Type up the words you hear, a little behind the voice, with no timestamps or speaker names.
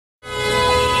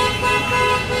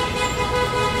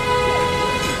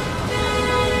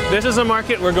This is a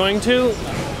market we're going to.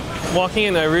 Walking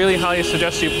in, I really highly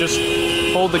suggest you just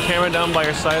hold the camera down by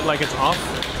your side like it's off.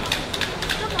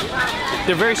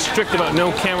 They're very strict about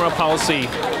no camera policy.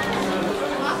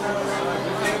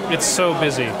 It's so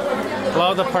busy. A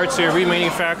lot of the parts here are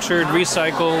remanufactured,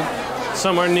 recycled.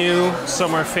 Some are new,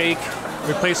 some are fake.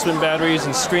 Replacement batteries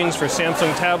and screens for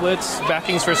Samsung tablets,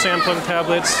 backings for Samsung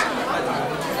tablets.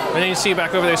 And then you see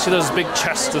back over there, see those big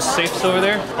chests of safes over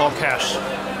there? All cash.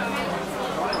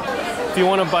 If you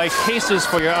want to buy cases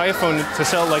for your iPhone to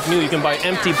sell like new, you can buy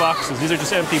empty boxes. These are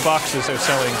just empty boxes they're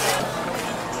selling.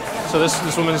 So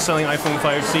this woman is selling iPhone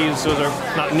 5Cs. Those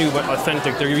are not new, but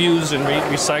authentic. They're used and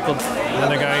recycled.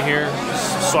 Another guy here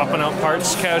swapping out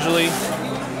parts casually.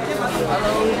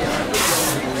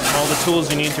 All the tools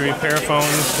you need to repair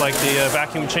phones, like the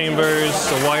vacuum chambers,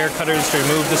 the wire cutters to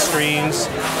remove the screens,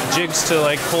 jigs to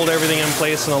like hold everything in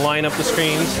place and align up the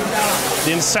screens.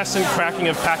 The incessant cracking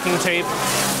of packing tape,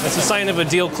 that's a sign of a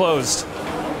deal closed.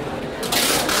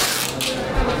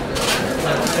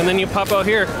 And then you pop out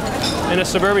here in a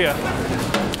suburbia.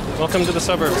 Welcome to the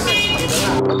suburbs.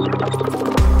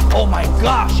 Oh my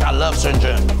gosh, I love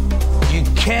Shenzhen. You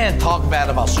can't talk bad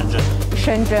about Shenzhen.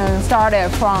 Shenzhen started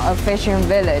from a fishing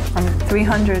village. From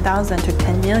 300,000 to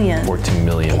 10 million. 14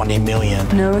 million. 20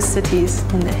 million. No cities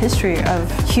in the history of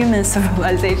human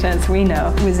civilization as we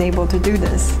know was able to do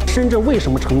this. 深圳为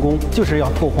什么成功？就是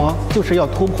要拓荒，就是要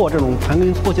突破这种盘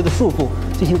根错节的束缚，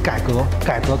进行改革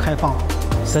开放。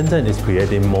 Shenzhen is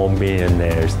creating more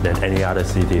millionaires than any other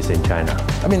cities in China.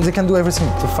 I mean, they can do everything.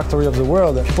 The factory of the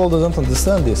world. People don't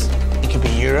understand this. It could be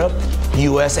Europe,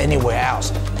 US, anywhere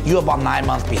else. You're about 9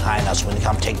 months behind us when it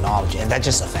comes to technology, and that's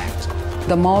just a fact.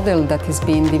 The model that is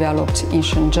being developed in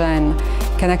Shenzhen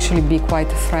can actually be quite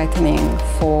threatening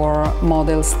for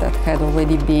models that had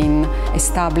already been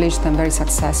established and very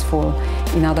successful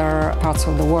in other parts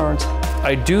of the world.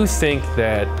 I do think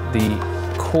that the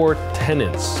core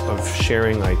tenets of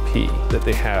sharing IP that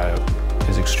they have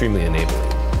is extremely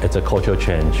enabling. It's a cultural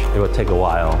change. It will take a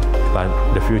while,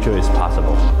 but the future is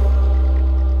possible.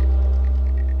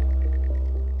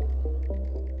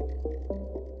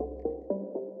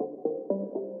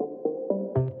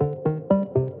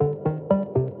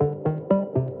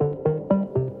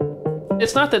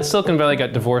 It's not that Silicon Valley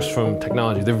got divorced from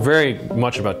technology. They're very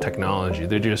much about technology.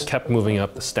 They just kept moving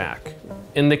up the stack.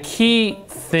 And the key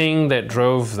thing that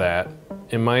drove that,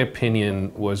 in my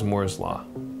opinion, was Moore's Law.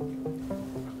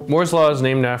 Moore's Law is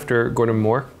named after Gordon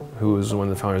Moore, who was one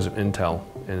of the founders of Intel.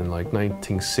 In like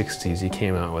 1960s, he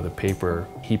came out with a paper.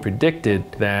 He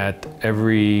predicted that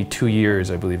every 2 years,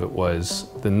 I believe it was,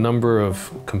 the number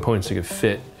of components that could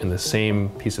fit in the same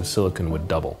piece of silicon would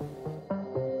double.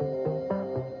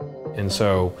 And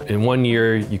so in 1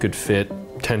 year, you could fit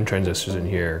 10 transistors in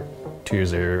here. 2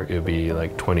 years later, it would be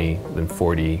like 20, then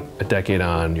 40. A decade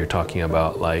on, you're talking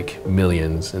about like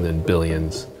millions and then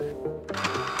billions.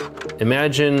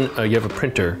 Imagine you have a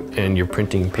printer and you're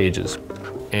printing pages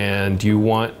and you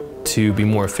want to be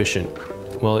more efficient.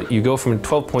 Well, you go from a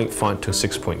 12-point font to a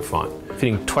 6-point font,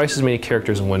 fitting twice as many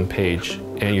characters on one page,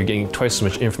 and you're getting twice as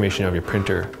much information out of your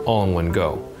printer all in one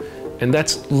go. And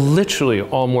that's literally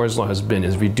all Moore's Law has been,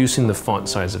 is reducing the font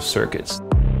size of circuits.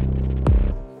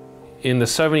 In the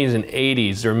 70s and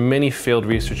 80s, there were many failed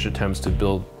research attempts to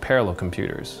build parallel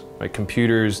computers, right?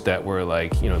 Computers that were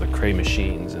like, you know, the Cray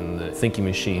machines and the thinking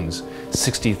machines,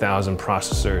 60,000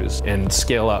 processors, and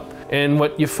scale up. And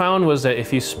what you found was that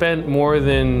if you spent more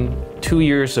than 2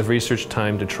 years of research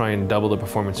time to try and double the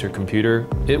performance of your computer,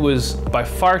 it was by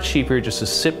far cheaper just to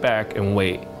sit back and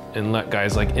wait and let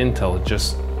guys like Intel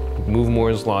just move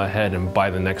Moore's Law ahead and buy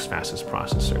the next fastest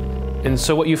processor. And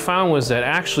so what you found was that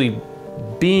actually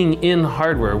being in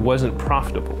hardware wasn't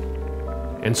profitable.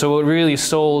 And so what really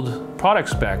sold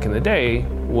products back in the day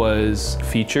was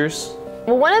features.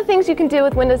 Well, one of the things you can do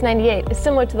with Windows 98 is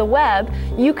similar to the web.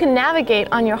 You can navigate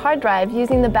on your hard drive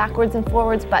using the backwards and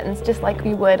forwards buttons just like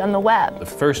you would on the web. The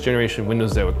first generation of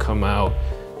Windows that would come out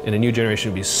and a new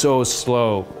generation would be so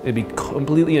slow, it'd be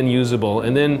completely unusable.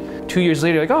 And then 2 years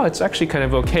later, like, oh, it's actually kind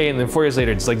of okay. And then 4 years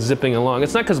later, it's like zipping along.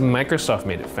 It's not because Microsoft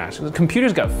made it faster. The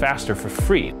computers got faster for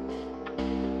free.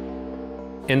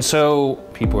 And so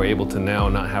people were able to now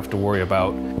not have to worry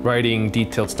about writing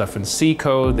detailed stuff in C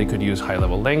code. They could use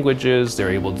high-level languages. They're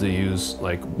able to use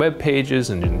like web pages,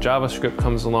 and then JavaScript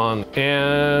comes along.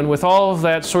 And with all of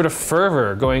that sort of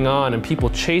fervor going on and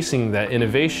people chasing that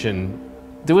innovation,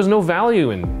 there was no value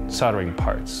in soldering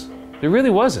parts. There really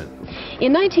wasn't.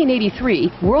 In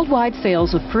 1983, worldwide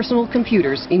sales of personal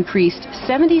computers increased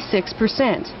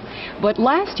 76%. But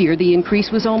last year, the increase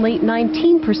was only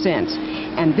 19%.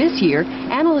 And this year,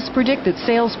 analysts predict that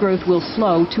sales growth will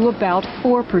slow to about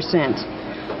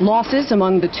 4%. Losses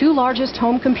among the two largest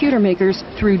home computer makers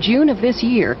through June of this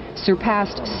year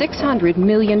surpassed $600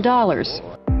 million.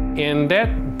 And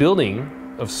that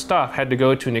building of stuff had to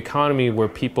go to an economy where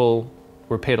people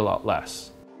were paid a lot less.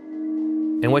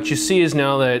 And what you see is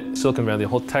now that Silicon Valley, the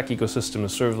whole tech ecosystem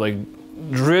is sort of like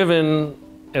driven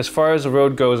as far as the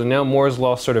road goes, and now Moore's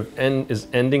Law sort of is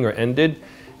ending or ended,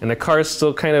 and the car is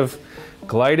still kind of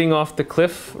gliding off the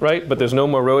cliff, right? But there's no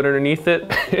more road underneath it.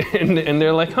 and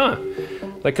they're like, huh,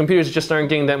 like computers just aren't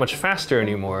getting that much faster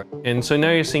anymore. And so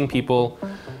now you're seeing people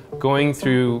going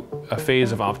through a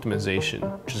phase of optimization,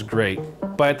 which is great.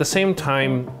 But at the same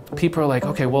time, people are like,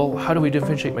 okay, well, how do we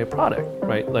differentiate my product,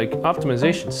 right? Like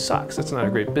optimization sucks. That's not a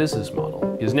great business model.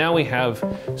 Because now we have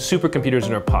supercomputers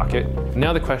in our pocket.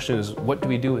 Now the question is, what do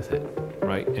we do with it,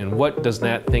 right? And what does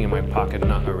that thing in my pocket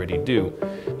not already do?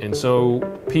 And so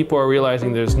people are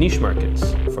realizing there's niche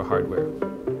markets for hardware.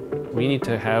 We need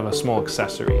to have a small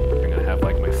accessory. We're gonna have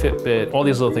like my Fitbit, all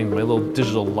these little things, my little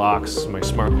digital locks, my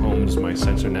smart homes, my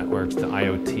sensor networks, the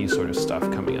IoT sort of stuff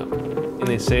coming up. And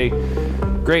they say,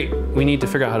 great, we need to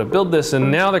figure out how to build this.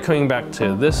 And now they're coming back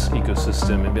to this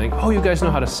ecosystem and being like, oh, you guys know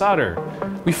how to solder.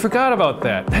 We forgot about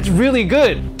that. That's really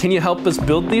good. Can you help us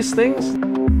build these things?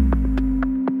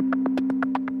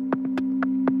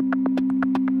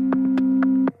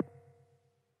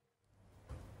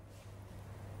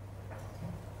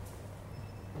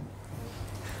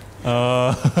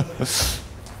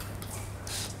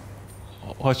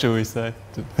 What should we say?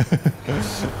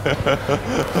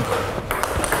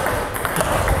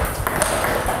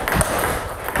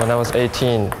 When I was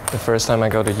 18, the first time I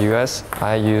go to US,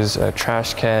 I used a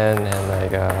trash can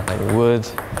and like wood,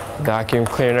 vacuum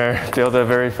cleaner, build the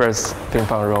very first ping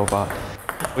pong robot.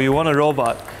 Well, you want a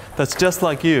robot that's just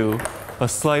like you, but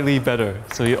slightly better,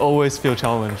 so you always feel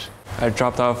challenged. I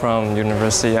dropped out from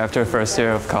university after first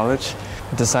year of college,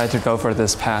 decided to go for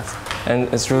this path.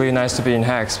 And it's really nice to be in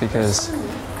HAX because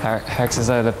HAX is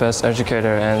the best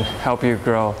educator and help you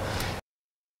grow.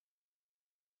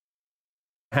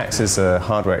 HAX is a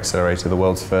hardware accelerator, the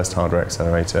world's first hardware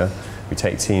accelerator. We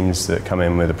take teams that come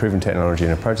in with a proven technology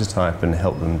and a prototype and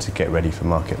help them to get ready for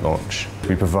market launch.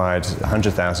 We provide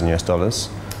 $100,000 US.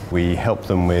 We help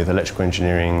them with electrical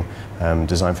engineering,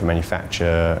 design for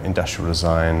manufacture, industrial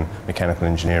design, mechanical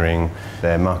engineering,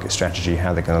 their market strategy,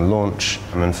 how they're going to launch,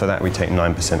 and for that we take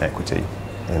 9% equity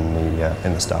in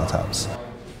the startups.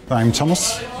 I'm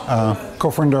Thomas,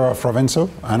 co-founder of Rovenso,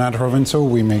 and at Rovenso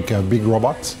we make big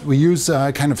robots. We use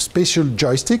a kind of spatial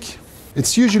joystick.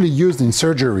 It's usually used in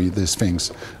surgery, these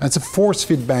things. It's a force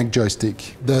feedback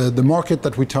joystick. The market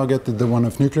that we target is the one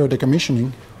of nuclear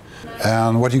decommissioning.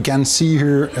 And what you can see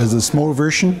here is a small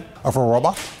version of a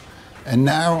robot. And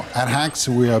now at HAX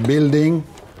we are building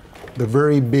the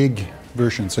very big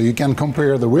version. So you can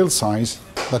compare the wheel size,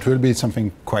 that will be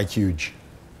something quite huge.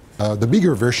 The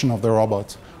bigger version of the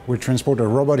robot will transport a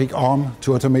robotic arm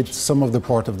to automate some of the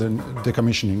part of the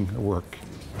decommissioning work.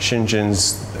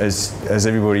 Shenzhen's, as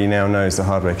everybody now knows, the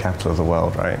hardware capital of the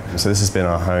world, right? So this has been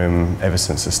our home ever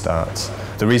since the start.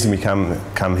 The reason we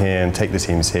come here and take the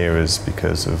teams here is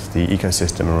because of the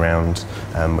ecosystem around,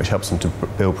 which helps them to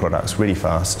build products really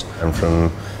fast, and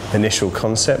from initial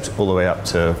concept all the way up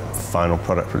to final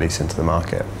product release into the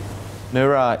market.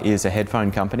 Neura is a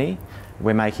headphone company.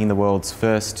 We're making the world's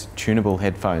first tunable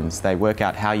headphones. They work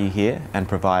out how you hear and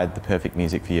provide the perfect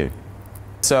music for you.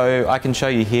 So I can show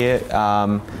you here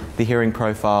the hearing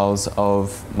profiles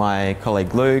of my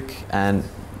colleague Luke and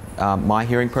my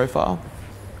hearing profile.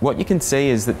 What you can see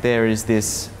is that there is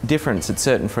this difference at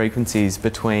certain frequencies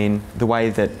between the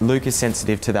way that Luke is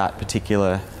sensitive to that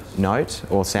particular note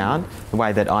or sound, the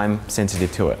way that I'm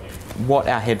sensitive to it. What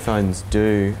our headphones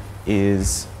do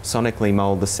is sonically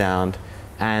mold the sound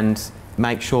and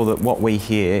make sure that what we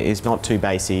hear is not too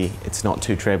bassy, it's not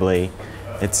too trebly,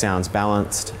 it sounds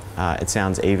balanced, it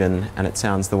sounds even, and it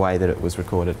sounds the way that it was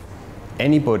recorded.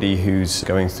 Anybody who's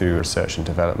going through research and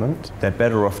development, they're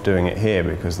better off doing it here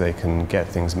because they can get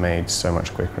things made so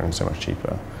much quicker and so much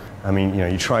cheaper. I mean,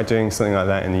 you try doing something like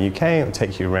that in the UK, it'll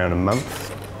take you around a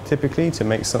month typically to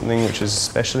make something which is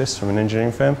specialist from an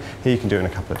engineering firm. Here you can do it in a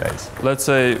couple of days. Let's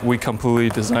say we completely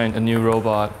design a new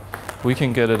robot. We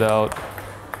can get it out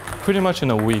pretty much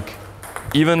in a week.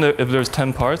 Even if there's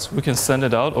 10 parts, we can send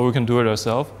it out or we can do it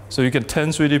ourselves. So you get 10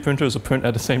 3D printers to print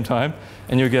at the same time,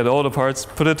 and you get all the parts,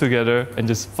 put it together, and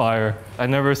just fire. I've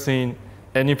never seen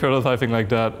any prototyping like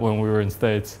that when we were in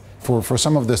States. For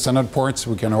some of the standard parts,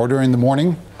 we can order in the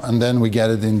morning, and then we get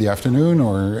it in the afternoon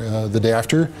or the day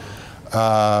after.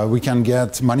 We can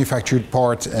get manufactured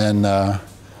parts in a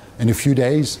few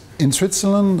days. In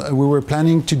Switzerland, we were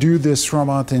planning to do this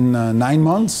robot in 9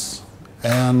 months.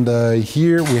 And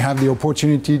here we have the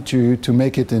opportunity to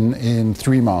make it in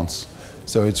 3 months.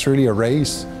 So it's really a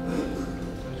race.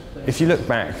 If you look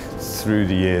back through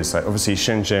the years, like obviously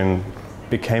Shenzhen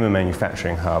became a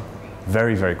manufacturing hub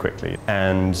very, very quickly.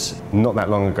 And not that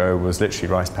long ago was literally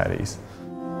rice paddies.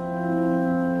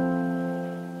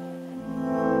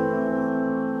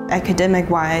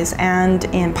 Academic-wise and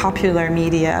in popular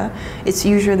media, it's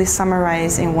usually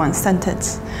summarized in one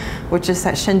sentence, which is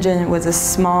that Shenzhen was a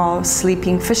small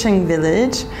sleeping fishing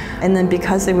village, and then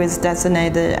because it was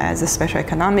designated as a special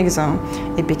economic zone,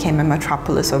 it became a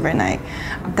metropolis overnight.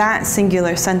 That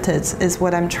singular sentence is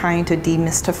what I'm trying to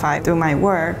demystify through my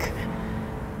work.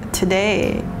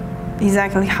 Today,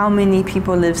 exactly how many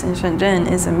people live in Shenzhen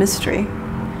is a mystery.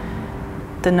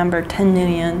 The number 10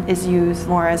 million is used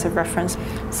more as a reference.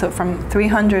 So from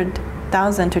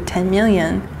 300,000 to 10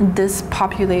 million, this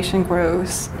population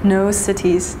grows. No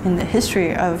cities in the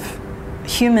history of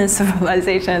human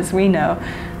civilization as we know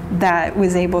that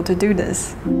was able to do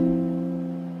this.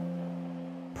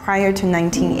 Prior to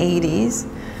 1980s,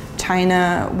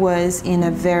 China was in a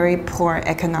very poor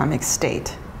economic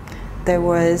state. There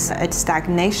was a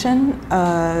stagnation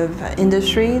of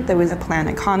industry, there was a planned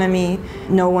economy,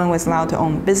 no one was allowed to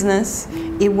own business.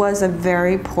 It was a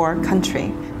very poor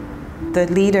country. The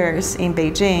leaders in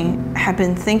Beijing have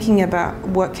been thinking about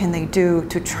what can they do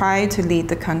to try to lead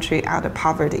the country out of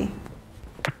poverty.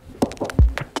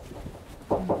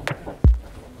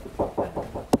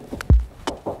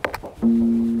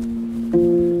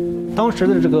 当时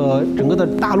的这个整个的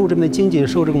大陆这边的经济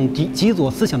受这种极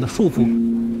左思想的束缚。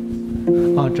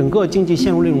 整个经济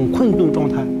陷入这种困顿状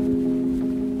态。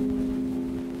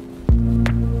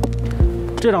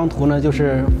这张图呢，就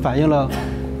是反映了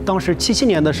当时77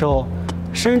年的时候，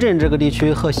深圳这个地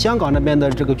区和香港那边的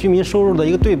这个居民收入的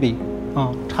一个对比，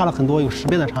差了很多，有10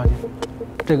倍的差距。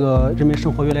这个人民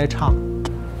生活越来越差。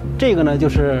这个呢，就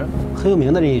是很有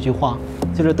名的这一句话，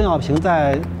就是邓小平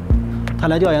在他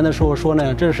来调研的时候说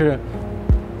呢，这是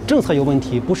政策有问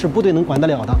题，不是部队能管得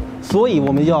了的，所以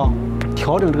我们要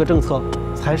调整这个政策。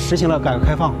 才实行了改革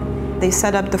开放。 They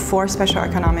set up the 4 special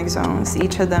economic zones,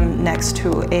 each of them next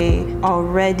to a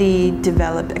already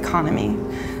developed economy.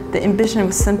 The ambition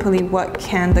was simply what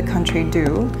can the country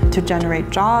do to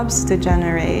generate jobs, to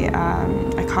generate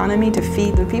economy, to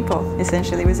feed the people.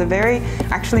 Essentially, it was a very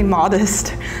actually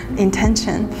modest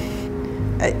intention.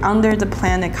 Under the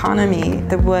planned economy,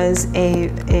 there was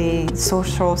a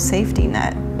social safety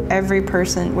net. Every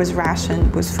person was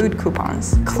rationed with food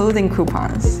coupons, clothing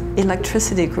coupons,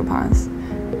 electricity coupons.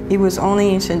 It was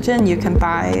only in Shenzhen you can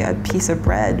buy a piece of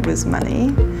bread with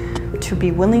money. To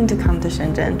be willing to come to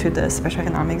Shenzhen, to the special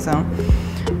economic zone,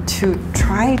 to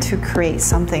try to create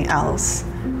something else,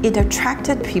 it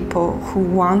attracted people who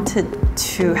wanted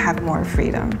to have more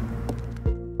freedom.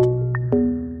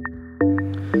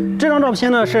 这张照片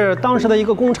呢是当时的一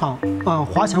个工厂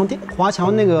华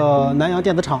强那个南洋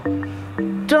电子厂。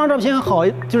 这张照片好，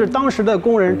就是当时的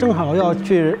工人正好要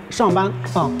去上班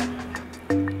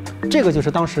这个就是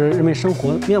当时人们生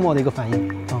活面貌的一个反应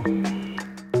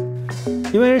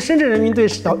因为深圳人民对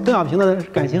邓小平的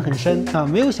感情很深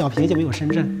没有小平就没有深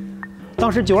圳。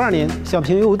当时92年，小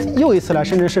平又一次来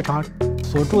深圳视察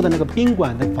所住的那个宾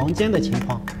馆的房间的情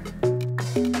况。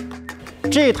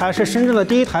这一台是深圳的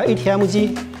第一台 ATM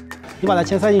机，你把它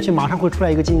钱塞进去，马上会出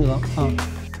来一个金额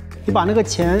你把那个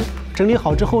钱 整理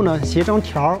好之后呢，写一张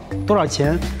条，多少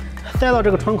钱，塞到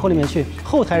这个窗口里面去，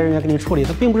后台人员给你处理。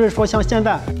它并不是说像现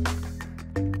在，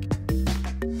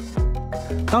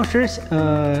当时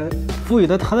赋予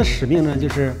的它的使命呢，就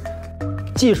是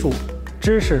技术、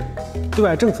知识、对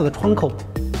外政策的窗口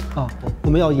我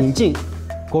们要引进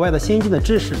国外的先进的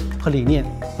知识和理念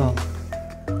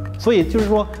所以就是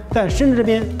说，在深圳这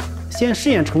边先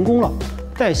试验成功了，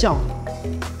再向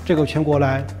这个全国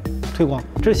来 推广，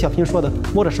这是小平说的“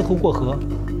摸着石头过河”，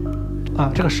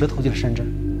这个石头就是深圳。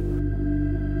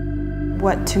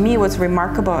What to me was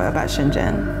remarkable about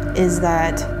Shenzhen is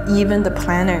that even the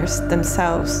planners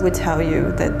themselves would tell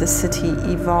you that the city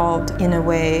evolved in a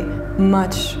way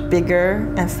much bigger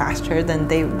and faster than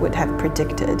they would have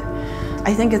predicted.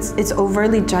 I think it's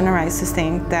overly generalized to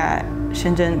think that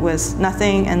Shenzhen was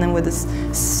nothing, and then with this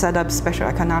set up special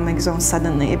economic zone,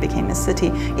 suddenly it became a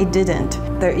city. It didn't.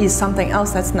 There is something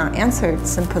else that's not answered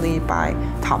simply by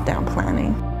top-down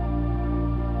planning.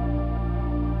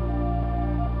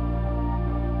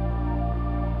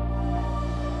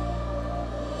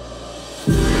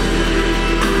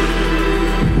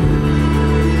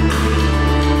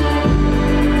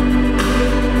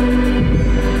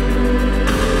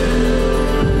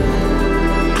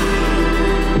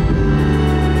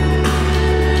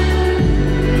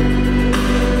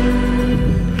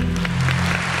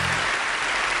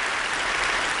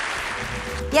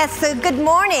 Yes, so good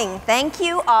morning. Thank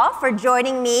you all for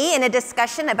joining me in a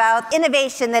discussion about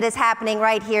innovation that is happening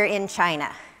right here in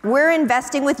China. We're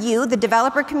investing with you, the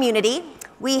developer community.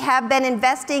 We have been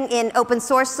investing in open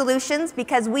source solutions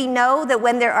because we know that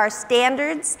when there are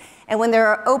standards and when there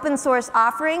are open source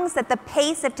offerings, that the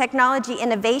pace of technology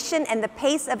innovation and the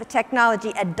pace of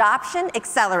technology adoption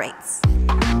accelerates.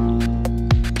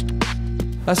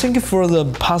 I think for the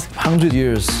past 100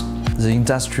 years, the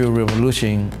Industrial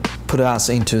Revolution put us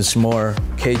into smaller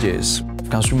cages.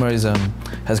 Consumerism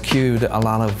has killed a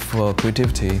lot of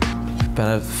creativity.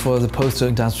 But for the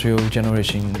post-industrial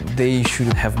generation, they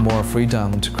should have more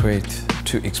freedom to create,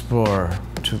 to explore,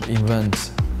 to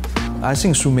invent. I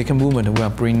think through Maker Movement, we are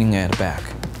bringing it back.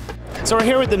 So we're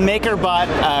here with the MakerBot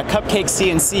Cupcake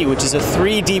CNC, which is a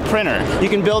 3D printer. You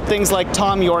can build things like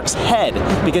Tom York's head,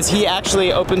 because he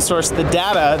actually open sourced the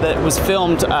data that was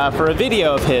filmed for a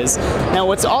video of his. Now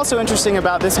what's also interesting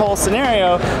about this whole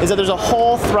scenario is that there's a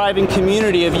whole thriving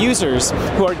community of users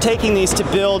who are taking these to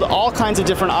build all kinds of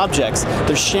different objects.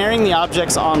 They're sharing the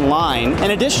objects online,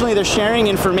 and additionally they're sharing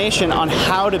information on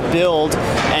how to build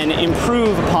and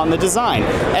improve upon the design.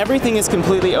 Everything is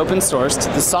completely open sourced,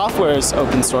 the software is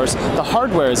open source, the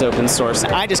hardware is open source.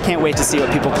 I just can't wait to see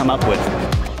what people come up with.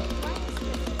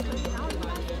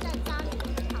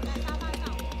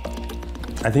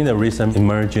 I think the recent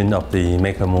emergence of the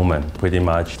maker movement pretty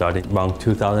much started around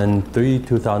 2003,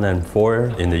 2004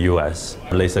 in the US.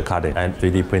 Laser cutting and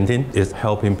 3D printing is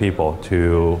helping people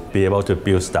to be able to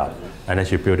build stuff and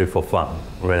actually build it for fun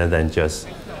rather than just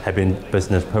having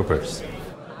business purpose.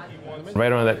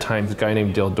 Right around that time, this guy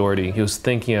named Dale Doherty, he was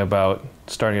thinking about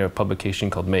starting a publication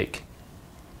called Make.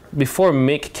 Before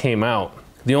Make came out,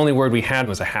 the only word we had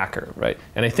was a hacker, right?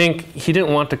 And I think he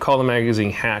didn't want to call the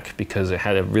magazine Hack because it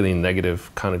had a really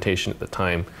negative connotation at the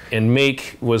time. And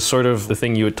Make was sort of the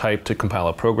thing you would type to compile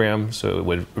a program, so it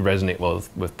would resonate well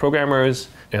with programmers.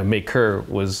 And Maker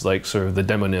was like sort of the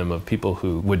demonym of people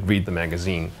who would read the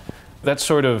magazine. That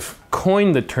sort of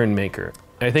coined the term maker.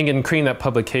 I think in creating that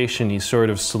publication, he sort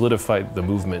of solidified the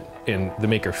movement, and the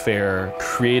Maker Faire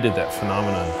created that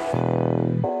phenomenon.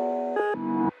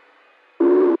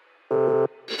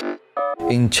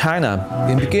 In China,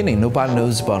 in the beginning, nobody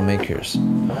knows about makers.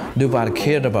 Nobody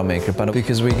cared about makers, but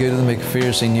because we go to the maker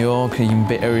fairs in New York, in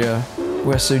Bay Area,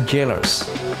 we're so jealous.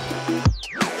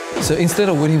 So instead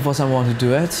of waiting for someone to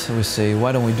do it, we say,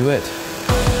 why don't we do it?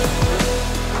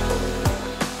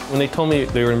 When they told me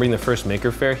they were going to bring the first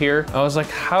Maker Faire here, I was like,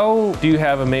 how do you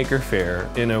have a Maker Faire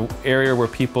in an area where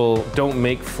people don't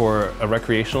make for a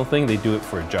recreational thing, they do it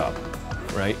for a job,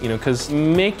 right? You know, because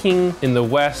making in the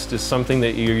West is something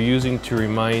that you're using to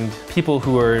remind people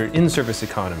who are in service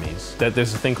economies that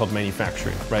there's a thing called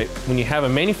manufacturing, right? When you have a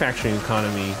manufacturing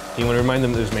economy, you want to remind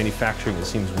them there's manufacturing, it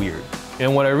seems weird.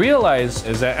 And what I realized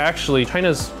is that actually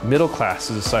China's middle class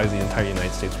is the size of the entire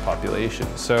United States population.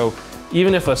 So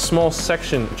even if a small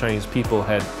section of Chinese people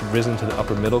had risen to the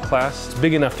upper middle class, it's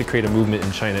big enough to create a movement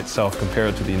in China itself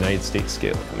compared to the United States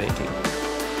scale of making.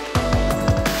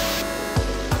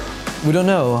 We don't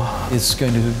know if it's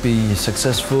going to be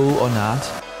successful or not.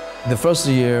 The first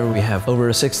year we have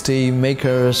over 60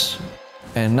 makers,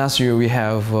 and last year we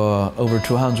have over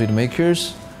 200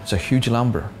 makers. It's a huge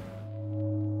number.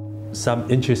 Some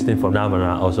interesting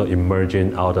phenomena also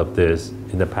emerging out of this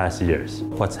in the past years.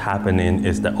 What's happening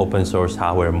is the open source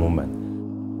hardware movement.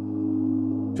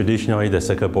 Traditionally, the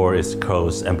circuit board is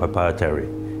closed and proprietary.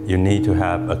 You need to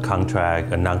have a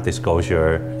contract, a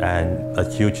non-disclosure, and a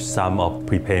huge sum of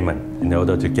prepayment in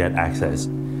order to get access.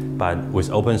 But with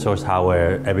open source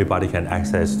hardware, everybody can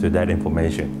access to that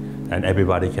information, and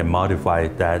everybody can modify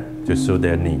that to suit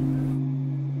their need.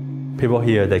 People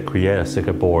here, they create a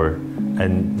circuit board,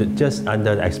 and just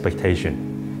under the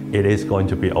expectation, it is going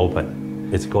to be open.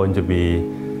 It's going to be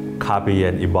copied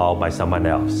and evolved by someone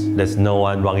else. There's no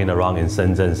one running around in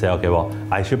Shenzhen and say, okay, well,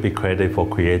 I should be credited for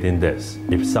creating this.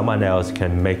 If someone else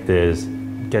can make this,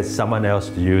 get someone else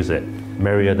to use it,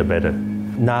 merrier the better.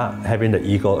 Not having the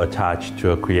ego attached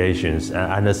to creations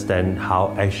and understand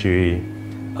how actually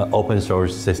an open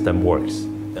source system works.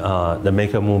 The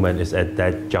maker movement is at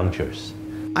that junctures.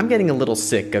 I'm getting a little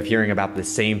sick of hearing about the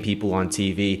same people on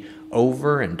TV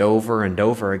over and over and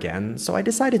over again, so I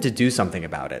decided to do something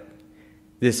about it.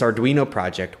 This Arduino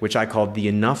project, which I called the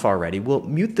Enough Already, will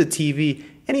mute the TV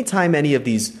anytime any of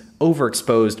these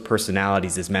overexposed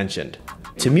personalities is mentioned.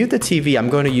 To mute the TV, I'm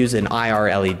going to use an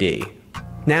IR LED.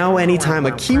 Now, anytime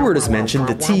a keyword is mentioned,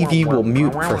 the TV will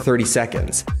mute for 30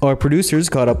 seconds. Our producers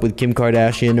caught up with Kim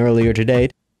Kardashian earlier today.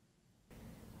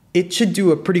 It should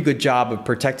do a pretty good job of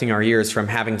protecting our ears from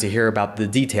having to hear about the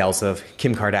details of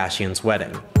Kim Kardashian's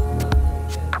wedding.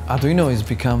 Arduino is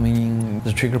becoming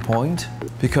the trigger point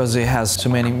because it has so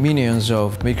many millions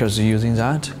of makers using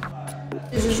that.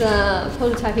 This is a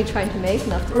prototype we're trying to make,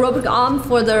 a robotic arm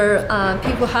for the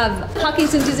people who have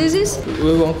Parkinson's diseases.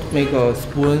 We want to make a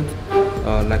spoon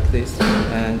like this,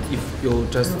 and if you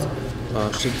just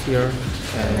shake here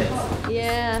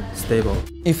and stable.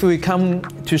 If we come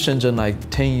to Shenzhen like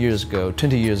 10 years ago,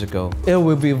 20 years ago, it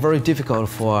will be very difficult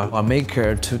for a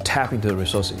maker to tap into the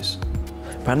resources.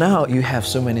 But now you have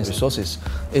so many resources.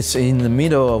 It's in the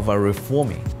middle of a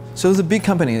reforming. So the big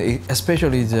company,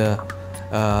 especially the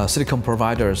silicon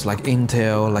providers like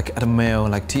Intel, like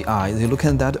ATML, like TI, they look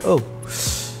at that, oh,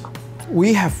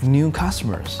 we have new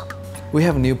customers. We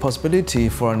have new possibility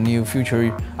for new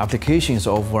future applications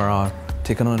of our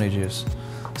technologies.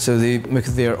 So they make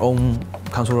their own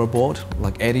controller board,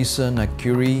 like Edison, like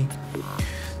Curie.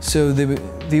 So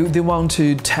they want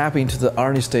to tap into the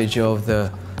early stage of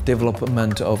the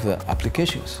development of the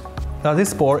applications. Now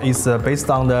this board is based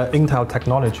on the Intel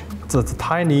technology. It's a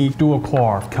tiny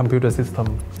dual-core computer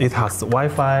system. It has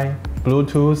Wi-Fi,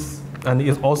 Bluetooth, and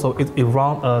it runs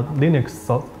a Linux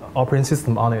operating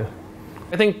system on it.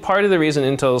 I think part of the reason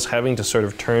Intel is having to sort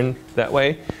of turn that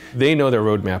way, they know their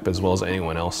roadmap as well as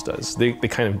anyone else does. They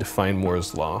kind of define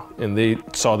Moore's law, and they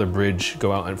saw the bridge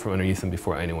go out from underneath them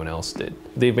before anyone else did.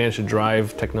 They've managed to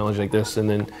drive technology like this, and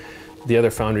then the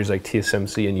other foundries like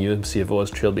TSMC and UMC have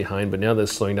always trailed behind, but now they're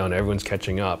slowing down, everyone's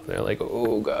catching up. They're like,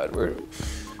 oh God, we're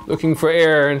looking for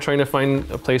air and trying to find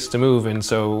a place to move. And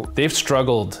so they've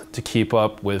struggled to keep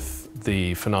up with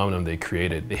the phenomenon they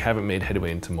created. They haven't made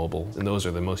headway into mobile, and those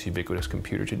are the most ubiquitous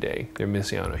computer today. They're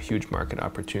missing out on a huge market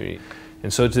opportunity.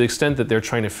 And so to the extent that they're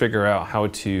trying to figure out how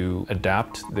to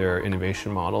adapt their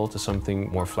innovation model to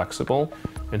something more flexible,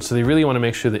 and so they really want to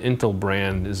make sure the Intel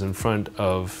brand is in front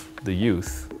of the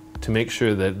youth to make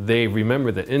sure that they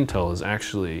remember that Intel is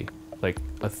actually like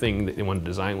a thing that they want to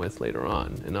design with later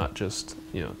on, and not just,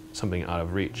 you know, something out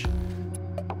of reach.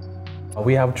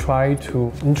 We have tried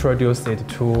to introduce it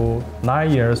to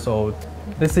 9 years old.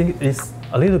 This thing is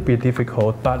a little bit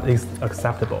difficult, but it's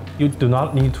acceptable. You do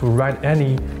not need to write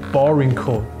any boring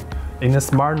code. In a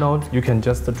smart node, you can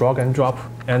just drag and drop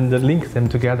and link them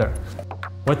together.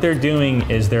 What they're doing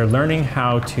is they're learning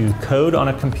how to code on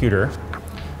a computer,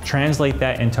 translate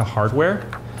that into hardware,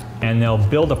 and they'll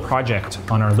build a project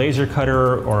on our laser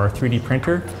cutter or our 3D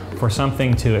printer for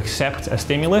something to accept a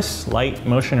stimulus, light,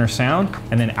 motion, or sound,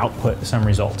 and then output some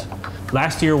result.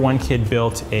 Last year, one kid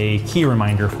built a key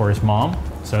reminder for his mom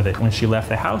so that when she left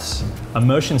the house, a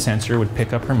motion sensor would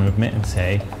pick up her movement and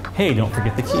say, hey, don't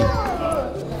forget the key.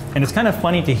 And it's kind of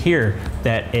funny to hear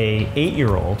that an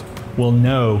 8-year-old will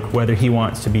know whether he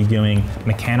wants to be doing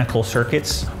mechanical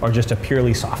circuits or just a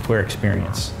purely software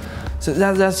experience. So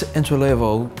that's entry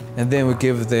level, and then we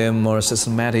give them more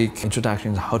systematic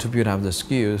introductions how to build up the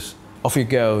skills. Off you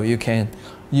go, you can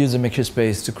use the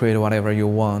makerspace to create whatever you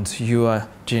want. You are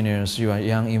genius, you are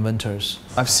young inventors.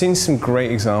 I've seen some great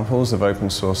examples of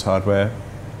open source hardware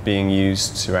being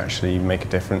used to actually make a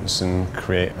difference and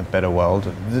create a better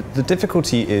world. The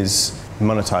difficulty is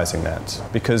monetizing that,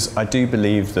 because I do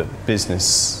believe that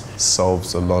business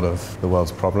solves a lot of the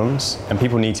world's problems, and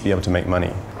people need to be able to make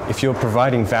money. If you're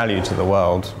providing value to the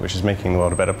world, which is making the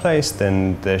world a better place,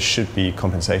 then there should be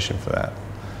compensation for that.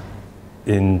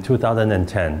 In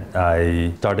 2010,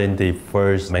 I started the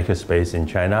first makerspace in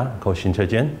China called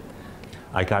Shenzhen.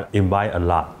 I got invited a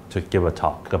lot to give a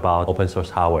talk about open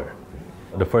source hardware.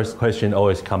 The first question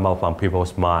always comes up on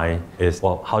people's mind is,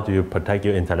 well, how do you protect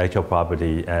your intellectual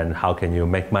property, and how can you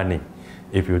make money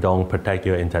if you don't protect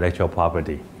your intellectual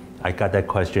property? I got that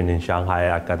question in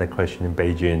Shanghai, I got that question in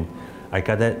Beijing, I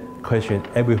got that question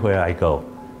everywhere I go.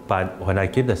 But when I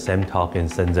give the same talk in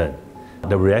Shenzhen,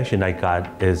 the reaction I got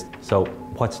is, so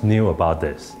what's new about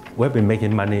this? We've been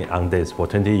making money on this for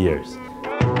 20 years.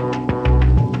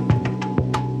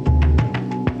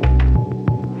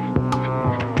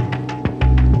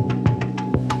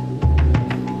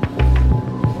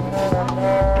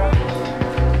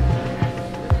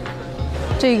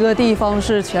这个地方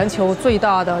是全球最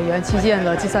大的元器件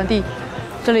的集散地，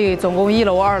这里总共1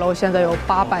楼、2楼现在有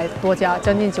800多家，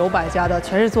将近900家的，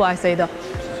全是做 IC 的。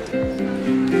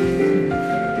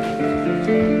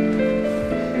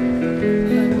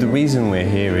The reason we're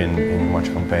here in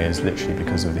Huaqiang Bay is literally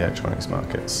because of the electronics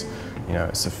markets. You know,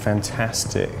 it's a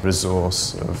fantastic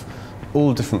resource of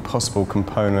all different possible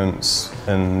components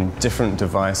and different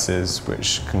devices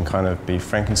which can kind of be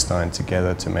Frankenstein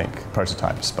together to make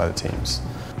prototypes by the teams.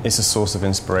 It's a source of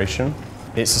inspiration.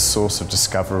 It's a source of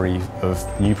discovery of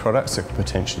new products that could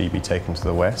potentially be taken to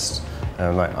the West.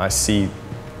 Like I see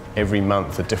every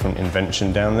month a different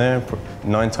invention down there.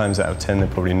 9 times out of 10 they're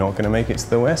probably not going to make it to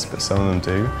the West, but some of them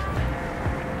do.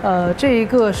 这一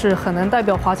个是很能代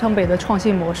表华强北的创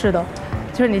新模式的，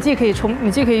就是你既可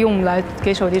以用来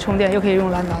给手机充电，又可以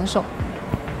用来暖手。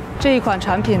这一款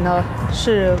产品呢，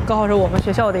是刚好是我们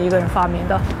学校的一个人发明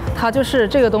的。它就是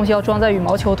这个东西要装在羽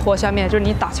毛球托下面，就是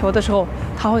你打球的时候，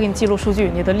它会给你记录数据，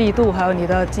你的力度，还有你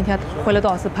的今天挥了多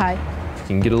少次拍。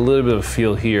 You can get a little bit of a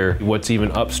feel here, what's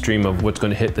even upstream of what's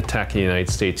going to hit the tack in the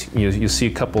United States. You see a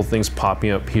couple things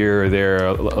popping up here or there.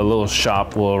 A little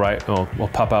shop will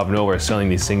pop out of nowhere selling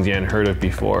these things you hadn't heard of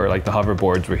before. Like the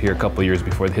hoverboards were here a couple years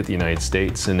before they hit the United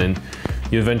States, and then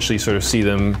you eventually sort of see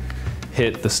them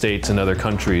hit the States and other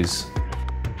countries.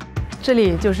 这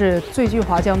里就是最具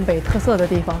华强北特色的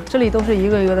地方，这里都是一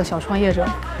个一个的小创业者，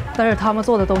但是他们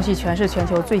做的东西全是全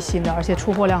球最新的，而且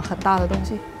出货量很大的东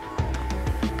西。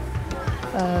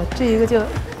 这一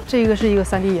个是一个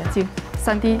3D 眼镜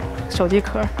，3D 手机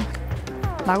壳，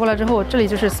拿过来之后，这里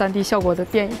就是 3D 效果的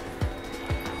电影。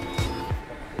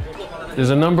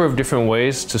 There's a number of different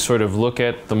ways to sort of look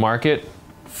at the market.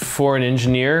 For an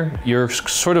engineer, you're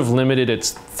sort of limited at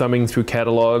thumbing through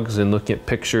catalogs and looking at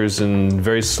pictures and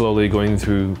very slowly going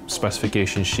through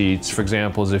specification sheets. For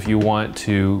example, if you want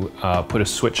to put a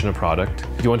switch in a product,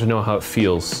 you want to know how it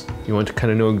feels. You want to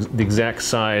kind of know the exact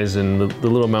size and the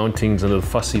little mountings and the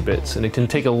fussy bits. And it can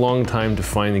take a long time to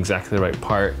find exactly the right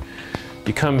part.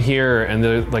 You come here and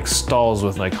they're like stalls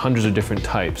with like hundreds of different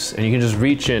types, and you can just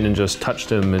reach in and just touch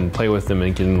them and play with them, and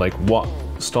you can like walk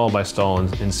stall by stall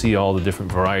and see all the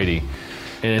different variety.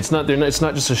 And it's not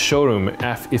just a showroom.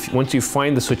 Once you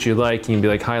find the switch you like, you can be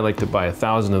like, hi, I'd like to buy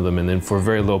 1,000 of them, and then for a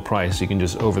very low price, you can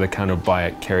just over the counter buy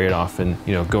it, carry it off, and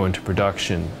go into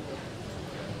production.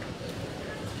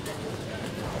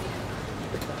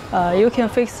 You can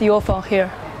fix your phone here.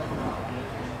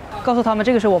 告诉他们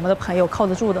这个是我们的朋友靠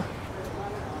得住的，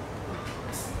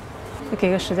给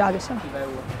个实价就行了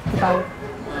，150。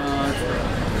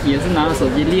也是拿手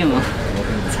机练嘛，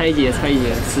拆解，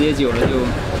时间久了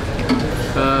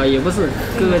就，也不是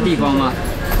各个地方嘛，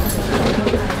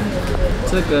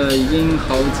这个已经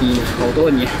好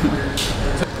多年了。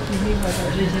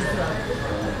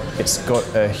It's got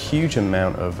a huge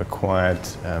amount of acquired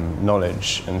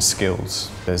knowledge and skills.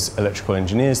 There's electrical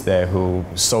engineers there who'll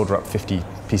solder up 50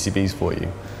 PCBs for you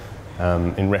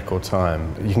in record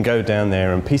time. You can go down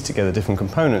there and piece together different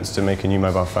components to make a new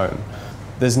mobile phone.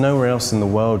 There's nowhere else in the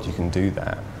world you can do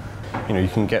that. You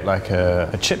can get like a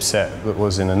chipset that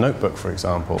was in a notebook, for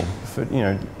example, for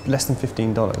less than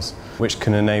 $15, which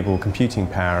can enable computing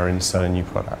power inside a new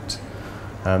product.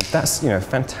 That's a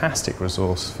fantastic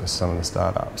resource for some of the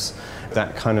startups.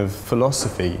 That kind of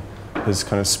philosophy has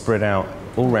kind of spread out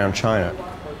all around China.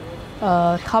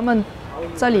 他们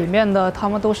在里面的，他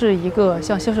们都是一个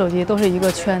像修手机都是一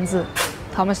个圈子，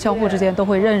他们相互之间都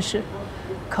会认识。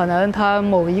可能他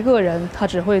某一个人他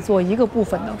只会做一个部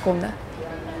分的功能，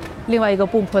另外一个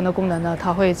部分的功能呢，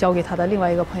他会交给他的另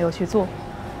外一个朋友去做，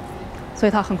所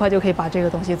以他很快就可以把这个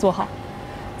东西做好。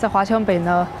在华强北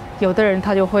呢，有的人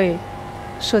他就会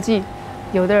设计，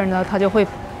有的人呢他就会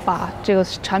把这个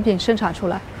产品生产出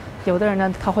来，有的人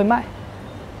呢他会卖，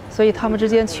所以他们之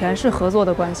间全是合作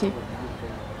的关系。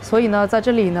所以呢，在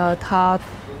这里呢，他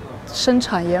生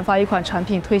产研发一款产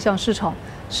品推向市场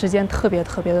时间特别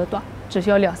的短，只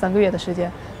需要2-3个月的时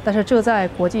间。但是这在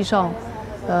国际上，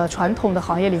传统的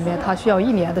行业里面，它需要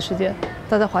1年的时间，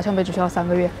但在华强北只需要3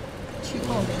个月。气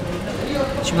泡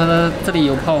它这里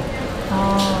有泡，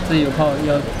这里有泡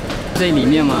要在里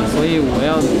面嘛，所以我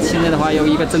要现在的话要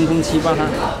一个真空期把它。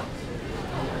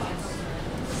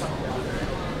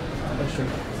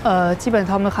基本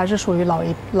他们还是属于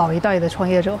老一代的创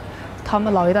业者，他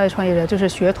们老一代的创业者就是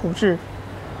学徒制，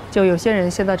就有些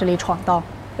人先在这里闯荡，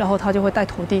然后他就会带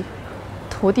徒弟，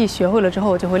徒弟学会了之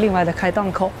后就会另外的开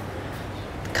档口，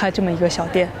开这么一个小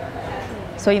店，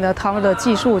所以呢，他们的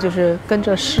技术就是跟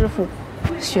着师傅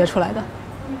学出来的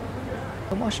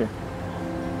模式。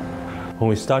When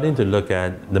we're starting to look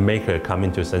at the maker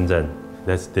coming to Shenzhen,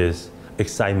 there's this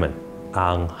excitement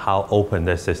on how open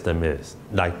the system is,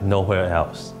 like nowhere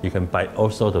else. You can buy all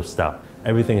sorts of stuff.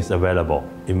 Everything is available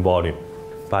in volume.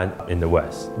 But in the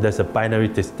West, there's a binary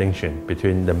distinction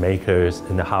between the makers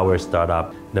and the hardware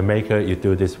startup. The maker, you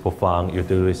do this for fun, you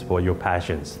do this for your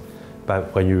passions.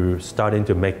 But when you're starting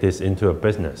to make this into a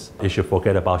business, you should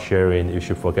forget about sharing, you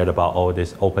should forget about all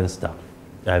this open stuff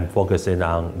and focusing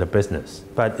on the business.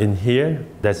 But in here,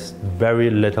 there's very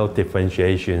little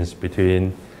differentiations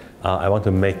between I want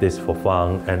to make this for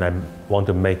fun and I want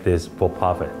to make this for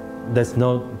profit. There's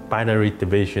no binary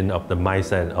division of the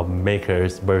mindset of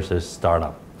makers versus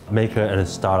startup. maker and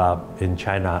startup in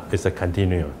China is a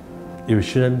continuum. You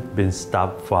shouldn't be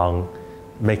stopped from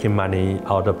making money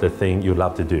out of the thing you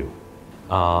love to do.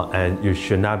 And you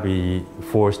should not be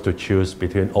forced to choose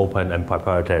between open and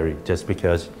proprietary just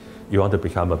because you want to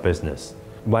become a business.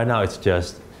 Right now it's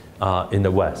just in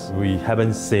the West. We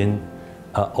haven't seen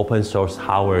an open source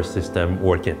hardware system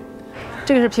working.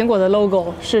 这个是苹果的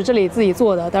logo， 是这里自己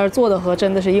做的，但是做的和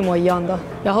真的是一模一样的。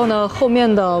然后呢，后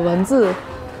面的文字，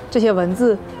这些文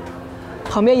字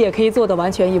旁边也可以做的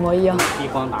完全一模一样。地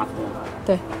方打图。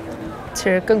对，其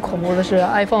实更恐怖的是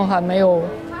 ，iPhone 还没有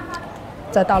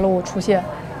在大陆出现，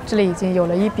这里已经有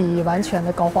了一笔完全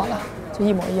的高仿了，就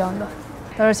一模一样的。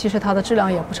但是其实它的质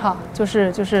量也不差，就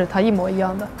是它一模一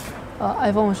样的。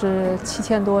iPhone 是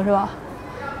7000多是吧？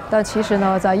但其实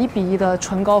呢，在1:1的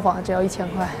纯高仿只要1000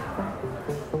块。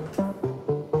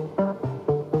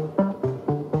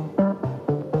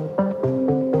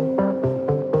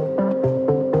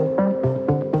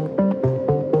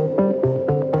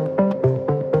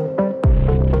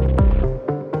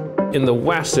In the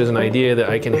West, there's an idea that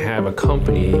I can have a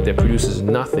company that produces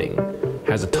nothing,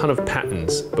 has a ton of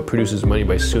patents, but produces money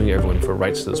by suing everyone for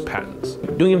rights to those patents.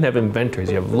 You don't even have inventors,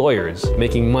 you have lawyers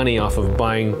making money off of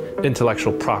buying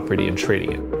intellectual property and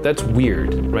trading it. That's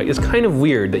weird, right? It's kind of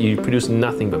weird that you produce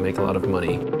nothing but make a lot of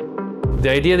money.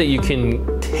 The idea that you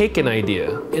can take an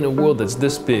idea in a world that's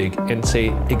this big and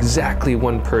say exactly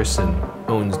one person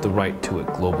owns the right to it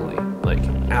globally, like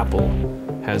Apple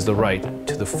has the right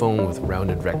to the phone with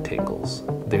rounded rectangles.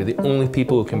 They're the only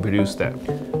people who can produce that.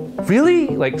 Really?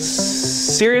 Like,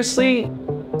 seriously?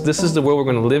 This is the world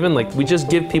we're going to live in? Like, we just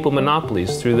give people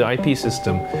monopolies through the IP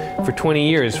system for 20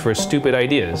 years for stupid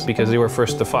ideas because they were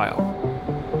first to file.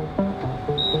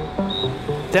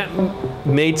 That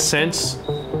made sense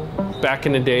back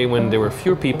in the day when there were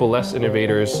fewer people, less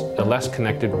innovators, a less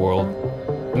connected world.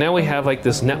 Now we have like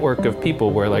this network of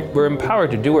people where like we're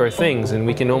empowered to do our things and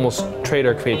we can almost trade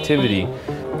our creativity.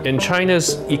 And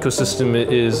China's ecosystem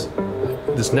is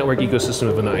this network ecosystem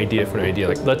of an idea for an idea.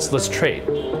 Like let's trade.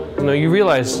 You know, you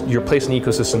realize your place in the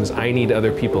ecosystem is I need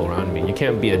other people around me. You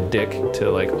can't be a dick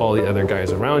to like all the other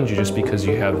guys around you just because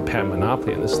you have the patent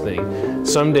monopoly on this thing.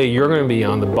 Someday you're going to be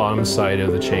on the bottom side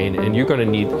of the chain and you're going to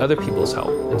need other people's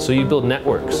help. And so you build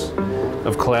networks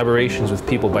of collaborations with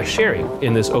people by sharing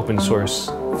in this open source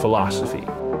philosophy.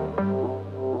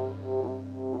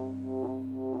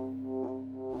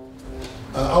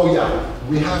 Oh yeah,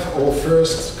 we have our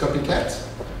first copycat.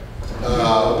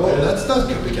 Well, that's not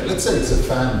copycat, let's say it's a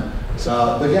fan.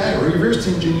 The guy, reverse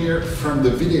engineer from the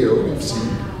video you've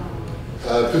seen,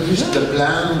 published the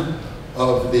plan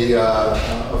of the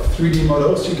of 3D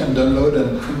models. You can download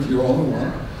and print your own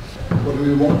one. What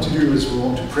we want to do is we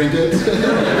want to print it.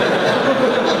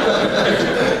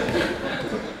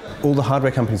 All the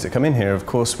hardware companies that come in here, of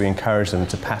course, we encourage them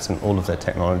to patent all of their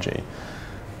technology.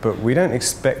 But we don't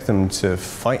expect them to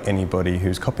fight anybody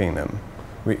who's copying them.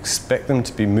 We expect them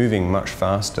to be moving much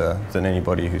faster than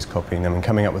anybody who's copying them and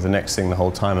coming up with the next thing the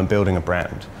whole time and building a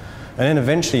brand. And then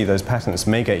eventually those patents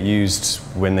may get used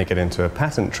when they get into a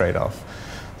patent trade-off.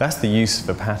 That's the use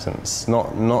for patents,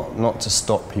 not to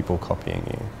stop people copying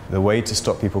you. The way to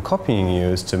stop people copying you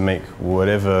is to make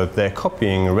whatever they're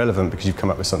copying irrelevant because you've come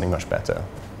up with something much better.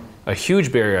 A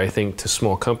huge barrier, I think, to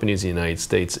small companies in the United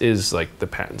States is like the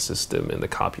patent system and the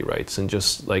copyrights and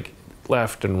just like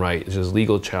left and right, it's just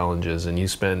legal challenges, and you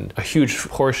spend a huge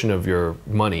portion of your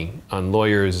money on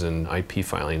lawyers and IP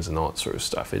filings and all that sort of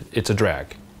stuff. It's a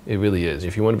drag. It really is.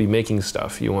 If you want to be making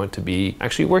stuff, you want to be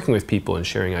actually working with people and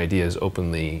sharing ideas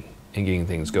openly and getting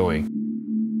things going.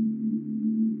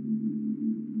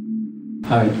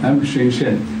 Hi, I'm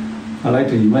Shenzhen. I like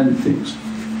to invent things.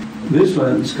 This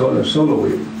one is called a solo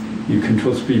wheel. You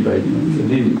control speed by the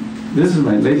leading. This is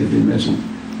my latest invention.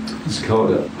 It's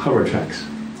called hover tracks.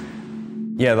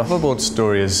 Yeah, the hoverboard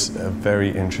story is a very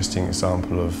interesting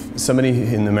example of somebody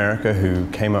in America who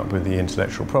came up with the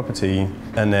intellectual property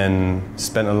and then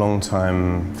spent a long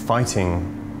time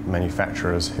fighting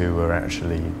manufacturers who were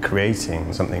actually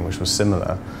creating something which was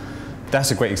similar.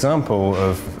 That's a great example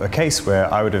of a case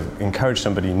where I would have encouraged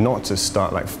somebody not to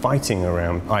start like fighting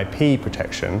around IP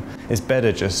protection. It's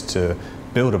better just to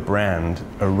build a brand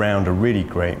around a really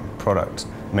great product.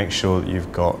 Make sure that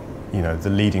you've got, you know, the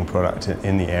leading product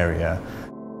in the area.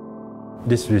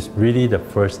 This is really the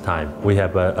first time we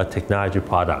have a technology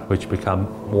product which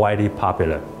become widely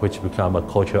popular, which become a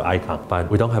cultural icon, but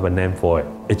we don't have a name for it.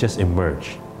 It just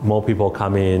emerged. More people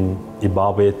come in,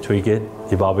 evolve it, tweak it,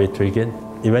 evolve it, tweak it.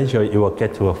 Eventually it will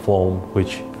get to a form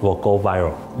which will go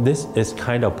viral. This is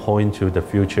kind of pointing to the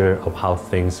future of how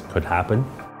things could happen.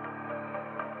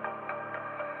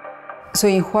 So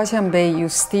in Huaqiangbei, you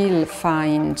still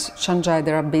find Shanghai,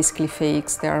 there are basically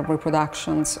fakes, there are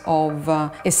reproductions of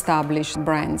established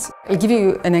brands. I'll give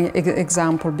you an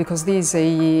example because this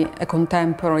is a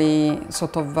contemporary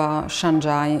sort of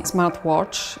Shanghai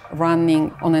smartwatch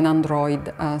running on an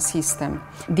Android system.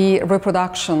 The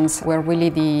reproductions were really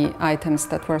the items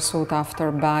that were sought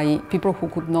after by people who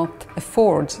could not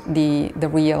afford the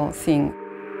real thing.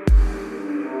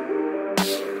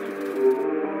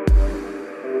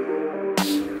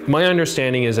 My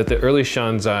understanding is that the early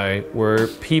Shanzai were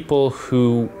people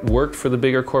who worked for the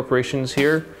bigger corporations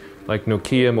here, like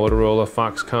Nokia, Motorola,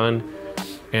 Foxconn,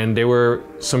 and they were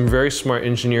some very smart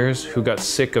engineers who got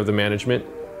sick of the management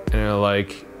and are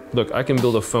like, look, I can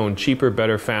build a phone cheaper,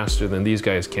 better, faster than these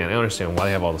guys can. I understand why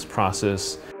they have all this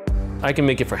process. I can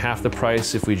make it for half the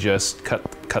price if we just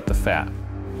cut the fat.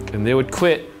 And they would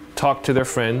quit, talk to their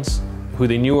friends, who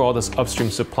they knew were all these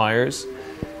upstream suppliers,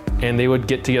 and they would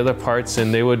get together parts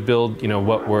and they would build,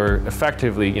 what were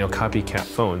effectively, copycat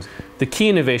phones. The key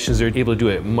innovations, they're able to do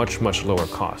it at much, much lower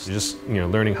cost. Just,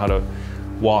 learning how to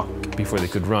walk before they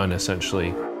could run,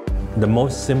 essentially. The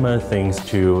most similar things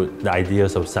to the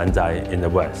ideas of Sanjai in the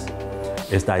West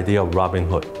is the idea of Robin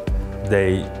Hood.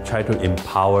 They try to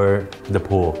empower the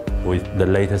poor with the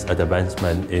latest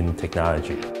advancement in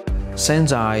technology.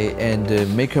 Sanjai and the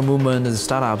maker movement and the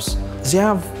startups, they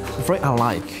are very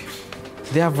alike.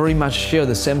 They are very much share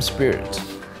the same spirit.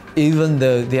 Even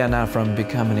though they are not from big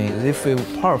companies, they feel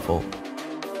powerful.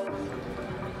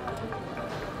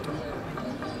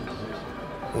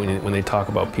 When they talk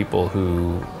about people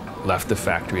who left the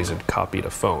factories and copied a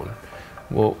phone,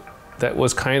 well, that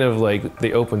was kind of like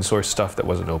the open source stuff that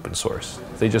wasn't open source.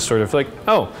 They just sort of like,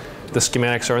 oh, the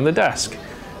schematics are on the desk.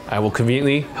 I will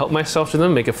conveniently help myself to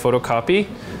them, make a photocopy,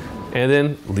 and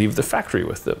then leave the factory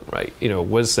with them, right?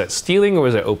 Was that stealing or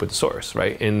was that open source,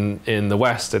 right? In the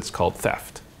West, it's called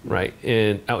theft, right?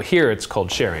 Out here, it's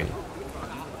called sharing.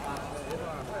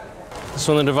 This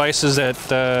one of the devices that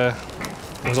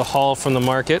was a haul from the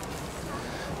market.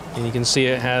 And you can see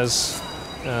it has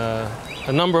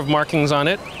a number of markings on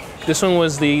it. This one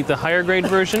was the higher grade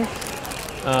version.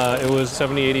 It was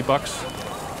 70, 80 bucks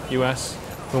US.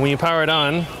 But when you power it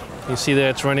on, you see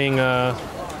that it's running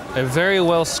a very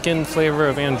well-skinned flavor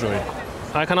of Android.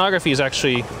 Iconography is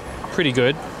actually pretty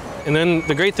good. And then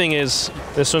the great thing is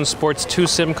this one sports 2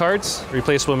 SIM cards, a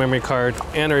replaceable memory card,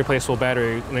 and a replaceable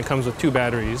battery, and it comes with 2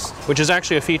 batteries, which is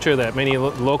actually a feature that many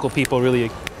local people really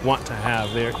want to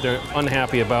have. They're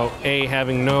unhappy about A,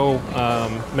 having no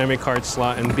memory card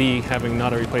slot, and B, having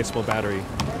not a replaceable battery.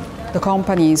 The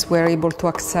companies were able to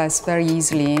access very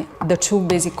easily the 2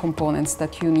 basic components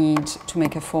that you need to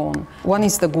make a phone. One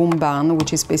is the Gumban,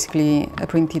 which is basically a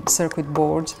printed circuit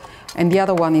board, and the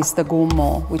other one is the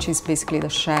Gummo, which is basically the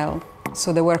shell.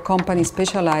 So there were companies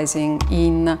specializing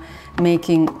in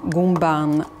making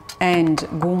Gumban and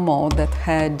Gummo that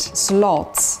had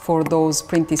slots for those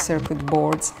printed circuit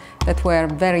boards that were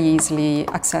very easily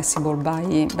accessible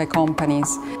by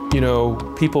companies.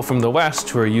 People from the West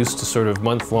who are used to sort of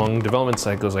month-long development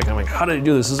cycles, I'm like, how did I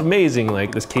do this? This is amazing.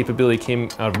 Like, this capability came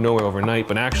out of nowhere overnight,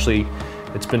 but actually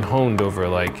it's been honed over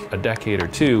like a decade or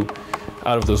 2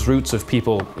 out of those roots of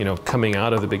people, coming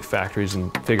out of the big factories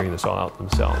and figuring this all out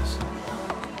themselves.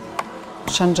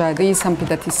 Shanghai is something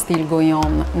that is still going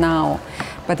on now,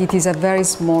 but it is a very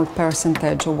small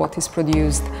percentage of what is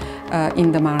produced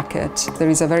in the market. There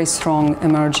is a very strong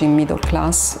emerging middle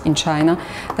class in China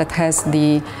that has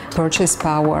the purchase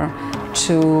power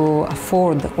to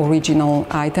afford original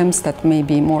items that may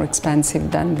be more expensive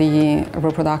than the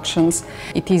reproductions.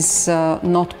 It is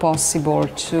not possible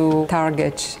to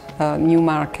target new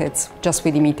markets just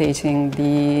with imitating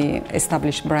the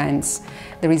established brands.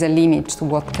 There is a limit to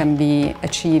what can be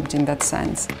achieved in that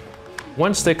sense.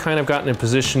 Once they kind of got in a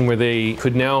position where they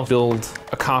could now build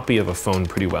a copy of a phone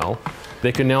pretty well,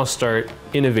 they can now start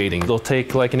innovating. They'll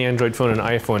take like an Android phone and an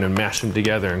iPhone and mash them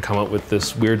together and come up with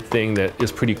this weird thing that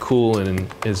is pretty cool and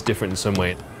is different in some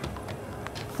way.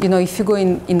 If you go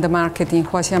in the market in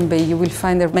Huaqiangbei, you will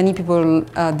find that many people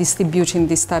distributing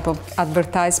this type of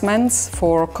advertisements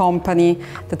for companies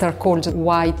that are called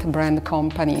white brand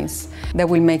companies. They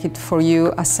will make it for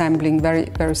you, assembling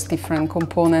various different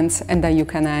components, and then you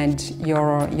can add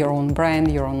your own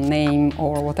brand, your own name,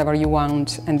 or whatever you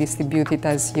want, and distribute it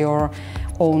as your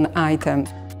own item.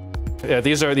 Yeah,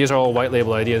 these are all white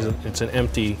label ideas. It's an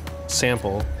empty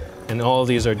sample, and all of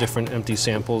these are different empty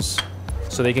samples.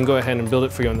 So they can go ahead and build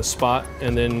it for you on the spot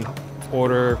and then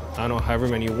order, I don't know, however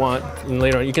many you want. And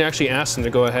later on, you can actually ask them to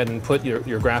go ahead and put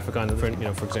your graphic on the print,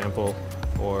 for example,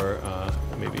 or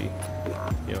maybe,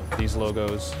 these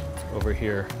logos over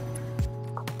here.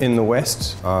 In the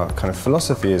West, our kind of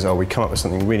philosophy is, we come up with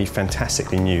something really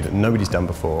fantastically new that nobody's done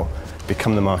before,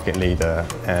 become the market leader,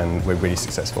 and we're really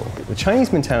successful. The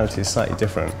Chinese mentality is slightly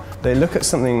different. They look at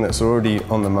something that's already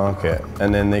on the market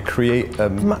and then they create a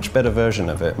much better version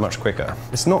of it much quicker.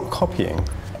 It's not copying,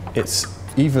 it's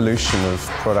evolution of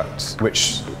product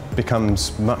which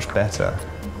becomes much better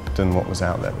than what was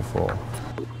out there before.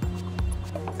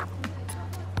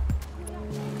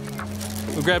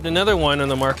 We grabbed another one on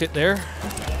the market there.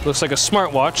 Looks like a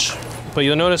smartwatch, but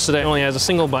you'll notice that it only has a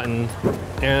single button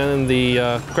and the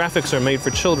graphics are made for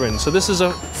children. So this is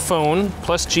a phone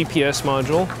plus GPS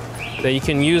module that you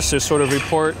can use to sort of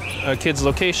report a kid's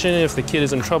location. If the kid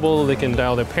is in trouble, they can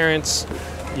dial their parents.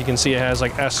 You can see it has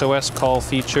like SOS call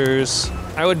features.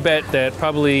 I would bet that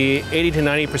probably 80 to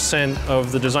 90%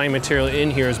 of the design material in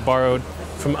here is borrowed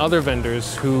from other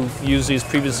vendors who used these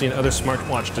previously in other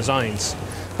smartwatch designs.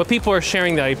 But people are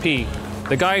sharing the IP.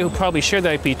 The guy who probably shared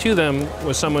the IP to them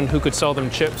was someone who could sell them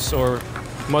chips or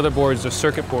motherboards or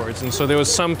circuit boards. And so there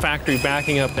was some factory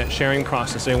backing up that sharing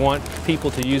process. They want people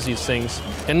to use these things.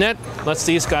 And that lets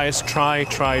these guys try.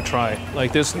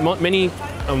 Like there's many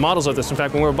models of this. In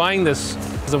fact, when we were buying this,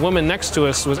 the woman next to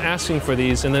us was asking for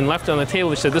these and then left it on the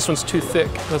table. She said, this one's too thick.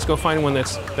 Let's go find one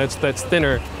that's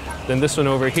thinner than this one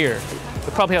over here.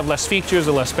 They'll probably have less features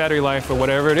or less battery life or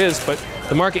whatever it is, but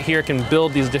the market here can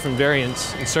build these different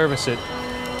variants and service it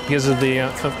because of the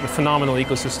phenomenal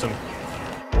ecosystem.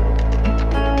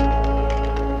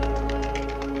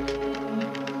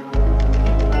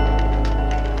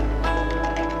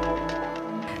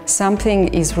 Something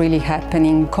is really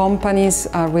happening. Companies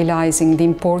are realizing the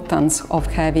importance of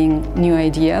having new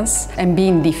ideas and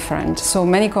being different. So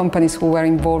many companies who were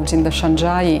involved in the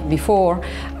Shanghai before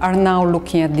are now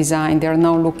looking at design. They are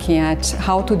now looking at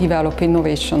how to develop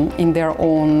innovation in their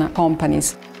own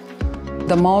companies.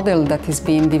 The model that is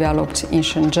being developed in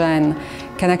Shenzhen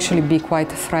can actually be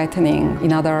quite threatening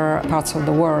in other parts of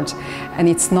the world. And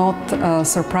it's not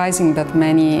surprising that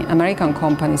many American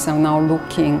companies are now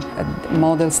looking at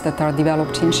models that are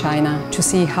developed in China to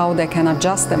see how they can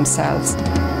adjust themselves.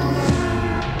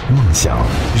 梦想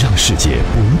让世界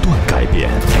不断改变，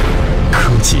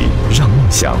科技让梦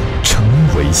想成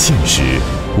为现实。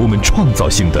我们创造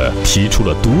性地提出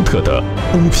了独特的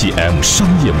OPM 商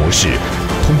业模式，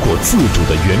通过自主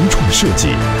的原创设计，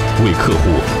为客户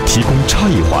提供差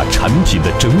异化产品的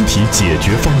整体解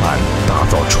决方案，打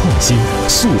造创新、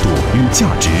速度与价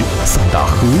值三大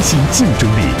核心竞争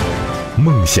力。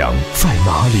梦想在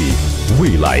哪里？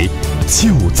未来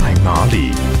就在哪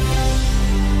里。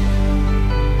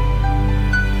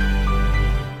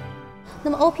那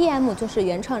么 OPM 就是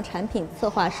原创产品策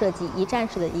划设计一站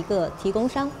式的一个提供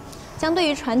商。相对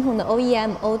于传统的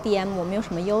OEM、ODM， 我们有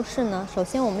什么优势呢？首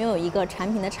先，我们有一个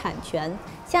产品的产权，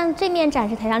像这面展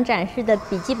示台上展示的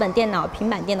笔记本电脑、平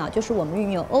板电脑，就是我们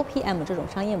运用 OPM 这种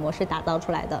商业模式打造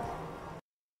出来的。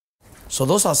So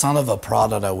those are some of the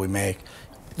products that we make.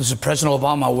 This is President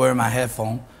Obama wearing my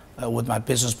headphone with my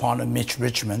business partner Mitch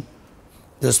Richmond.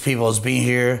 These people has been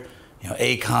here,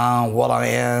 Akon, What I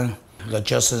Am. The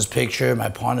Justice picture, my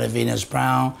partner Venus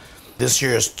Brown. This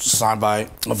year is signed by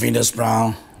Venus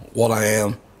Brown, What I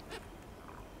Am.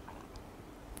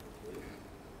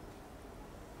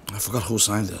 I forgot who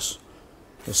signed this.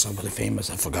 There's somebody famous,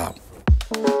 I forgot.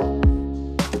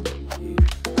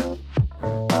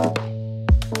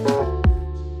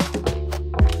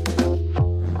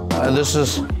 This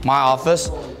is my office.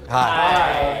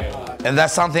 Hi. And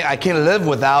that's something I can't live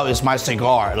without is my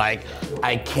cigar. Like,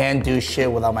 I can't do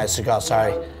shit without my cigar.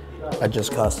 Sorry, I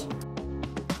just cussed.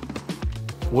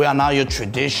 We are not your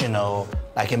traditional,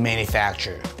 like a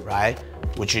manufacturer, right?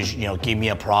 Which is, give me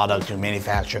a product to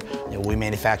manufacture. We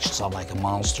manufacture stuff like a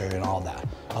Monster and all that.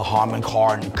 A Harman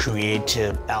Kardon,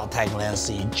 Creative, Altec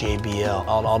Lancy, JBL,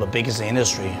 all the biggest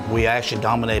industry. We actually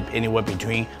dominate anywhere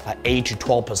between like 8 to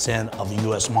 12% of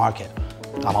the US market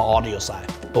on the audio side.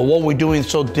 But what we're doing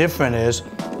so different is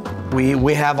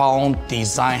we have our own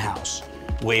design house.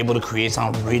 We're able to create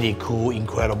some really cool,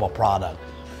 incredible product.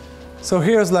 So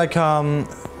here's like a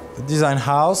design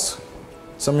house,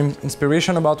 some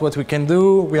inspiration about what we can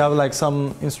do. We have like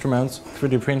some instruments,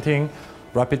 3D printing,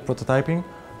 rapid prototyping.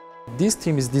 This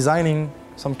team is designing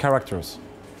some characters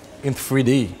in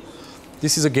 3D.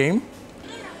 This is a game.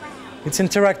 It's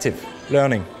interactive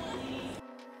learning.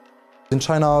 In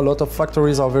China, a lot of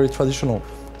factories are very traditional.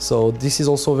 So this is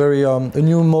also very a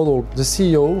new model. The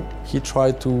CEO, he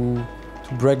tried to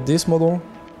break this model,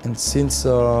 and since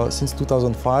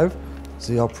 2005,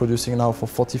 they are producing now for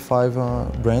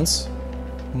 45 brands,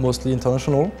 mostly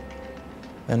international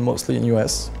and mostly in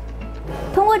US.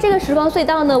 通过这个时光隧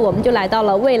道呢，我们就来到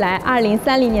了未来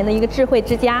2030年的一个智慧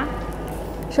之家。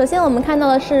首先，我们看到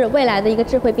的是未来的一个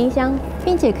智慧冰箱，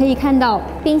并且可以看到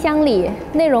冰箱里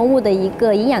内容物的一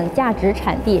个营养价值、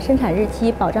产地、生产日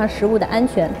期，保障食物的安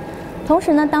全。同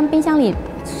时呢，当冰箱里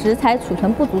食材储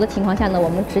存不足的情况下呢，我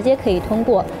们直接可以通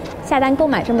过下单购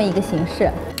买这么一个形式。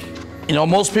You know,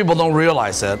 most people don't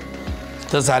realize it.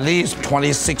 There's at least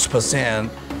 26%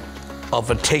 of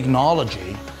the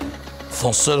technology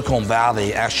from Silicon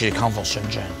Valley actually come from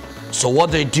Shenzhen. So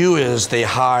what they do is they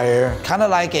hire kind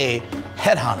of like a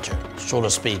headhunter, so to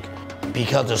speak,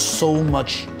 because there's so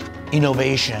much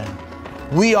innovation.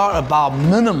 We are about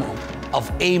minimum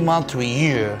of 8 months to a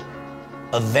year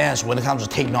advanced when it comes to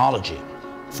technology.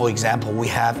 For example, we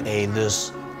have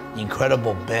this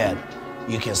incredible bed.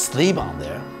 You can sleep on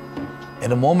there.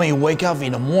 And the moment you wake up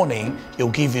in the morning, it'll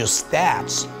give you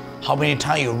stats, how many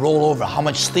times you roll over, how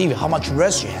much sleep, how much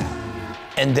rest you have.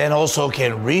 And then also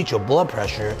can read your blood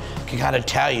pressure, can kind of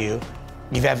tell you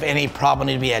if you have any problem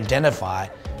to be identified.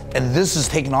 And this is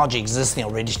technology existing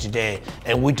already today,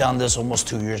 and we've done this almost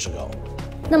 2 years ago.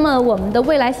 那么我们的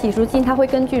未来洗漱镜，它会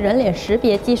根据人脸识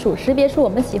别技术，识别出我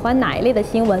们喜欢哪一类的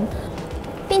新闻，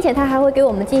并且它还会给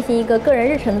我们进行一个个人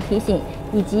日程的提醒，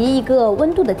以及一个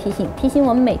温度的提醒，提醒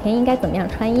我们每天应该怎么样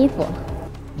穿衣服。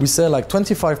We say like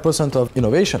 25% of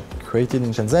innovation created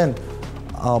in Shenzhen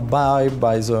are by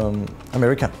the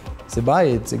American. They buy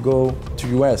it, they go to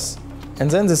US, and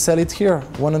then they sell it here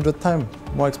 100 times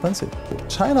more expensive.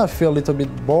 China feel a little bit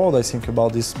bored, I think,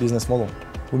 about this business model.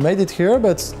 We made it here,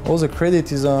 but all the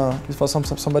credit is for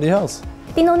somebody else.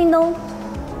 叮咚叮咚，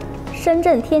深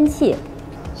圳天气。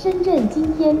深圳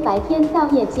今天白天到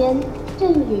夜间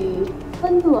阵雨，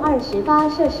温度28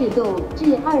摄氏度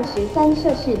至23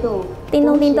摄氏度。叮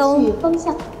咚叮咚，风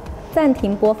向。暂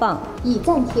停播放。已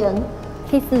暂停。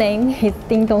His name is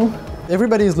叮咚。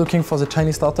Everybody is looking for the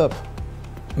Chinese startup,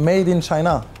 made in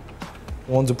China.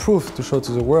 Want the proof to show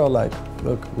to the world, like,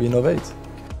 look, we innovate.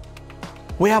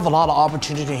 We have a lot of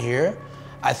opportunity here.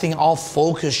 I think our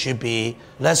focus should be,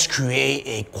 let's create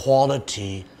a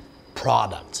quality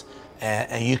product.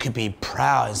 And you can be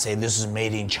proud and say this is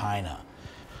made in China.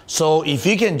 So if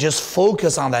you can just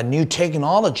focus on that new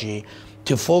technology,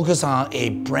 to focus on a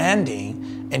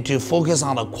branding and to focus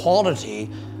on the quality,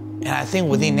 and I think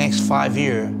within the next 5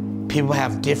 years, people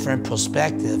have different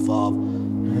perspective of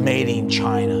made in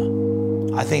China.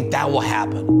 I think that will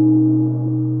happen.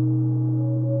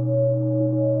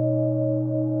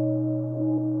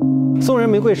 送人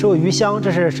玫瑰手有余香，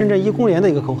这是深圳义工联的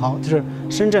一个口号，就是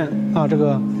深圳啊，这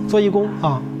个做义工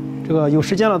啊，这个有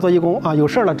时间了做义工啊，有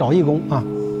事儿了找义工啊，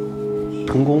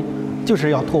成功就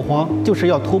是要拓荒，就是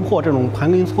要突破这种盘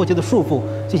根错节的束缚，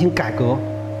进行改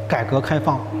革开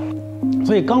放。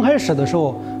所以刚开始的时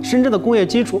候，深圳的工业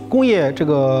基础、工业这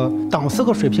个档次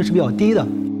和水平是比较低的，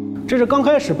这是刚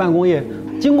开始办工业。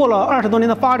经过了20多年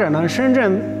的发展呢，深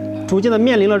圳逐渐的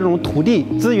面临了这种土地、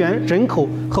资源、人口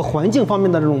和环境方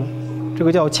面的这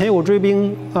个叫前有追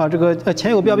兵啊，这个前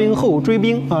有标兵后有追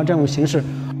兵啊这种形式，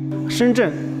深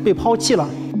圳被抛弃了。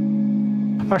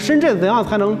而深圳怎样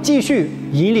才能继续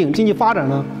引领经济发展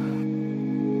呢？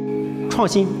创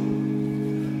新。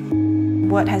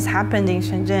What has happened in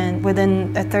Shenzhen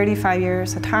within 35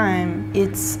 years of time,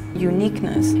 its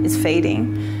uniqueness is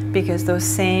fading because those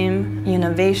same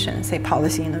innovations, say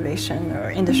policy innovation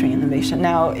or industry innovation,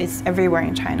 now it's everywhere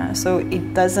in China. So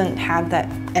it doesn't have that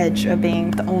edge of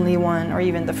being the only one or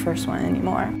even the first one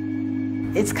anymore.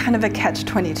 It's kind of a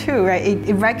catch-22, right?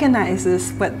 It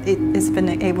recognizes what it has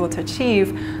been able to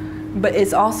achieve, but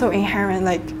it's also inherent,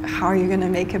 like, how are you going to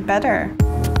make it better?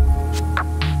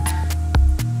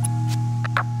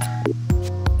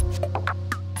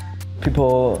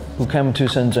 People who come to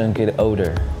Shenzhen get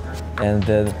older, and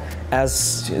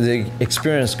as the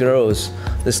experience grows,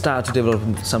 they start to develop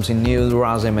something new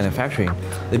rather than manufacturing.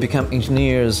 They become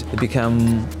engineers, they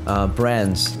become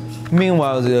brands.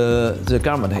 Meanwhile, the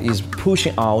government is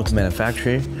pushing out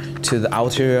manufacturing to the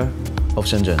outer of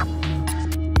Shenzhen.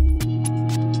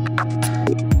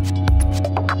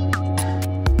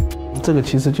 这个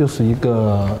其实就是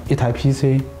一台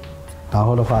PC。 然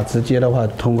后的话，直接的话，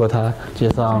通过它接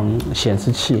上显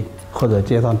示器或者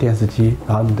接上电视机，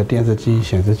然后你的电视机、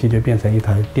显示器就变成一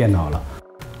台电脑了。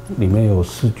里面有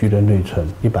4G 的内存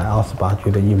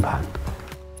，128G 的硬盘。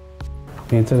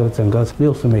因为这个整个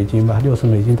60美金吧，60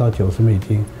美金到90美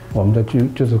金。我们的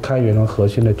就是开源的核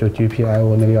心的就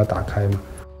GPIO 那个要打开嘛。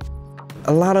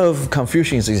A lot of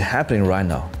confusion is happening right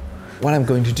now. What I'm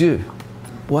going to do?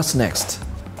 What's next?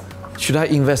 Should I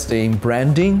invest in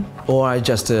branding or I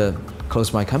just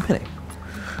close my company?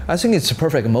 I think it's a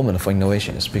perfect moment for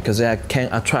innovations because I can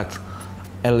attract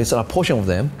at least a portion of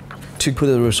them, to put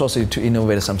the resources to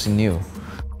innovate something new.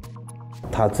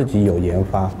 他自己有研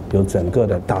发，有整个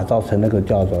的打造成那个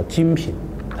叫做精品，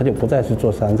他就不再是做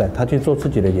山寨，他去做自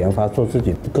己的研发，做自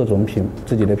己各种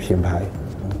自己的品牌。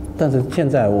但是现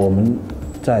在我们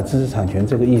在知识产权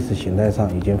这个意识形态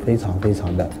上已经非常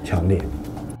的强烈。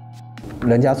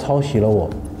人家抄袭了我，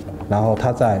然后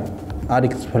他在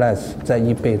AliExpress、在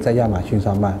eBay、在亚马逊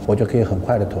上卖，我就可以很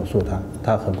快的投诉他，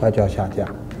他很快就要下架。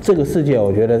这个世界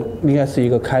我觉得应该是一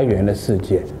个开源的世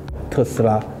界，特斯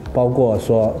拉。 包括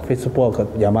说 Facebook、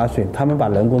亚马逊，他们把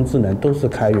人工智能都是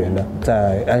开源的，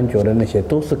在安卓的那些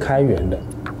都是开源的。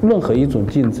任何一种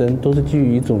竞争都是基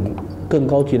于一种更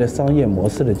高级的商业模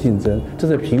式的竞争，这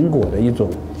是苹果的一种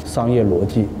商业逻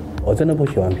辑。我真的不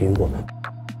喜欢苹果。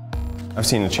I've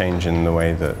seen a change in the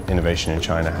way that innovation in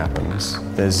China happens.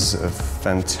 There's a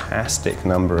fantastic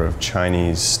number of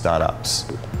Chinese startups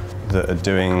that are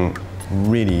doing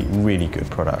really good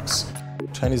products.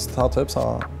 Chinese startups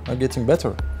are getting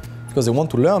better, because they want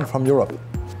to learn from Europe.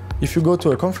 If you go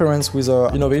to a conference with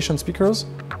innovation speakers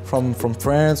from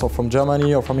France or from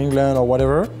Germany or from England or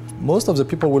whatever, most of the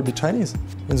people will be Chinese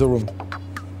in the room.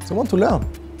 They want to learn.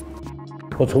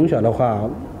 我从小的话，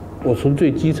我从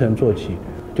最基层做起，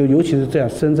就尤其是这样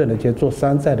深圳的这些做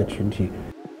山寨的群体。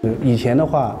以前的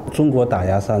话，中国打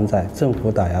压山寨，政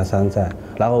府打压山寨，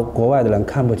然后国外的人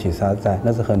看不起山寨，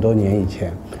那是很多年以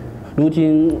前。如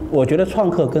今，我觉得创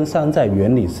客跟山寨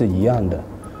原理是一样的。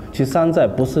 其实山寨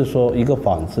不是说一个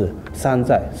仿制，山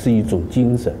寨是一种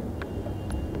精神，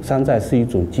山寨是一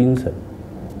种精神，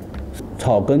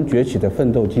草根崛起的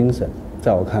奋斗精神。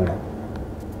在我看来，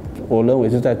我认为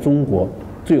是在中国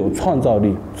最有创造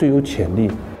力、最有潜力。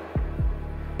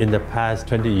 In the past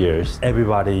 20 years,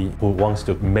 everybody who wants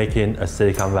to make it a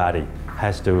Silicon Valley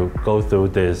has to go through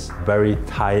this very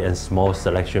tight and small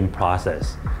selection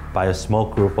process by a small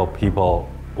group of people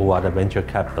who are the venture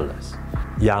capitalists.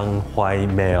 Young white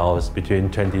males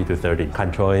between 20 to 30,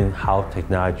 controlling how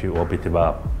technology will be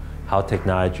developed, how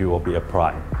technology will be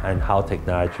applied, and how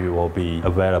technology will be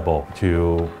available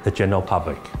to the general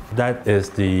public. That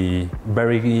is the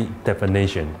very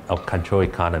definition of control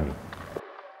economy.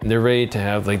 They're ready to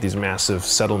have like these massive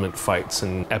settlement fights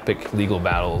and epic legal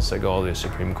battles that go all the way to the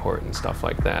Supreme Court and stuff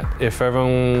like that. If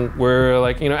everyone were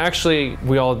like, you know, actually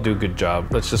we all do a good job,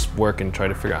 let's just work and try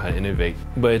to figure out how to innovate.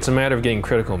 But it's a matter of getting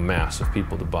critical mass of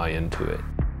people to buy into it.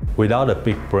 Without a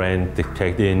big brand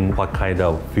dictating what kind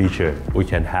of feature we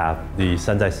can have, the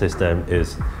Sanzai system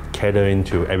is catering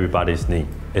to everybody's need.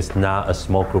 It's not a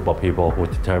small group of people who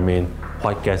determine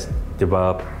what gets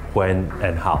developed, when,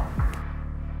 and how.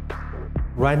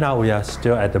 Right now, we are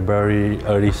still at the very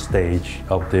early stage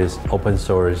of this open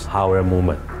source hardware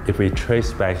movement. If we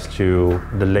trace back to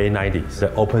the late 90s,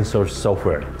 the open source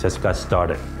software just got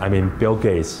started. I mean, Bill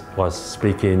Gates was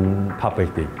speaking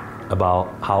publicly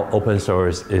about how open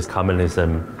source is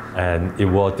communism and it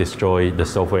will destroy the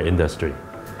software industry.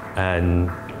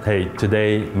 And hey,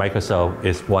 today Microsoft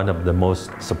is one of the most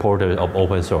supporters of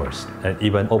open source and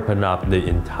even opened up the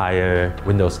entire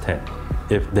Windows 10.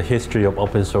 If the history of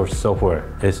open source software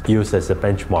is used as a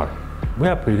benchmark, we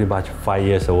are pretty much 5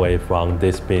 years away from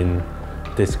this being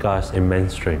discussed in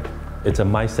mainstream. It's a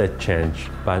mindset change,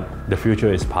 but the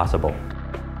future is possible.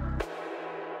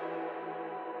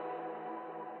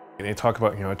 They talk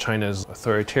about, you know, China's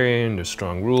authoritarian, there's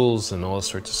strong rules and all this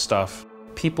sorts of stuff.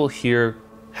 People here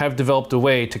have developed a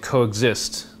way to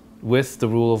coexist with the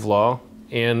rule of law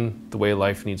and the way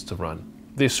life needs to run.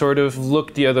 They sort of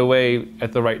look the other way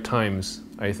at the right times,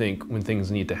 I think, when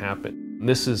things need to happen.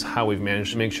 This is how we've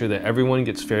managed to make sure that everyone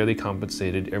gets fairly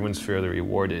compensated, everyone's fairly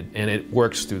rewarded, and it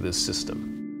works through this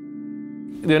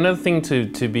system. Another thing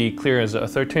to be clear is that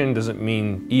authoritarian doesn't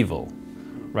mean evil,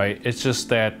 right? It's just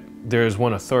that there's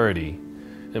one authority.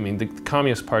 I mean, the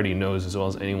Communist Party knows as well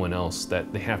as anyone else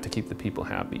that they have to keep the people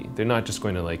happy. They're not just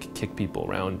going to like kick people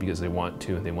around because they want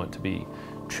to and they want to be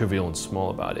trivial and small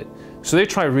about it. So they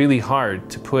try really hard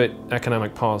to put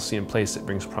economic policy in place that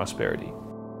brings prosperity.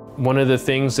 One of the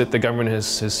things that the government has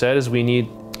said is we need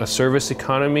a service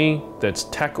economy that's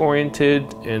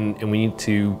tech-oriented and we need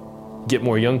to get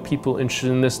more young people interested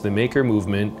in this, the maker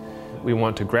movement. We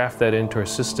want to graft that into our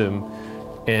system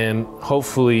and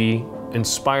hopefully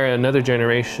inspire another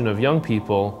generation of young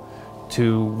people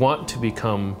to want to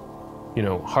become, you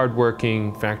know,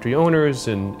 hardworking factory owners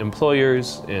and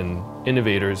employers and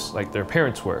innovators like their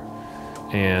parents were.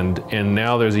 And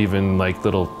now there's even like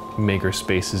little maker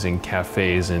spaces in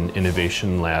cafes and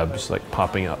innovation labs like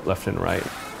popping up left and right.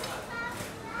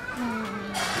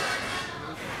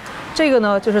 这个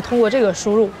呢，就是通过这个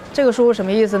输入，这个输入什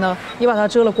么意思呢？你把它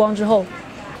遮了光之后，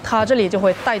它这里就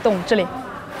会带动这里，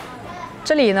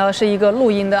这里呢是一个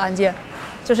录音的按键，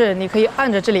就是你可以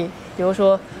按着这里，比如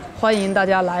说欢迎大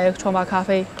家来创发咖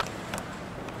啡，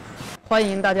欢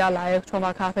迎大家来创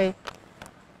发咖啡。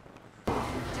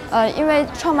因为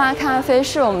创发咖啡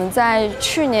是我们在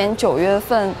去年9月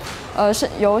份，是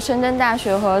由深圳大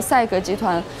学和赛格集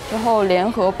团之后联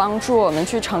合帮助我们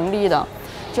去成立的。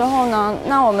之后呢，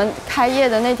那我们开业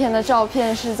的那天的照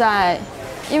片是在，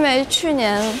因为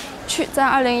在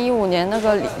2015年那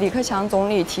个李克强总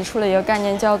理提出了一个概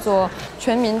念，叫做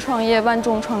全民创业万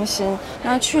众创新。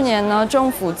那去年呢，政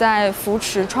府在扶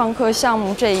持创客项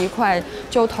目这一块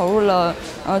就投入了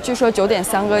据说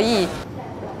9.3个亿。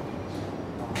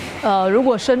如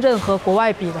果深圳和国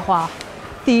外比的话，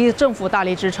第一，政府大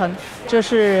力支撑，这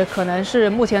是可能是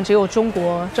目前只有中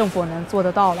国政府能做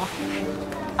得到了。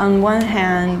On one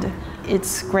hand,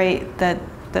 it's great that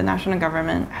the national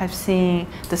government have seen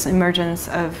this emergence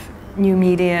of new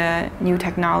media, new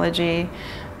technology,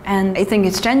 and I think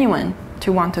it's genuine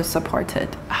to want to support it.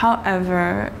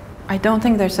 However, I don't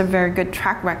think there's a very good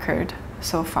track record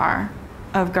so far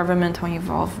of governmental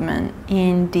involvement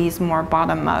in these more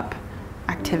bottom-up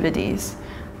activities.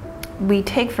 We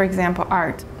take, for example,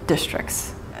 art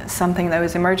districts, something that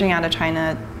was emerging out of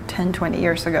China 10, 20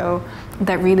 years ago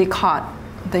that really caught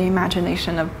the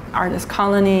imagination of artist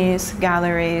colonies,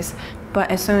 galleries. But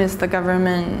as soon as the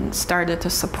government started to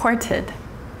support it,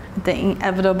 the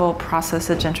inevitable process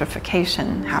of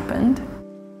gentrification happened.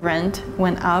 Rent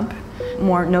went up,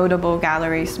 more notable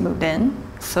galleries moved in,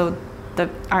 so the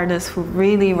artists who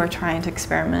really were trying to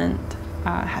experiment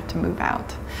had to move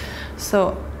out.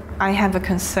 So I have a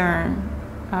concern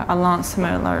along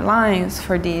similar lines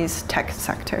for these tech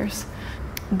sectors.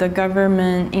 The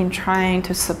government, in trying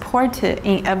to support it,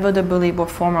 inevitably will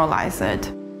formalize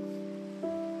it.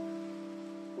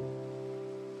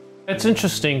 It's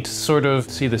interesting to sort of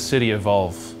see the city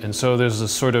evolve. And so there's a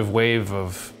sort of wave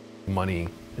of money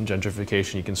and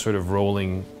gentrification. You can sort of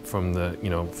rolling from the,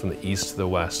 from the east to the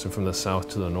west and from the south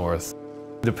to the north.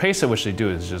 The pace at which they do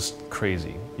it is just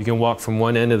crazy. You can walk from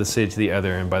one end of the city to the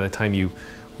other, and by the time you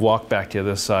walk back to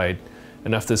the other side,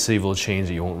 enough of the city will change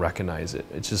that you won't recognize it.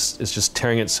 It's just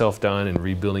tearing itself down and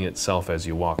rebuilding itself as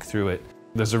you walk through it.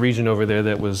 There's a region over there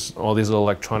that was all these little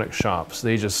electronic shops.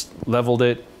 They just leveled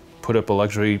it, put up a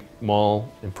luxury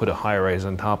mall, and put a high-rise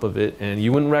on top of it, and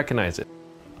you wouldn't recognize it.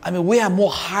 I mean, we have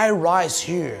more high-rise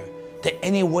here than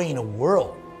anywhere in the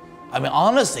world. I mean,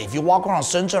 honestly, if you walk around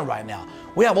Shenzhen right now,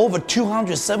 we have over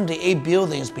 278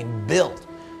 buildings being built,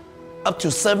 up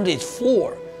to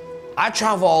 74. I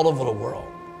travel all over the world.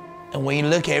 And when you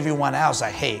look at everyone else,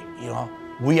 like, hey,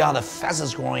 we are the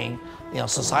fastest growing,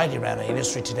 society right now,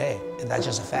 industry today, and that's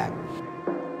just a fact.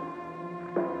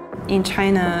 In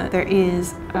China, there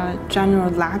is a general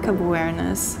lack of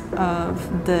awareness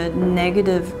of the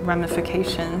negative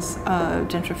ramifications of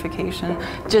gentrification.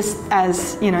 Just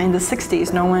as, in the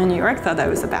 60s, no one in New York thought that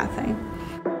was a bad thing.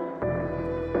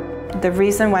 The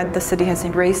reason why the city has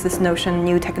embraced this notion of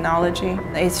new technology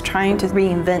is trying to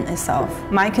reinvent itself.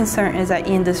 My concern is that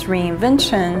in this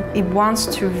reinvention, it wants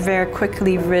to very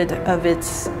quickly rid of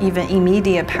its even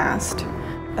immediate past.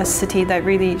 A city that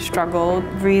really struggled,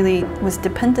 really was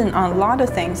dependent on a lot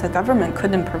of things the government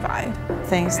couldn't provide.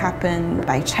 Things happened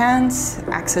by chance,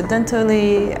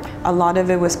 accidentally. A lot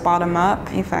of it was bottom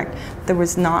up. In fact, there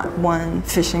was not one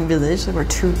fishing village, there were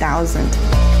 2,000.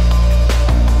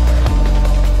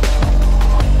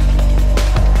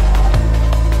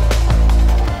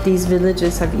 These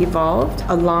villages have evolved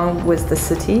along with the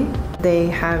city. They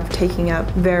have taken up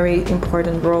very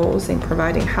important roles in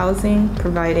providing housing,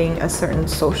 providing a certain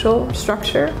social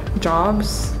structure,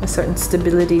 jobs, a certain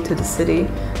stability to the city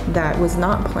that was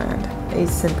not planned. It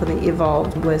simply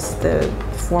evolved with the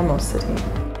formal city.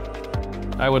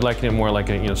 I would liken it more like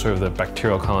sort of the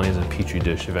bacterial colonies in a petri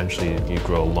dish. Eventually, you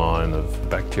grow a lawn of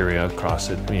bacteria across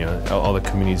it. All the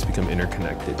communities become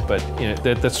interconnected. But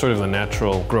that's sort of the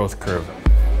natural growth curve.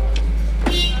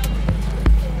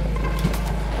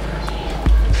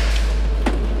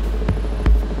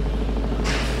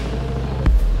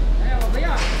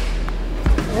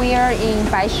 We are in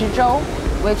Baishizhou,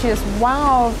 which is one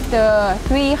of the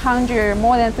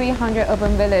more than 300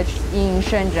 urban villages in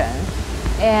Shenzhen.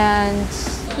 And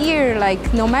here,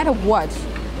 no matter what,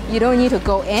 you don't need to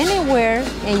go anywhere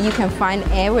and you can find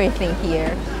everything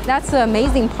here. That's the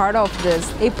amazing part of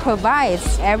this. It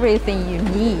provides everything you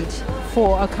need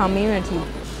for a community.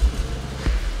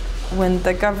 When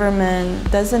the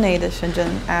government designated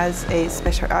Shenzhen as a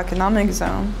special economic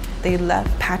zone, they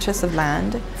left patches of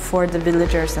land for the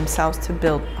villagers themselves to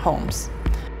build homes.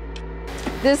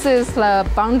 This is the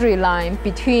boundary line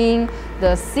between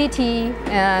the city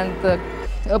and the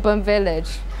urban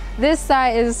village. This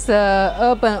side is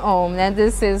urban owned and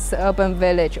this is urban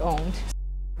village owned.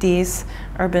 These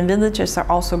urban villages are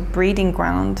also breeding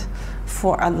ground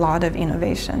for a lot of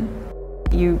innovation.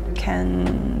 You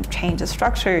can change the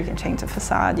structure, you can change the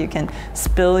facade, you can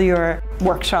spill your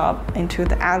workshop into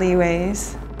the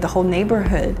alleyways. The whole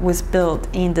neighborhood was built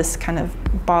in this kind of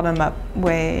bottom-up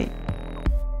way.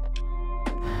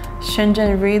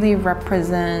 Shenzhen really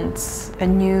represents a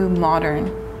new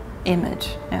modern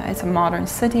image. It's a modern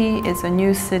city, it's a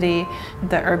new city.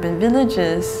 The urban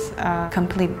villages are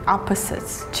complete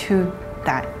opposites to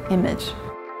that image.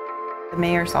 The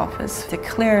mayor's office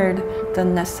declared the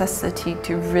necessity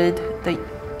to rid the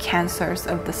cancers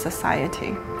of the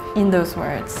society. In those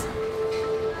words,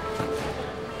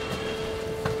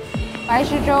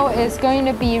 Baishizhou is going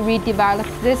to be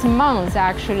redeveloped this month,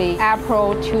 actually,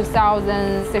 April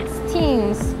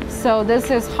 2016. So this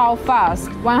is how fast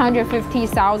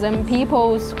 150,000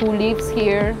 people who lives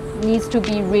here needs to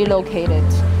be relocated.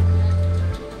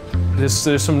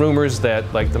 There's some rumors that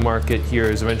the market here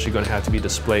is eventually going to have to be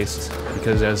displaced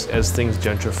because as things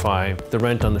gentrify, the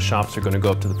rent on the shops are going to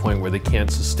go up to the point where they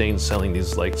can't sustain selling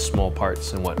these small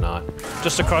parts and whatnot.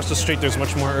 Just across the street, there's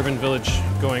much more urban village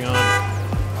going on.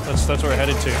 That's where we're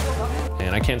headed to.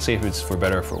 And I can't say if it's for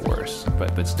better or for worse,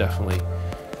 but it's definitely,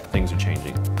 things are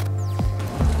changing.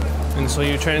 And so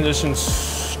you transition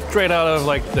straight out of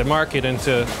the market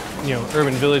into,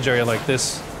 urban village area like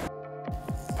this.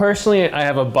 Personally, I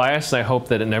have a bias, and I hope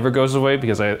that it never goes away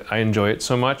because I enjoy it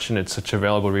so much and it's such a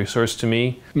valuable resource to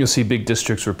me. You'll see big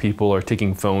districts where people are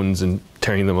taking phones and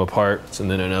tearing them apart, and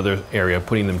then another area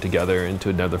putting them together into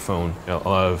another phone. A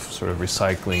lot of sort of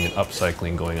recycling and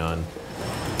upcycling going on.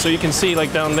 So you can see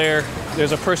down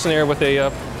there's a person there with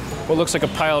what looks like a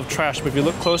pile of trash, but if you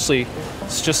look closely,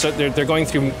 it's just that they're going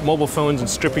through mobile phones and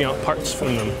stripping out parts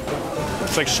from them.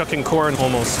 It's like shucking corn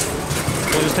almost.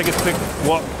 We'll just take a quick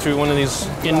walk through one of these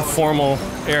informal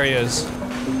areas.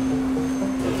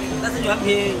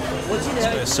 This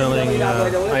guy's selling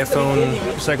iPhone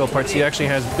recycled parts. He actually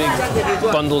has big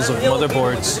bundles of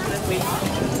motherboards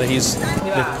that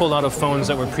they've pulled out of phones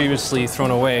that were previously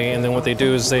thrown away, and then what they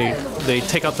do is they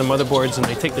take out the motherboards and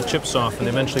they take the chips off and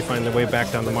eventually find their way back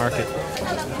down the market.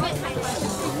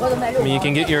 I mean, you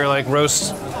can get your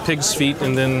roast pig's feet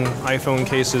and then iPhone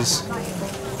cases.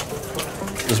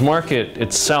 This market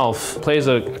itself plays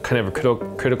a kind of a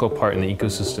critical part in the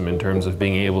ecosystem in terms of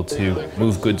being able to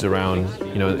move goods around.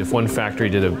 If one factory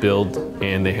did a build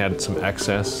and they had some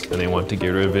excess and they want to get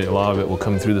rid of it, a lot of it will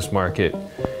come through this market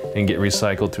and get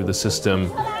recycled through the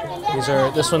system.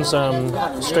 This one's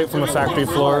straight from a factory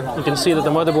floor. You can see that the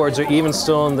motherboards are even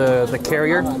still in the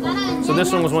carrier. So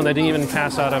this one was one that didn't even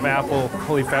pass out of Apple,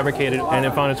 fully fabricated, and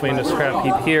it found its way into scrap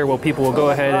heap here. Well, people will go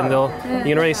ahead and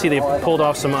you can already see they pulled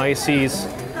off some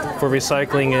ICs for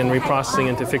recycling and reprocessing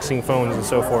into fixing phones and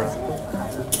so forth.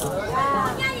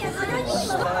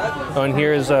 Oh, and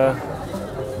here's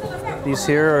these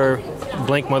here are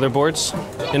blank motherboards.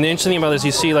 And the interesting thing about this,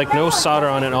 you see no solder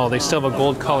on it at all. They still have a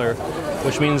gold color,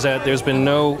 which means that there's been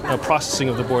no processing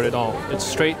of the board at all. It's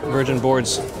straight virgin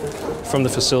boards from the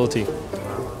facility.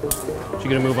 So you're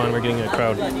gonna move on, we're getting a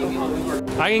crowd.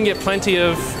 I can get plenty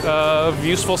of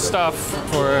useful stuff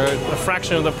for a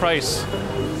fraction of the price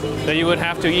that you would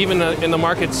have to, even in the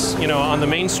markets, on the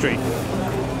main street.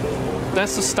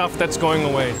 That's the stuff that's going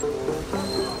away.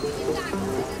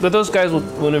 But those guys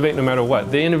will innovate no matter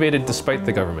what. They innovated despite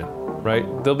the government, right?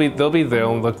 They'll be there,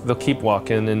 and they'll keep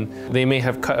walking, and they may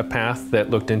have cut a path that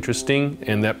looked interesting,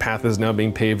 and that path is now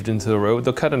being paved into the road.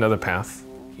 They'll cut another path.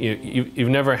 You've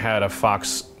never had a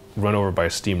fox run over by a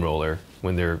steamroller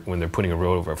when they're putting a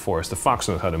road over a forest. The fox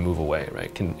knows how to move away, right?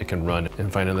 It can run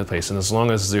and find another place. And as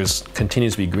long as there's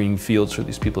continues to be green fields for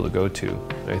these people to go to,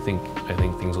 I think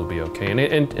things will be okay.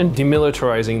 And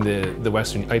demilitarizing the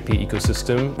Western IP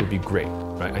ecosystem would be great,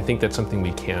 right? I think that's something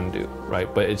we can do,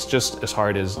 right? But it's just as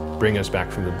hard as bringing us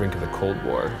back from the brink of the Cold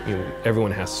War.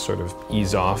 Everyone has to sort of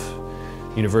ease off,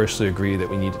 universally agree that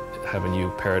we need to have a new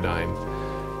paradigm.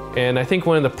 And I think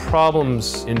one of the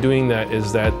problems in doing that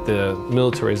is that the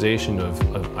militarization of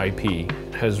IP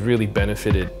has really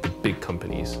benefited the big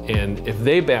companies. And if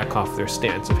they back off their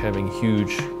stance of having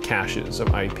huge caches of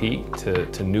IP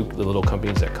to nuke the little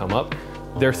companies that come up,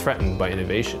 they're threatened by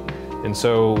innovation. And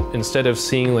so instead of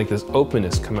seeing this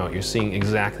openness come out, you're seeing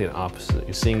exactly the opposite.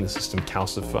 You're seeing the system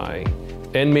calcify.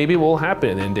 And maybe what will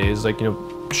happen in days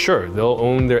sure, they'll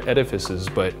own their edifices,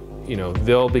 but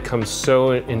they'll become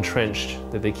so entrenched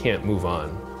that they can't move on,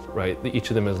 right? Each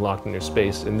of them is locked in their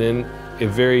space, and then a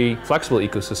very flexible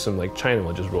ecosystem like China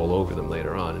will just roll over them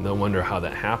later on, and they'll wonder how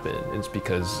that happened. It's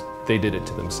because they did it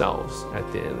to themselves at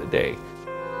the end of the day.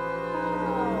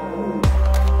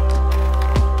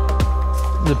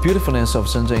 The beautifulness of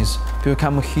Shenzhen is people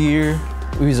come here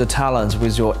with the talent,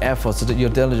 with your efforts, your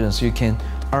diligence, you can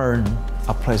earn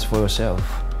a place for yourself.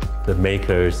 The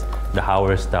makers, the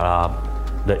hardware startup,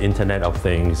 the Internet of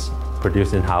Things,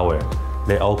 producing hardware,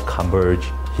 they all converge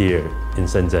here in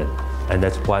Shenzhen. And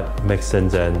that's what makes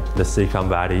Shenzhen the Silicon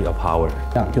Valley of hardware.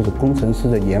 就是工程师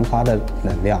的研发的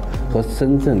能量和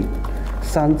深圳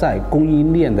山寨供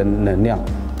应链的能量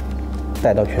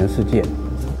带到全世界。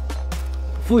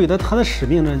赋予的它的使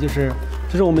命呢，就是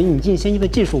我们引进先进的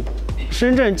技术。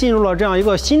深圳进入了这样一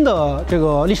个新的这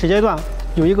个历史阶段，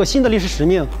有一个新的历史使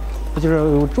命，就是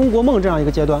有中国梦这样一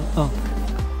个阶段啊。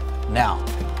Now,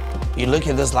 you look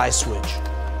at this light switch.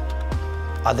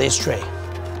 Are they straight?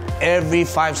 Every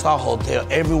five-star hotel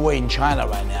everywhere in China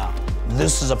right now,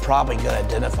 this is a problem you can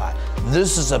identify.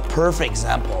 This is a perfect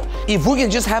example. If we can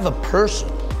just have a person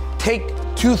take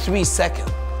 2-3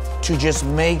 seconds to just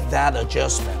make that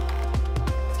adjustment,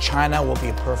 China will be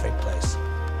a perfect place.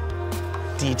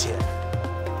 Detail.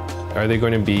 Are they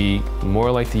going to be more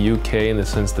like the UK in the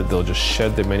sense that they'll just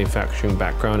shed their manufacturing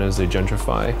background as they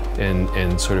gentrify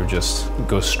and sort of just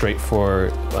go straight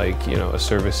for, like, you know, a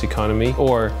service economy?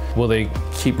 Or will they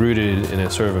keep rooted in a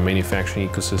sort of a manufacturing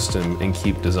ecosystem and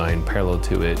keep design parallel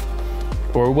to it?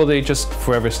 Or will they just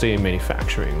forever stay in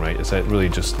manufacturing, right? Is that really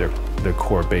just their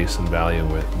core base and value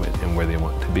and where they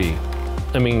want to be?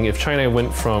 I mean, if China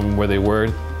went from where they were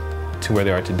to where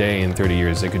they are today in 30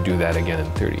 years, they could do that again in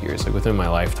 30 years. Like within my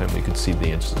lifetime, we could see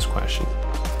the answer to this question.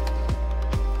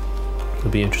 It'll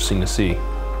be interesting to see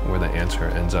where that answer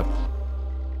ends up.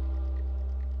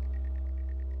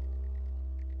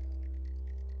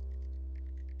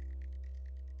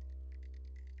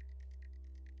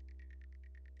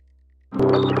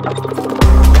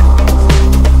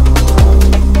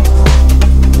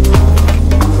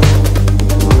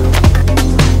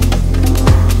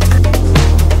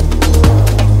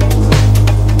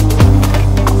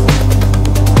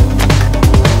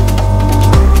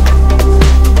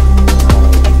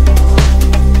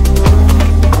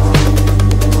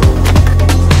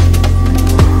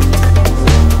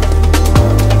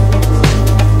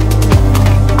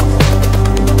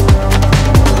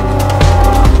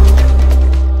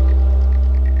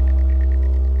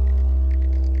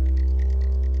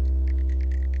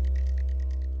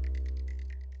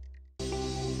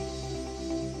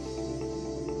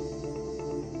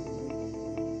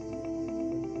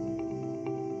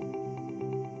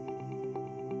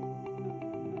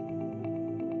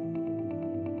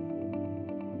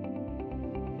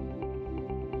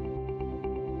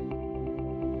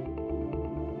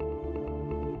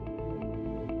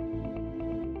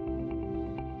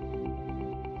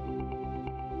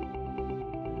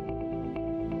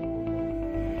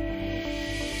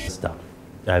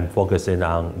 And focusing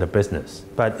on the business.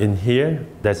 But in here,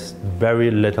 there's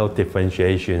very little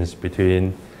differentiations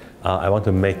between I want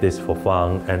to make this for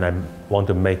fun and I want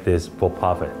to make this for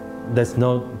profit. There's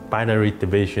no binary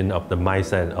division of the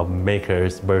mindset of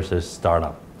makers versus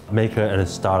startup. Maker and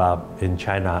startup in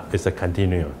China is a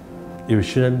continuum. You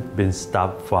shouldn't be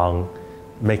stopped from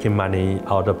making money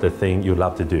out of the thing you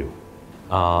love to do.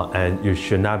 And you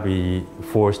should not be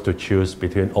forced to choose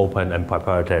between open and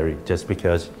proprietary just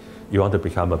because you want to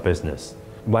become a business.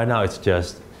 Right now it's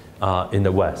just in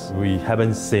the West. We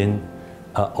haven't seen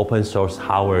an open source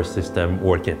hardware system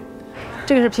working.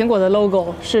 这个是苹果的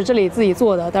logo， 是这里自己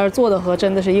做的，但是做的和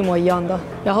真的是一模一样的。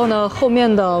然后呢，后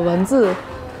面的文字，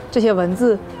这些文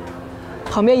字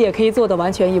旁边也可以做的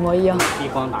完全一模一样。地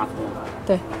方拿出。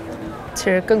对，其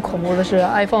实更恐怖的是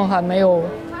 ，iPhone 还没有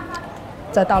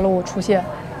在大陆出现，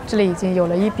这里已经有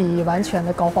了一笔完全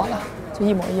的高仿了，就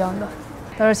一模一样的。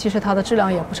但是其实它的质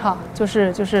量也不差，就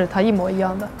是它一模一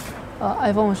样的。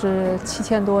iPhone 是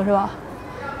7000多是吧？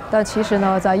但其实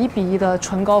呢，在1:1的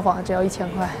纯高仿只要1000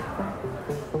块。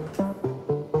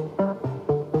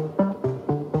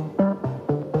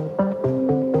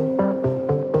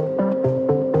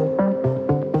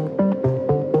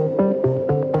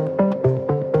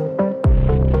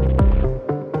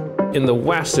In the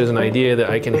West, there's an idea that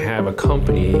I can have a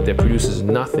company that produces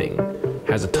nothing,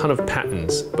 has a ton of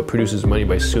patents, but produces money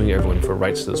by suing everyone for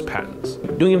rights to those patents.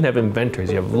 You don't even have inventors,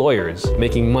 you have lawyers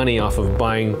making money off of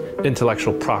buying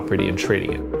intellectual property and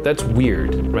trading it. That's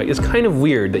weird, right? It's kind of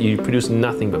weird that you produce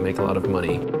nothing but make a lot of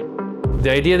money.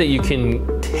 The idea that you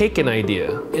can take an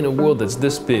idea in a world that's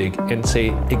this big and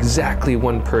say exactly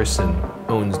one person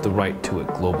owns the right to it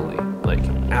globally, like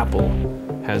Apple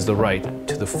has the right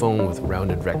to the phone with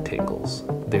rounded rectangles.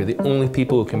 They're the only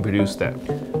people who can produce that.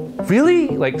 Really?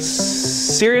 Like,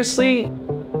 seriously?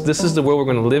 This is the world we're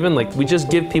going to live in. Like, we just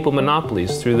give people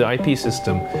monopolies through the IP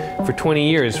system for 20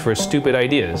 years for stupid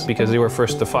ideas because they were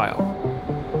first to file.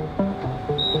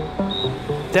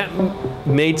 That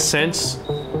made sense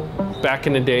back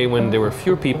in the day when there were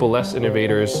fewer people, less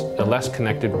innovators, a less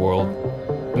connected world.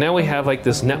 Now we have like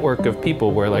this network of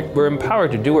people where like we're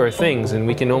empowered to do our things and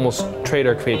we can almost trade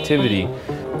our creativity.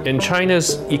 And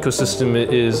China's ecosystem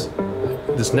is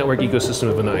this network ecosystem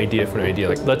of an idea for an idea.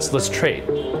 Like let's trade.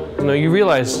 You know, you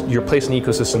realize your place in the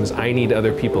ecosystem is I need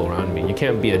other people around me. You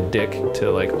can't be a dick to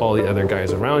like all the other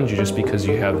guys around you just because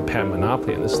you have the patent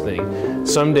monopoly on this thing.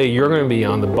 Someday you're going to be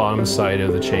on the bottom side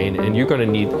of the chain and you're going to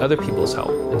need other people's help.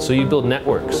 And so you build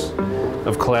networks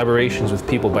of collaborations with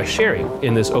people by sharing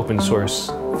in this open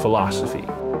source philosophy.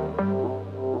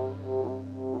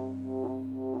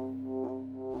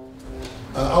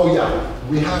 Oh yeah,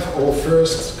 we have our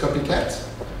first copycat.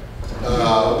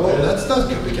 Well, that's not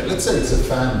copycat, let's say it's a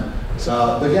fan.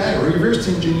 The guy reverse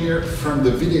engineered from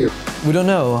the video. We don't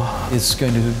know if it's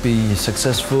going to be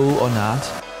successful or not.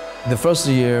 The first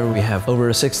year we have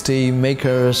over 60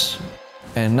 makers,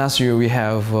 and last year we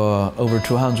have over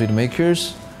 200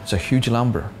 makers. It's a huge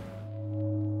number.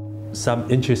 Some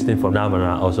interesting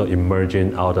phenomena also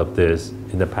emerging out of this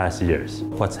in the past years.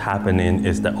 What's happening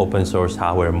is the open source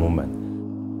hardware movement.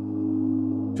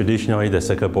 Traditionally, the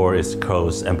circuit board is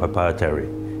closed and proprietary.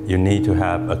 You need to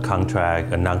have a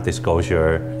contract, a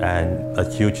non-disclosure, and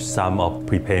a huge sum of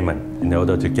prepayment in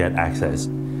order to get access.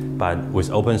 But with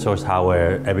open source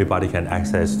hardware, everybody can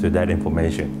access to that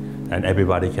information, and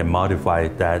everybody can modify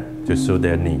that to suit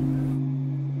their need.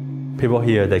 People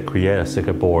here, they create a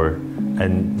circuit board,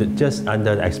 and just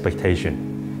under the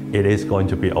expectation, it is going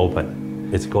to be open.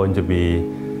 It's going to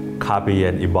be copied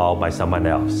and evolved by someone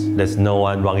else. There's no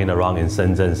one running around in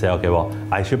Shenzhen and say, okay, well,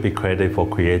 I should be credited for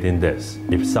creating this.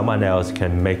 If someone else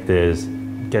can make this,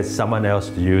 get someone else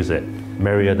to use it,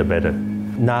 merrier the better.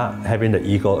 Not having the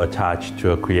ego attached to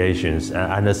your creations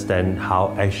and understand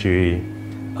how actually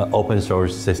an open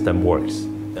source system works.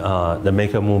 The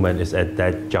maker movement is at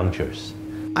that junctures.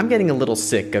 I'm getting a little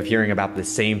sick of hearing about the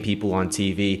same people on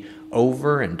TV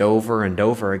over and over and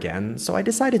over again, so I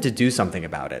decided to do something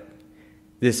about it.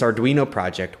 This Arduino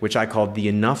project, which I called the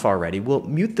Enough Already, will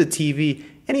mute the TV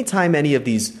anytime any of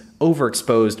these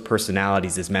overexposed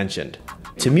personalities is mentioned.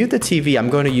 To mute the TV, I'm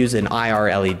going to use an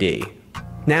IR LED.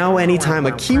 Now, anytime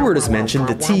a keyword is mentioned,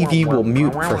 the TV will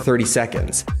mute for 30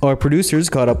 seconds. Our producers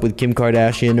caught up with Kim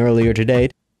Kardashian earlier today.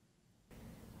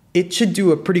 It should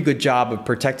do a pretty good job of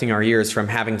protecting our ears from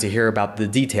having to hear about the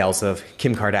details of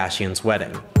Kim Kardashian's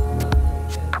wedding.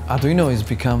 Arduino is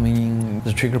becoming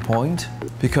the trigger point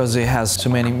because it has so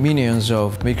many millions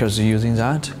of makers using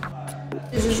that.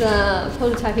 This is a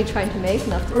prototype we're trying to make,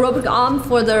 a robotic arm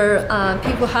for the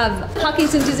people who have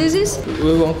Parkinson's diseases.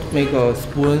 We want to make a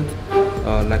spoon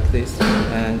like this,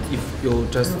 and if you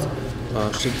just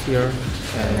shake here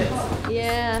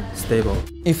and stable.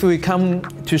 If we come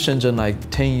to Shenzhen like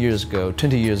 10 years ago,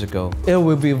 20 years ago, it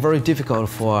will be very difficult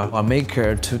for a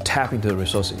maker to tap into the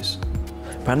resources.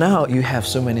 But now you have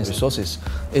so many resources.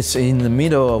 It's in the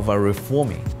middle of a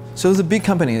reforming. So the big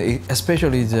company,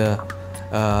 especially the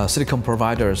silicon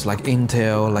providers like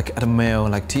Intel, like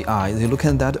Atmel, like TI, they look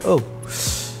at that, oh,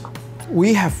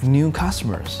 we have new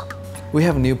customers. We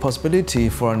have new possibility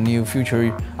for new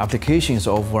future applications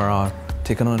of our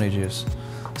technologies.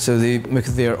 So they make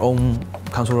their own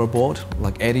controller board,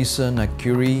 like Edison, like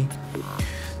Curie.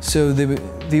 So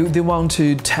they want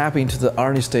to tap into the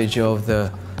early stage of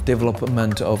the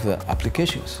development of the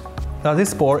applications. Now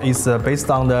this board is based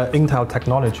on the Intel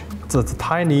technology. It's a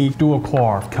tiny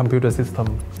dual-core computer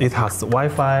system. It has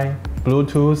Wi-Fi,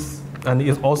 Bluetooth, and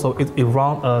it runs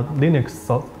a Linux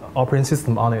operating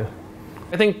system on it.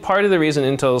 I think part of the reason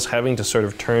Intel is having to sort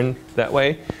of turn that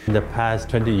way. In the past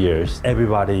 20 years,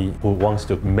 everybody who wants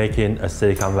to make in a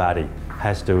Silicon Valley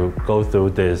has to go through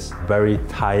this very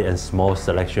tight and small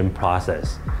selection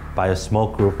process by a small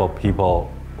group of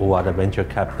people who are the venture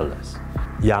capitalists.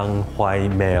 Young white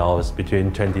males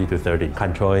between 20 to 30,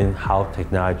 controlling how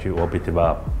technology will be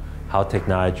developed, how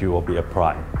technology will be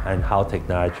applied, and how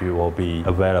technology will be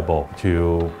available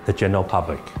to the general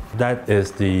public. That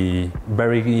is the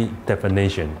very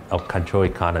definition of control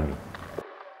economy.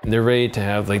 They're ready to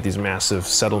have like these massive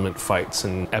settlement fights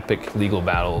and epic legal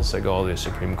battles that go all the way to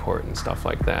the Supreme Court and stuff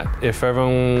like that. If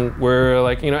everyone were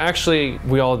like, actually,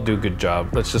 we all do a good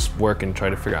job. Let's just work and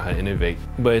try to figure out how to innovate.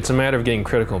 But it's a matter of getting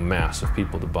critical mass of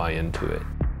people to buy into it.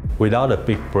 Without a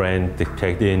big brand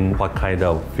dictating what kind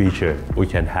of feature we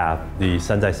can have, the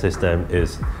Shenzhen system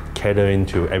is catering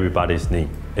to everybody's need.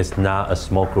 It's not a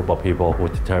small group of people who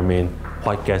determine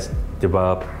what gets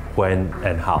developed, when,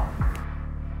 and how.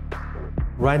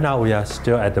 Right now, we are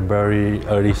still at the very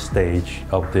early stage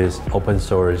of this open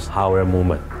source hardware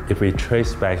movement. If we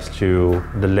trace back to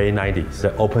the late 90s,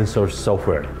 the open source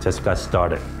software just got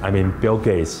started. I mean, Bill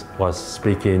Gates was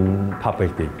speaking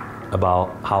publicly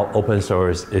about how open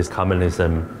source is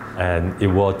communism and it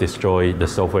will destroy the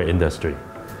software industry.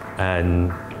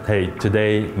 And hey,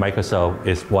 today Microsoft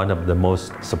is one of the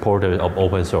most supporters of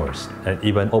open source and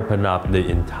even opened up the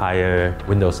entire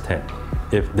Windows 10.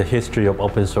 If the history of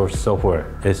open source software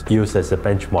is used as a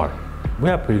benchmark, we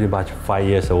are pretty much 5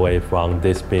 years away from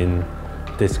this being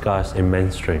discussed in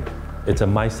mainstream. It's a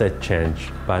mindset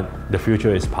change, but the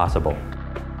future is possible.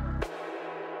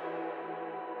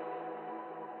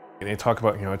 They talk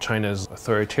about, China's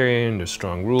authoritarian, there's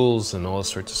strong rules and all this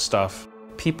sorts of stuff.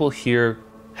 People here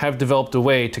have developed a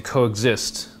way to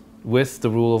coexist with the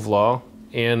rule of law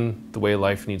and the way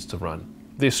life needs to run.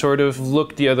 They sort of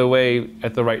look the other way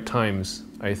at the right times,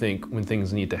 I think, when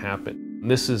things need to happen.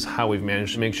 This is how we've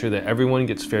managed to make sure that everyone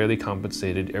gets fairly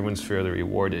compensated, everyone's fairly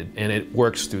rewarded, and it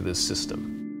works through this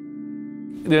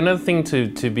system. Another thing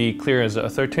to be clear is that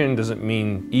authoritarian doesn't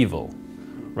mean evil,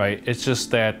 right? It's just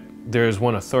that there's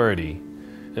one authority.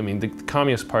 I mean, the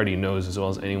Communist Party knows as well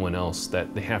as anyone else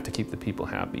that they have to keep the people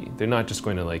happy. They're not just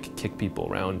going to kick people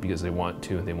around because they want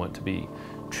to and they want to be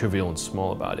trivial and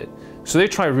small about it. So they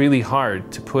try really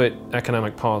hard to put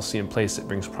economic policy in place that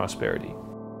brings prosperity.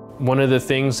 One of the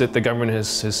things that the government has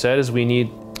said is we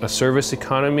need a service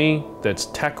economy that's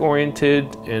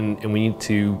tech-oriented and we need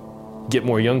to get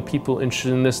more young people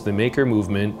interested in this, the maker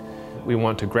movement. We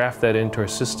want to graft that into our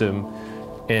system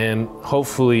and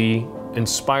hopefully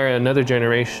inspire another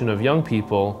generation of young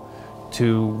people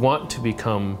to want to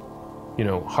become,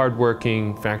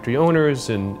 hardworking factory owners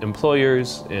and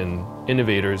employers and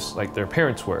innovators like their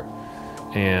parents were.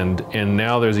 And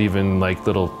now there's even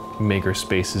little maker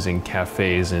spaces in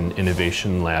cafes and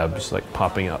innovation labs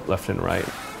popping up left and right.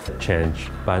 Change,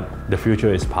 but the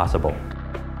future is possible.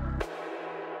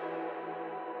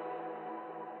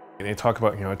 They talk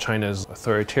about, China's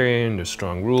authoritarian, there's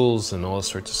strong rules and all this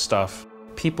sorts of stuff.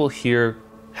 People here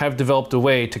have developed a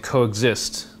way to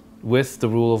coexist with the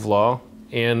rule of law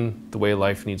and the way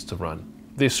life needs to run.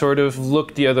 They sort of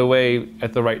look the other way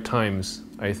at the right times,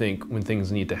 I think, when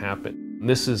things need to happen.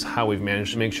 This is how we've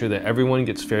managed to make sure that everyone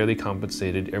gets fairly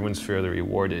compensated, everyone's fairly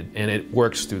rewarded, and it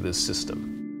works through this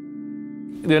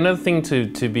system. Another thing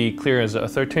to be clear is that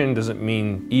authoritarian doesn't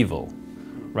mean evil,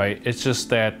 right? It's just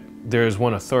that there's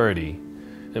one authority.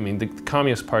 I mean, the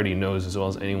Communist Party knows as well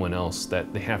as anyone else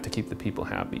that they have to keep the people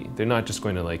happy. They're not just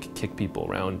going to kick people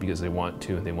around because they want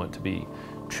to and they want to be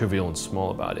trivial and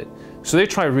small about it. So they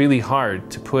try really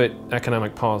hard to put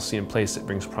economic policy in place that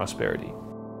brings prosperity.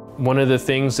 One of the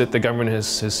things that the government has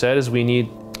said is we need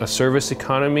a service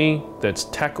economy that's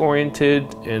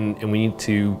tech-oriented and we need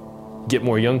to get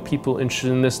more young people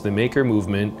interested in this, the maker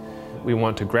movement. We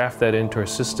want to graft that into our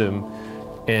system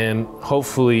and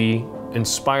hopefully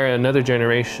inspire another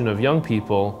generation of young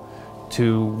people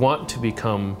to want to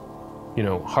become,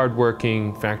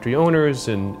 hardworking factory owners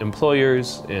and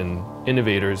employers and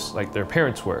innovators like their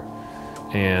parents were.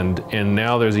 And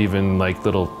now there's even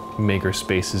little maker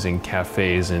spaces in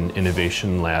cafes and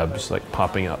innovation labs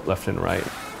popping up left and right.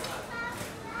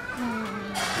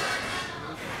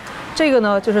 这个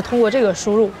呢，就是通过这个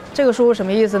输入，这个输入什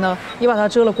么意思呢？你把它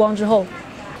遮了光之后，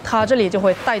它这里就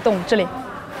会带动这里。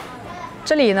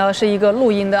这里呢是一个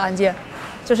录音的按键，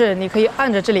就是你可以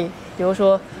按着这里，比如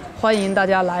说欢迎大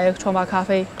家来创吧咖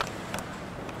啡，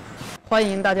欢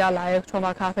迎大家来创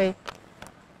吧咖啡。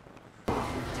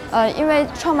因为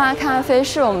创吧咖啡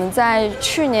是我们在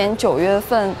去年9月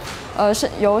份，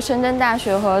由深圳大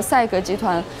学和赛格集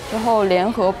团之后联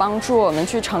合帮助我们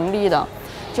去成立的。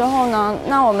之后呢，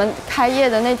那我们开业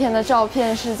的那天的照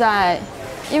片是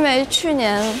因为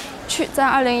在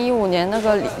2015年那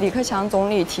个李克强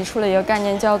总理提出了一个概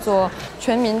念，叫做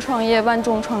全民创业万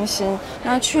众创新。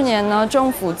那去年呢，政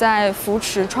府在扶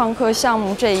持创客项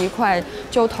目这一块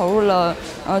就投入了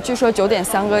据说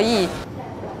9.3个亿。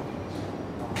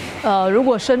如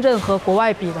果深圳和国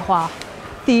外比的话，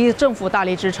第一，政府大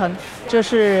力支撑，这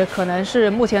是可能是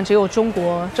目前只有中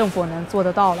国政府能做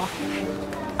得到了。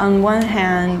On one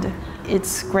hand,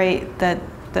 it's great that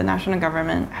the national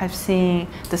government have seen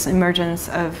this emergence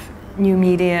of new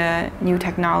media, new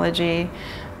technology,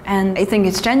 and I think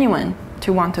it's genuine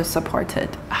to want to support it.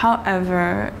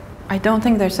 However, I don't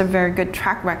think there's a very good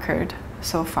track record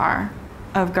so far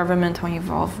of governmental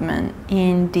involvement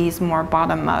in these more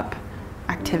bottom-up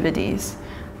activities.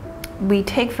 We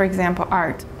take, for example,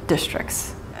 art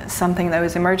districts, something that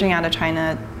was emerging out of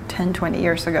China 10, 20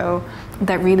 years ago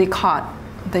that really caught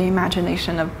the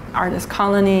imagination of artist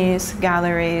colonies,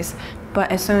 galleries, But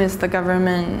as soon as the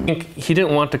government... I think he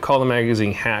didn't want to call the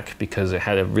magazine hack because it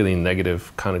had a really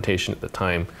negative connotation at the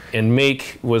time. And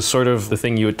make was sort of the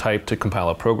thing you would type to compile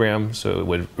a program, so it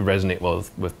would resonate well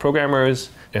with programmers.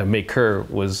 Maker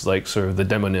was like sort of the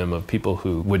demonym of people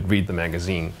who would read the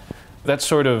magazine. That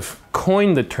sort of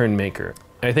coined the term maker.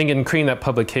 I think in creating that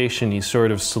publication, he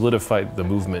sort of solidified the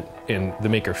movement, and the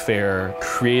Maker Faire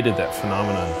created that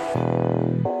phenomenon.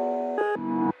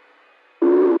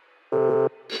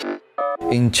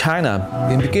 In China,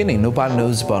 in the beginning, nobody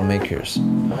knows about makers.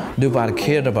 Nobody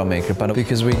cared about makers, but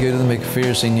because we go to the maker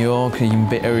fairs in New York, in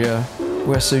Bay Area,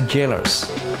 we're so jealous.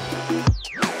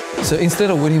 So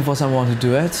instead of waiting for someone to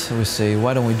do it, we say,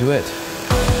 why don't we do it?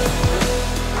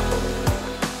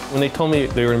 When they told me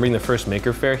they were going to bring the first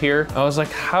Maker Faire here, I was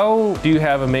like, how do you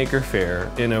have a Maker Faire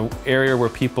in an area where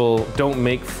people don't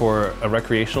make for a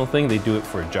recreational thing, they do it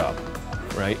for a job,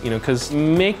 right? You know, because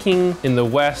making in the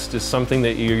West is something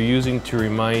that you're using to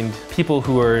remind people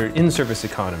who are in service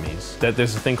economies that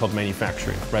there's a thing called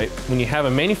manufacturing, right? When you have a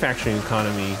manufacturing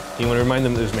economy, you want to remind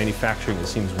them that there's manufacturing, it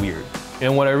seems weird.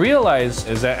 And what I realized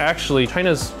is that actually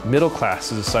China's middle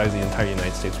class is the size of the entire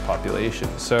United States population.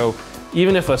 So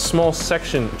even if a small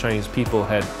section of Chinese people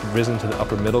had risen to the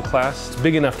upper middle class, it's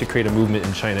big enough to create a movement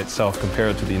in China itself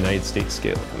compared to the United States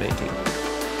scale of making.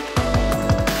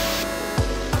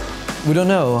 We don't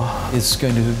know if it's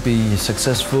going to be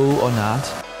successful or not.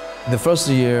 The first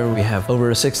year we have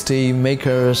over 60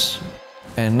 makers,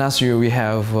 and last year we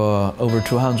have over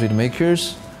 200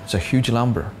 makers. It's a huge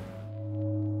number.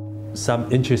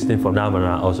 Some interesting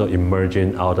phenomena also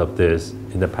emerging out of this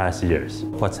in the past years.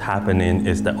 What's happening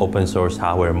is the open source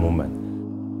hardware movement.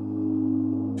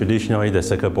 Traditionally, the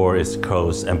circuit board is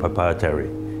closed and proprietary.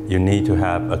 You need to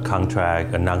have a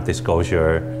contract, a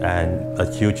non-disclosure, and a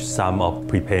huge sum of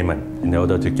prepayment in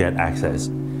order to get access.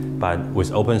 But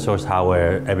with open source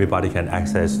hardware, everybody can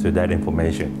access to that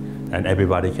information, and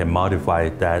everybody can modify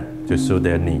that to suit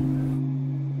their need.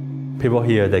 People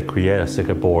here, they create a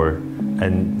circuit board,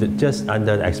 and just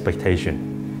under the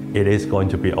expectation, it is going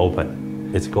to be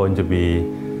open. It's going to be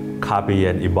copied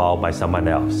and evolved by someone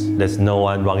else. There's no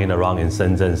one running around in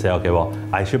Shenzhen and say, okay, well,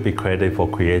 I should be credited for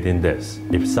creating this.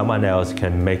 If someone else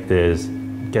can make this,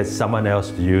 get someone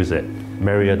else to use it,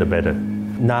 merrier the better.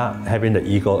 Not having the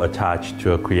ego attached to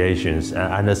your creations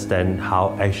and understand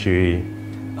how actually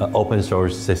an open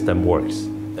source system works.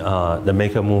 The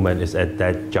maker movement is at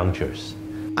that junctures.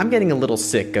 I'm getting a little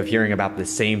sick of hearing about the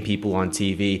same people on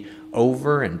TV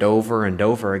over and over and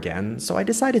over again, so I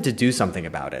decided to do something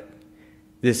about it.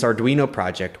 This Arduino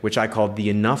project, which I called the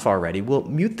Enough Already, will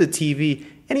mute the TV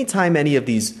anytime any of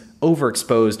these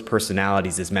overexposed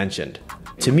personalities is mentioned.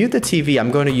 To mute the TV,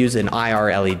 I'm going to use an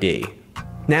IR LED.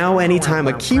 Now, anytime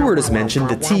a keyword is mentioned,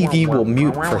 the TV will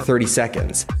mute for 30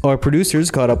 seconds. Our producers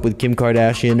caught up with Kim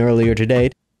Kardashian earlier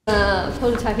today.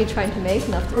 Prototyping trying to make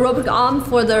enough robotic arm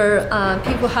for the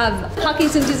people who have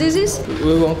Parkinson's diseases.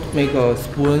 We want to make a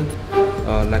spoon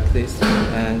like this,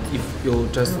 and if you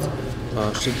just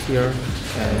shake here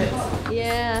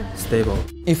and stable.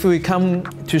 If we come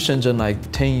to Shenzhen like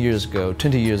 10 years ago,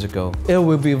 20 years ago, it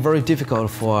will be very difficult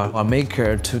for a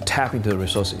maker to tap into the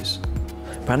resources.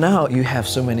 But now you have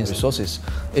so many resources.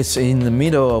 It's in the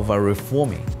middle of a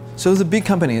reforming. So the big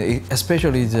company,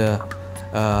 especially the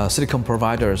silicon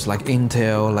providers like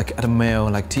Intel, like Atmel,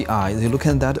 like TI, they look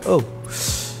at that, oh,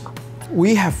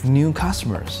 we have new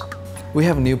customers. We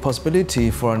have new possibility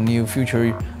for new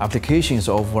future applications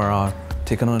of our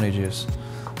technologies.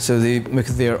 So they make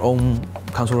their own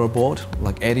controller board,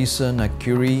 like Edison, like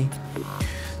Curie.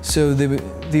 So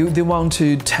they want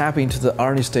to tap into the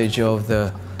early stage of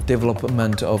the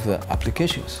development of the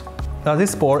applications. Now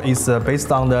this board is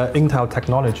based on the Intel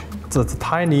technology. It's a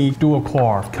tiny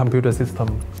dual-core computer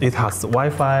system. It has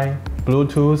Wi-Fi,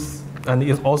 Bluetooth, and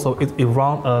it runs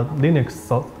a Linux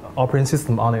operating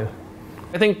system on it.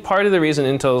 I think part of the reason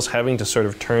Intel's having to sort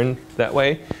of turn that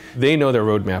way, they know their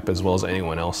roadmap as well as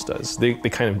anyone else does. They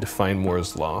kind of define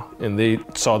Moore's law, and they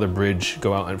saw the bridge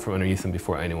go out from underneath them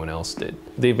before anyone else did.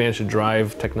 They managed to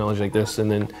drive technology like this,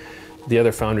 and then the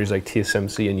other foundries like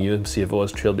TSMC and UMC have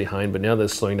always trailed behind, but now they're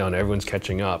slowing down, everyone's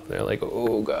catching up. They're like,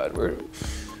 oh God, we're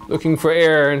looking for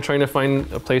air and trying to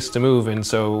find a place to move. And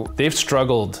so they've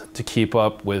struggled to keep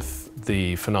up with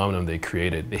the phenomenon they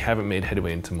created. They haven't made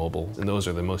headway into mobile, and those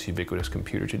are the most ubiquitous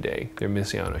computer today. They're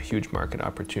missing out on a huge market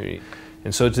opportunity.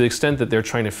 And so to the extent that they're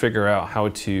trying to figure out how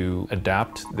to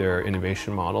adapt their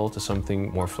innovation model to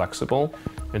something more flexible,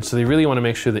 and so they really want to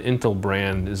make sure the Intel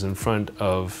brand is in front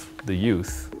of the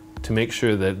youth to make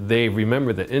sure that they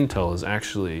remember that Intel is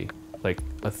actually like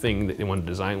a thing that they want to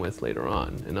design with later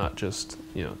on, and not just,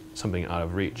 you know, something out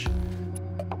of reach.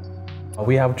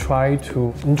 We have tried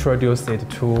to introduce it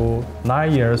to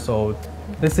 9 years old.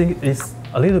 This thing is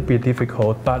a little bit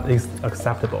difficult, but it's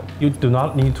acceptable. You do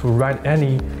not need to write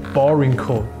any boring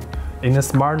code. In a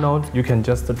smart node, you can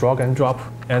just drag and drop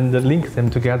and link them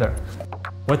together.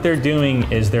 What they're doing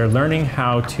is they're learning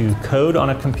how to code on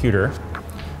a computer,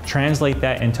 translate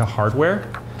that into hardware,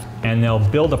 and they'll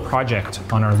build a project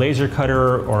on our laser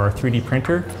cutter or our 3D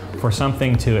printer for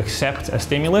something to accept a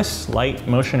stimulus, light,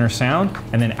 motion, or sound,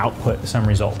 and then output some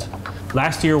result.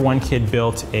 Last year, one kid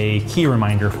built a key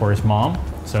reminder for his mom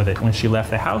so that when she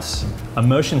left the house, a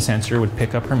motion sensor would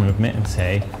pick up her movement and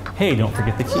say, hey, don't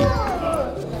forget the key.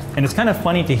 And it's kind of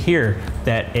funny to hear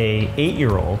that an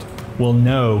 8-year-old will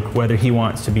know whether he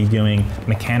wants to be doing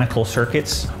mechanical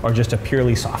circuits or just a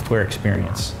purely software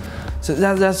experience. So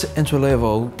that's entry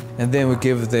level, and then we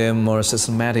give them more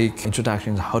systematic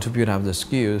introduction to how to build up the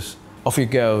skills. Off you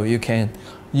go, you can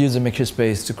use the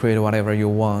makerspace to create whatever you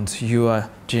want. You are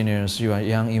genius, you are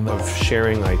young innovative.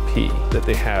 Sharing IP that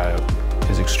they have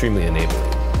is extremely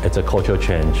enabling. It's a cultural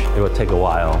change. It will take a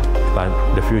while,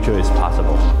 but the future is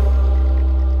possible.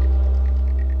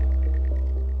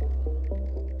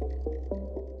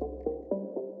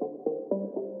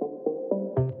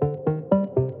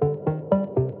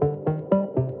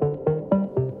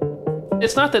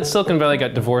 It's not that Silicon Valley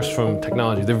got divorced from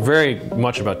technology. They're very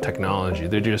much about technology.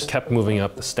 They just kept moving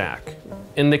up the stack.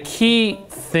 And the key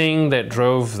thing that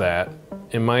drove that,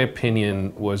 in my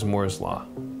opinion, was Moore's Law.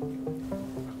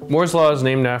 Moore's Law is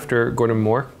named after Gordon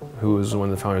Moore, who was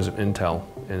one of the founders of Intel.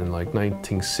 And in like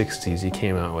 1960s, he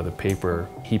came out with a paper.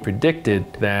 He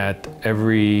predicted that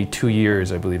every 2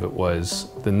 years, I believe it was,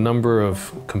 the number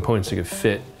of components that could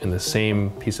fit in the same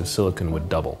piece of silicon would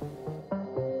double.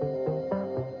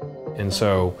 And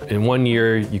so in 1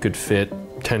 year, you could fit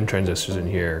 10 transistors in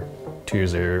here. 2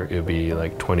 years later, it would be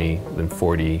like 20, then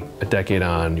 40. A decade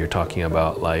on, you're talking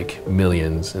about like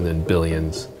millions and then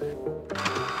billions.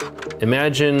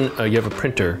 Imagine you have a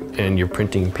printer and you're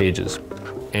printing pages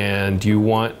and you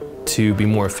want to be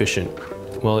more efficient.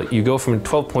 Well, you go from a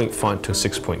 12-point font to a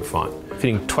 6-point font,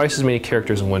 fitting twice as many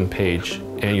characters on one page,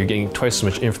 and you're getting twice as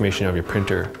much information out of your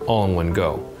printer all in one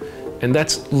go. And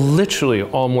that's literally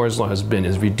all Moore's Law has been,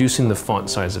 is reducing the font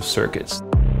size of circuits.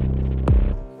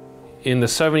 In the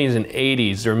 70s and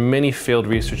 80s, there were many failed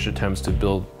research attempts to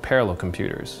build parallel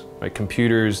computers, right?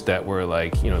 Computers that were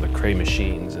like, the Cray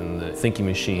machines and the thinking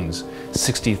machines,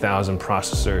 60,000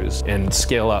 processors, and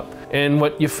scale up. And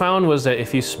what you found was that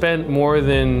if you spent more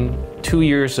than 2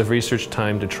 years of research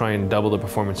time to try and double the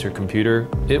performance of your computer,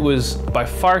 it was by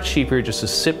far cheaper just to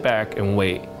sit back and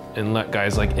wait and let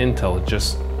guys like Intel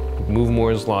just move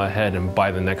Moore's Law ahead and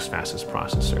buy the next fastest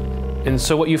processor. And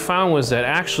so what you found was that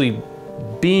actually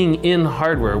being in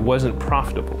hardware wasn't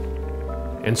profitable.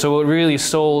 And so what really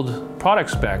sold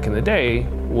products back in the day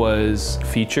was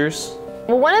features.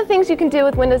 Well, one of the things you can do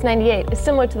with Windows 98 is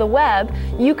similar to the web.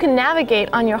 You can navigate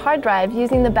on your hard drive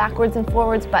using the backwards and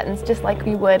forwards buttons just like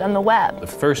you would on the web. The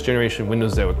first generation of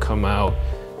Windows that would come out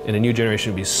and a new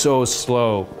generation would be so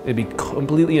slow, it'd be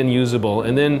completely unusable.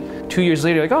 And then 2 years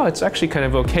later, like, oh, it's actually kind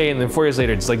of okay. And then 4 years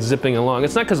later, it's like zipping along.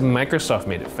 It's not because Microsoft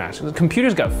made it faster. The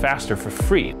computers got faster for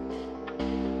free.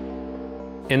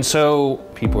 And so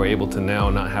people were able to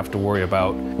now not have to worry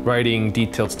about writing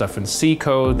detailed stuff in C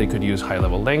code. They could use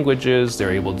high-level languages.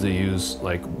 They're able to use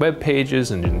like web pages,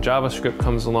 and then JavaScript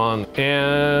comes along.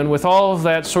 And with all of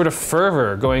that sort of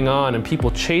fervor going on and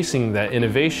people chasing that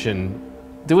innovation,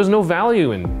 there was no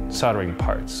value in soldering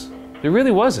parts. There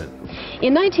really wasn't.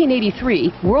 In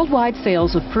 1983, worldwide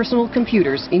sales of personal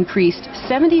computers increased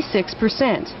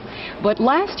 76%. But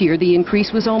last year, the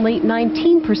increase was only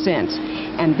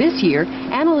 19%. And this year,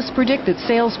 analysts predict that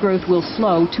sales growth will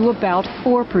slow to about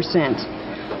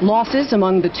 4%. Losses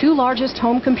among the two largest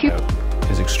home computers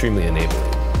is extremely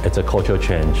enabling. It's a cultural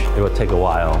change. It will take a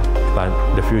while,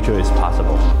 but the future is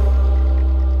possible.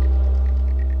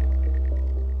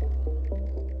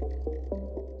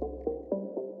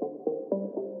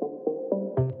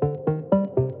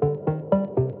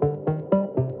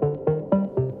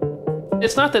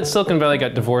 It's not that Silicon Valley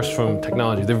got divorced from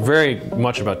technology. They're very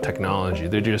much about technology.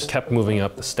 They just kept moving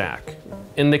up the stack.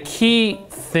 And the key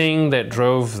thing that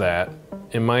drove that,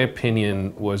 in my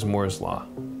opinion, was Moore's Law.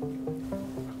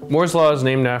 Moore's Law is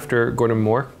named after Gordon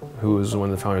Moore, who was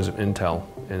one of the founders of Intel.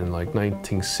 And in like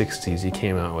 1960s, he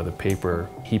came out with a paper.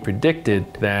 He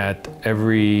predicted that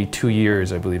every 2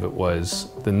 years, I believe it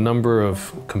was, the number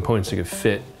of components that could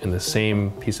fit in the same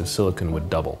piece of silicon would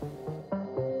double.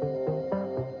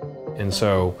 And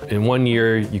so in 1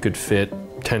 year, you could fit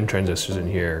 10 transistors in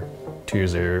here. 2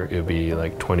 years later, it'll be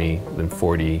like 20, then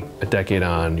 40. A decade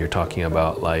on, you're talking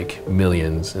about like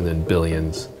millions and then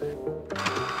billions.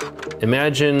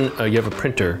 Imagine you have a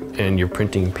printer and you're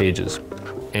printing pages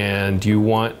and you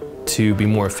want to be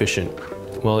more efficient.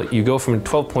 Well, you go from a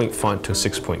 12-point font to a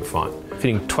 6-point font,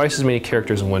 fitting twice as many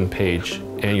characters on one page,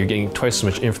 and you're getting twice as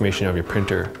much information out of your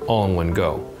printer all in one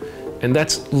go. And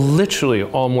that's literally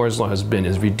all Moore's Law has been,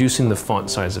 is reducing the font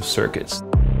size of circuits.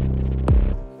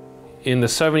 In the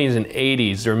 70s and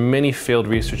 80s, there were many failed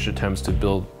research attempts to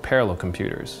build parallel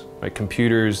computers, right?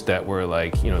 Computers that were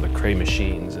like, the Cray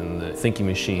machines and the thinking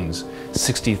machines,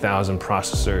 60,000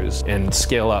 processors, and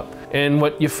scale up. And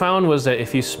what you found was that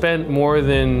if you spent more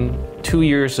than 2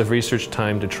 years of research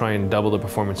time to try and double the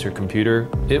performance of your computer,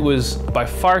 it was by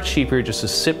far cheaper just to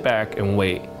sit back and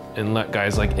wait and let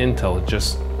guys like Intel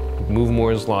just move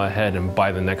Moore's Law ahead and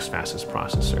buy the next fastest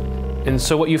processor. And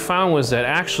so what you found was that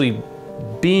actually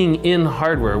being in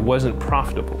hardware wasn't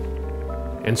profitable.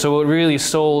 And so what really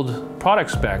sold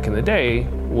products back in the day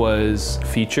was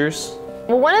features.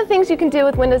 Well, one of the things you can do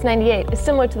with Windows 98 is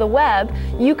similar to the web.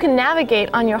 You can navigate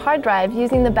on your hard drive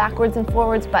using the backwards and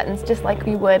forwards buttons just like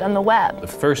you would on the web. The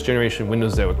first generation of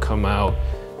Windows that would come out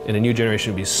in a new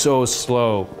generation would be so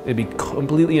slow, it'd be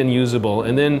completely unusable.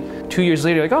 And then 2 years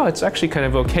later, like, oh, it's actually kind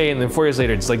of okay. And then 4 years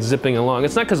later, it's like zipping along.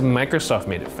 It's not because Microsoft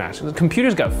made it faster. The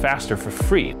computers got faster for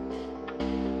free.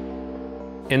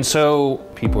 And so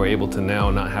people are able to now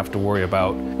not have to worry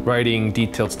about writing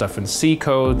detailed stuff in C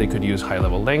code. They could use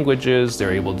high-level languages.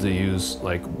 They're able to use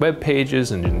like web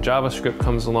pages, and then JavaScript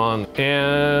comes along.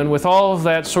 And with all of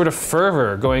that sort of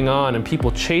fervor going on and people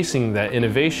chasing that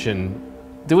innovation,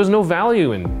 there was no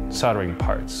value in soldering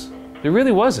parts. There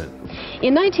really wasn't.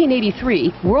 In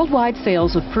 1983, worldwide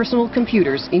sales of personal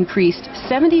computers increased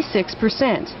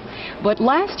 76%. But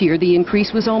last year, the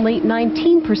increase was only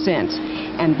 19%.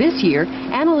 And this year,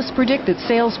 analysts predict that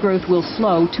sales growth will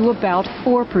slow to about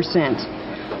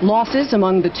 4%. Losses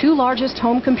among the two largest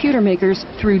home computer makers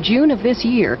through June of this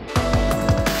year.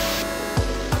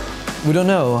 We don't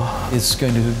know if it's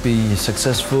going to be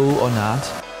successful or not.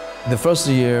 The first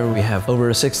year, we have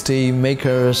over 60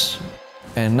 makers.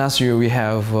 And last year, we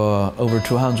have over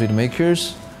 200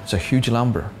 makers. It's a huge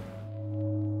number.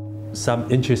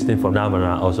 Some interesting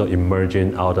phenomena also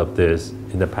emerging out of this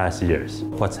in the past years.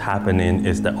 What's happening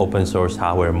is the open source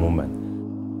hardware movement.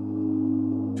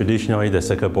 Traditionally, the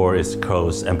circuit board is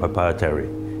closed and proprietary.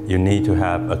 You need to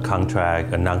have a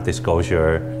contract, a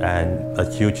non-disclosure, and a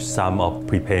huge sum of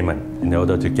prepayment in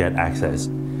order to get access.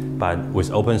 But with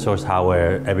open source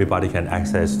hardware, everybody can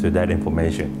access to that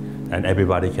information, and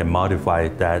everybody can modify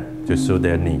that to suit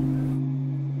their need.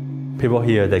 People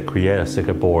here, they create a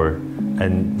circuit board,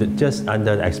 and just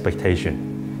under the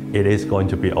expectation, it is going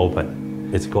to be open.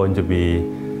 It's going to be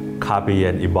copied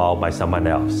and evolved by someone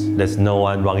else. There's no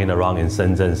one running around in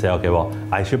Shenzhen and say, okay, well,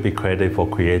 I should be credited for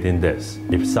creating this.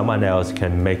 If someone else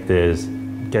can make this,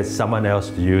 get someone else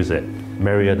to use it,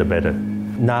 merrier the better.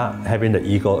 Not having the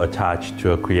ego attached to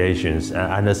your creations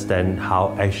and understand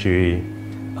how actually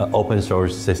an open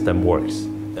source system works.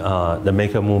 The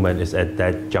maker movement is at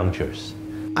that junctures.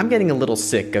 I'm getting a little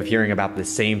sick of hearing about the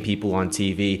same people on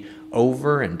TV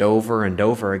over and over and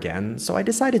over again, so I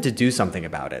decided to do something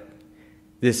about it.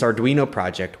 This Arduino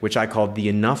project, which I called the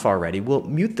Enough Already, will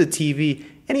mute the TV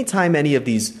anytime any of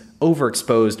these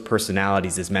overexposed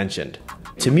personalities is mentioned.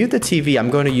 To mute the TV, I'm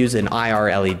going to use an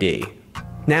IR LED.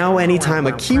 Now, anytime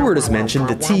a keyword is mentioned,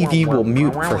 the TV will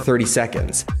mute for 30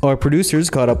 seconds. Our producers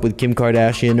caught up with Kim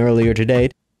Kardashian earlier today.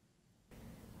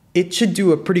 It should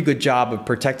do a pretty good job of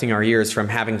protecting our ears from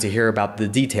having to hear about the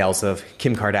details of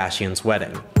Kim Kardashian's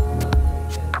wedding.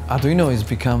 Arduino is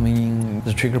becoming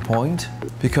the trigger point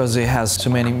because it has so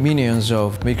many millions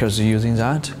of makers using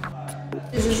that.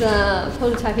 This is a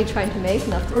prototype trying to make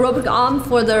a robotic arm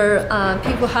for the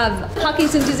people who have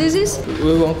Parkinson's diseases.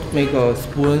 We want to make a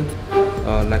spoon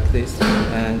like this,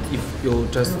 and if you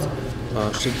just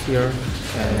shake here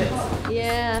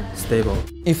and stable.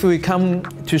 If we come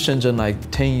to Shenzhen like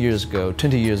 10 years ago,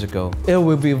 20 years ago, it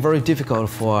will be very difficult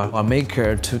for a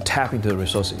maker to tap into the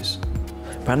resources.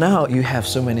 But now you have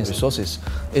so many resources.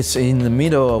 It's in the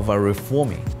middle of a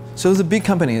reforming. So the big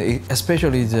company,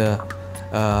 especially the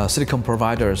silicon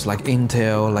providers like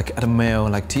Intel, like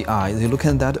Atmel, like TI, they look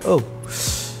at that, oh,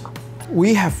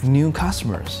 we have new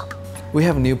customers. We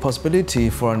have new possibility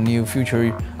for new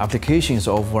future applications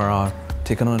of our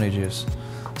technologies.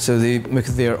 So they make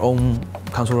their own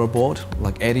controller board,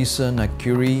 like Edison, like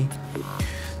Curie.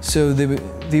 So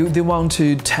they want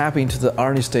to tap into the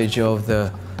early stage of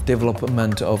the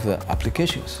development of the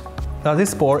applications.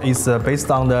 This board is based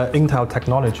on the Intel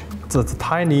technology. It's a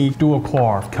tiny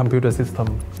dual-core computer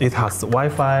system. It has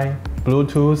Wi-Fi,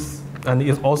 Bluetooth, and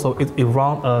it runs a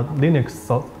Linux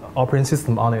operating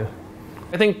system on it.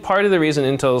 I think part of the reason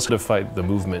Intel solidified the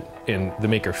movement in the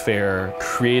Maker Faire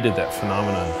created that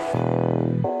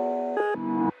phenomenon.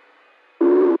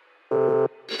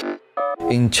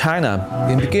 In China,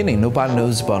 in the beginning, nobody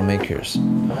knows about makers.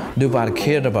 Nobody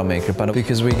cared about makers, but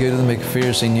because we go to the maker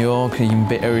fairs in New York, in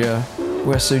Bay Area,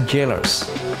 we're so jealous.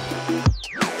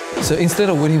 So instead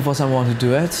of waiting for someone to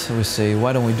do it, we say,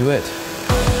 why don't we do it?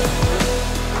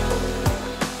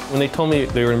 When they told me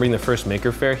they were going to bring the first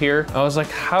Maker Faire here, I was like,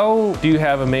 how do you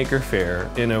have a Maker Faire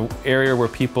in an area where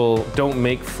people don't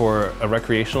make for a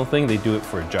recreational thing, they do it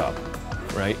for a job?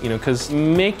 Right? You know, because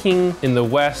making in the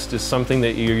West is something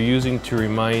that you're using to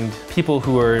remind people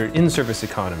who are in service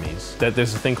economies that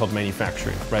there's a thing called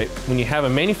manufacturing, right? When you have a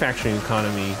manufacturing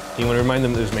economy, you want to remind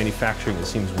them that there's manufacturing, it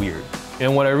seems weird.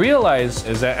 And what I realized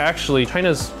is that actually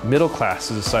China's middle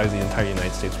class is the size of the entire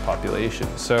United States population.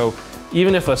 So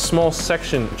even if a small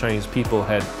section of Chinese people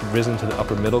had risen to the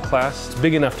upper middle class, it's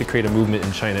big enough to create a movement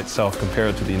in China itself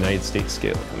compared to the United States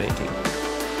scale of making.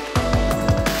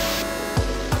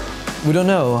 We don't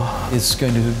know if it's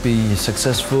going to be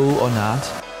successful or not.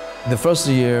 The first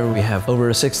year we have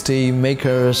over 60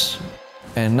 makers,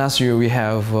 and last year we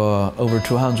have over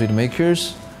 200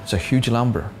 makers. It's a huge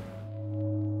number.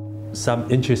 Some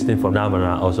interesting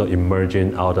phenomena also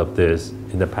emerging out of this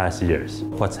in the past years.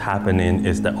 What's happening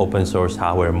is the open source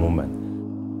hardware movement.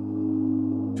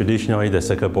 Traditionally, the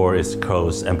circuit board is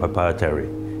closed and proprietary.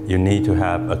 You need to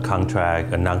have a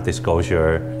contract, a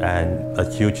non-disclosure, and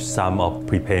a huge sum of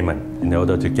prepayment in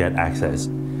order to get access.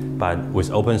 But with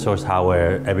open source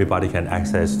hardware, everybody can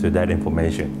access to that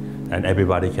information, and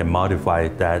everybody can modify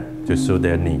that to suit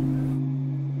their need.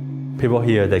 People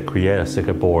here, they create a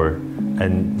circuit board,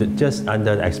 and just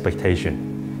under the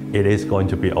expectation, it is going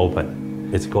to be open.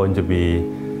 It's going to be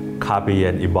copied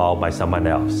and evolved by someone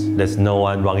else. There's no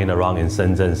one running around in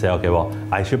Shenzhen and say, okay, well,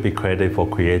 I should be credited for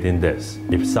creating this.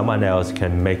 If someone else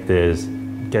can make this,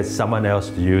 get someone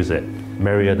else to use it,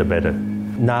 merrier the better.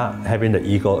 Not having the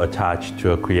ego attached to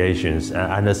your creations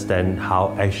and understand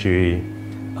how actually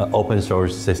an open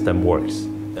source system works.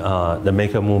 The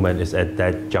maker movement is at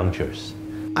that junctures.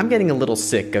 I'm getting a little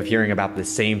sick of hearing about the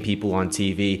same people on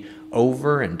TV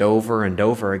over and over and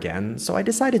over again, so I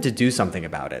decided to do something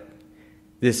about it.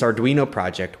 This Arduino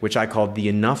project, which I called the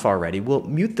Enough Already, will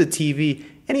mute the TV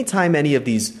anytime any of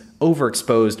these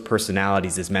overexposed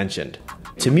personalities is mentioned.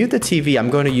 To mute the TV, I'm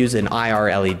going to use an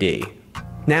IR LED.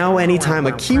 Now, anytime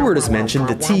a keyword is mentioned,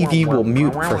 the TV will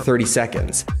mute for 30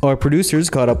 seconds. Our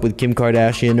producers caught up with Kim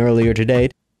Kardashian earlier today.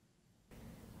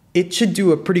 It should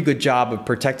do a pretty good job of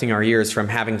protecting our ears from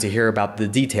having to hear about the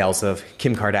details of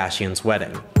Kim Kardashian's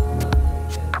wedding.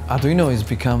 Arduino is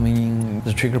becoming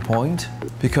the trigger point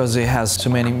because it has so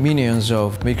many millions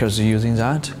of makers using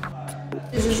that.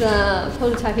 This is a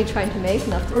prototype trying to make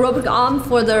a robotic arm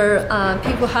for the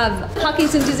people who have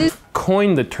Parkinson's disease.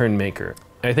 Coined the term maker.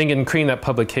 I think in creating that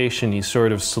publication, he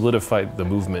sort of solidified the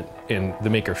movement in the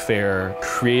Maker Faire,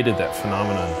 created that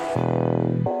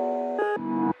phenomenon.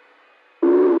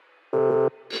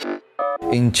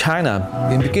 In China,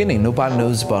 in the beginning, nobody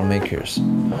knows about makers.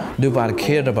 Nobody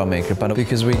cared about makers, but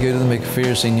because we go to the maker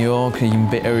fairs in New York, in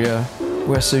Bay Area,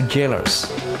 we're so jealous.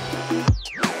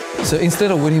 So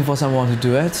instead of waiting for someone to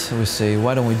do it, we say,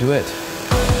 why don't we do it?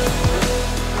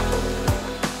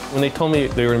 When they told me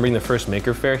they were going to bring the first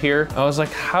Maker Faire here, I was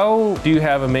like, how do you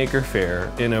have a Maker Faire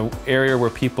in an area where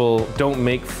people don't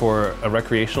make for a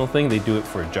recreational thing, they do it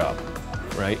for a job?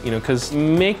 Right? You know, because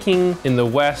making in the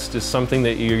West is something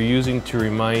that you're using to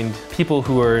remind people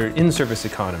who are in service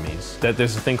economies that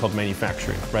there's a thing called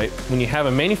manufacturing, right? When you have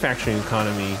a manufacturing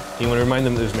economy, you want to remind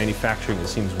them that there's manufacturing, it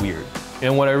seems weird.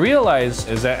 And what I realized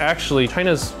is that actually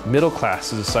China's middle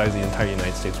class is the size of the entire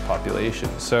United States population.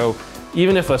 So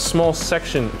even if a small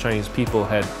section of Chinese people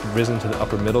had risen to the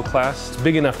upper middle class, it's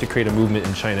big enough to create a movement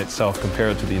in China itself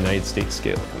compared to the United States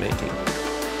scale of making.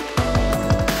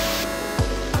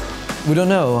 We don't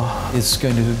know if it's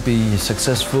going to be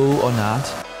successful or not.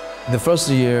 The first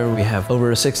year we have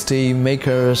over 60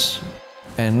 makers,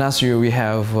 and last year we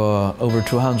have over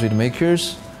 200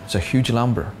 makers. It's a huge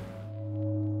number.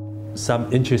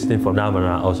 Some interesting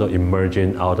phenomena also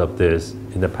emerging out of this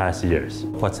in the past years.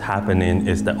 What's happening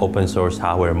is the open source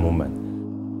hardware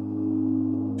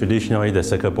movement. Traditionally, the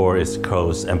circuit board is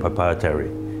closed and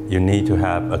proprietary. You need to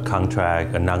have a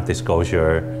contract, a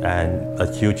non-disclosure, and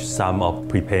a huge sum of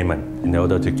prepayment in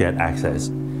order to get access.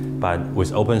 But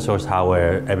with open source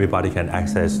hardware, everybody can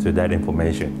access to that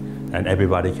information, and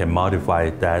everybody can modify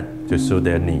that to suit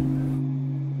their need.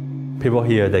 People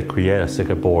here, they create a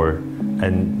circuit board,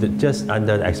 and just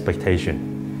under the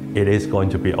expectation, it is going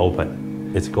to be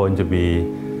open. It's going to be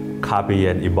copied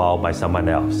and evolved by someone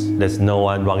else. There's no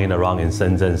one running around in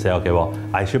Shenzhen and say, okay, well,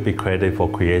 I should be credited for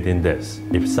creating this.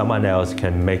 If someone else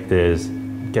can make this,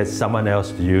 get someone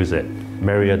else to use it,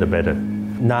 merrier the better.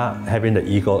 Not having the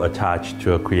ego attached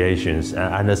to creations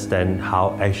and understand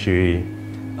how actually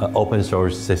an open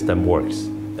source system works.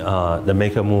 The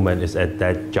maker movement is at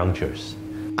that junctures.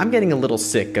 I'm getting a little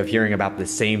sick of hearing about the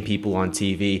same people on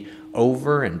TV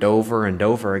over and over and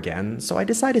over again, so I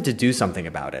decided to do something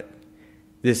about it.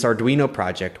 This Arduino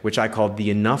project, which I called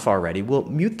the Enough Already, will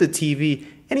mute the TV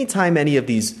anytime any of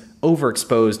these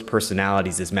overexposed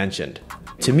personalities is mentioned.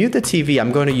 To mute the TV,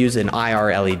 I'm going to use an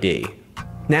IR LED.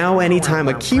 Now, anytime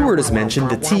a keyword is mentioned,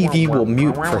 the TV will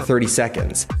mute for 30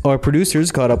 seconds. Our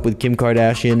producers caught up with Kim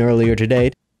Kardashian earlier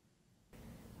today.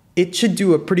 It should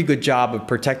do a pretty good job of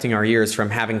protecting our ears from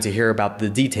having to hear about the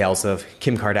details of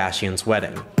Kim Kardashian's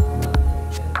wedding.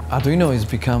 Arduino is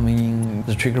becoming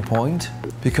the trigger point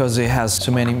because it has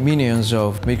so many millions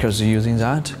of makers using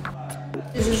that.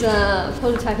 This is a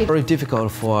prototyping. Very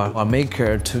difficult for a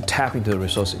maker to tap into the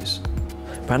resources.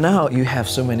 But now you have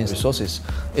so many resources.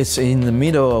 It's in the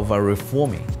middle of a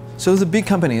reforming. So the big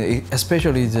company,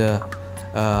 especially the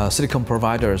silicon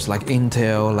providers like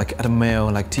Intel, like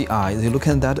Atmel, like TI, they look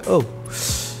at that, oh,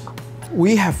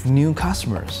 we have new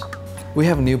customers. We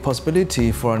have new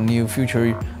possibility for new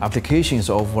future applications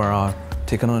of our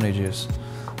technologies.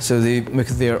 So they make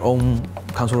their own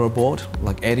controller board,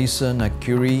 like Edison, like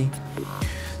Curie.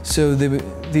 So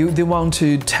they want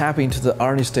to tap into the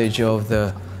early stage of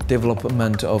the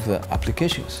development of the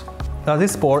applications. Now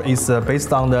this board is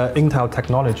based on the Intel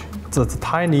technology. It's a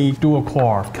tiny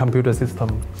dual-core computer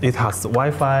system. It has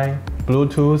Wi-Fi,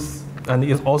 Bluetooth, and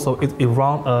it runs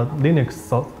a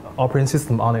Linux operating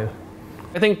system on it.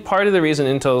 I think part of the reason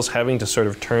Intel's having to sort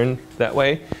of turn that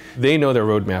way, they know their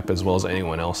roadmap as well as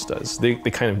anyone else does. They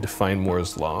kind of define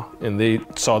Moore's law, and they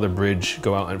saw the bridge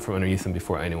go out from underneath them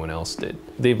before anyone else did.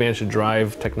 They managed to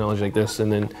drive technology like this, and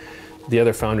then the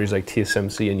other foundries like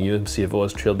TSMC and UMC have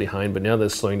always trailed behind, but now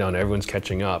that's slowing down, everyone's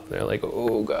catching up. They're like,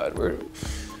 oh God, we're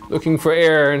looking for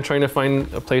air and trying to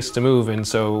find a place to move. And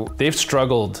so they've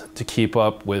struggled to keep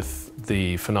up with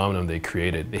the phenomenon they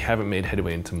created. They haven't made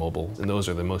headway into mobile, and those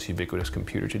are the most ubiquitous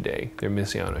computer today. They're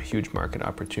missing out on a huge market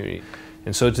opportunity.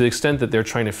 And so to the extent that they're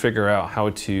trying to figure out how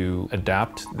to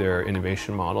adapt their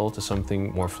innovation model to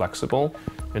something more flexible,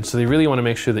 and so they really want to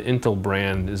make sure the Intel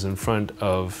brand is in front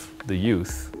of the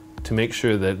youth to make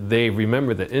sure that they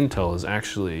remember that Intel is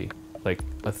actually like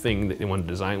a thing that they want to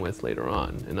design with later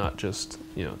on, and not just,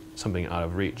 you know, something out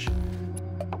of reach.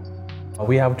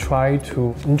 We have tried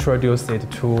to introduce it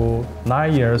to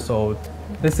 9 years old.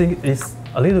 This thing is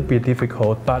a little bit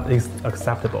difficult, but it's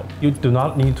acceptable. You do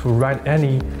not need to write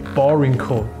any boring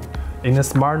code. In a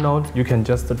smart node, you can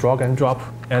just drag and drop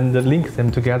and link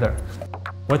them together.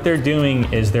 What they're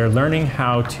doing is they're learning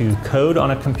how to code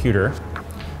on a computer,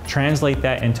 translate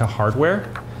that into hardware,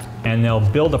 and they'll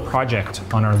build a project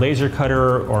on our laser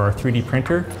cutter or our 3D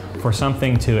printer for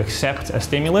something to accept a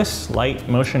stimulus, light,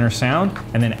 motion, or sound,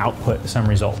 and then output some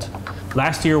result.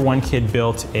 Last year, one kid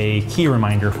built a key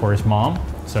reminder for his mom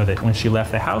so that when she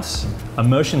left the house, a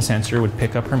motion sensor would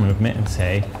pick up her movement and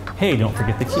say, hey, don't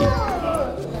forget the key.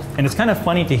 And it's kind of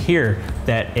funny to hear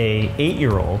that an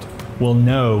 8-year-old will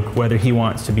know whether he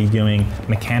wants to be doing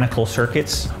mechanical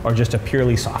circuits or just a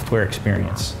purely software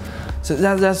experience. So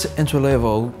that's entry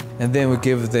level, and then we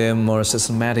give them more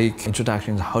systematic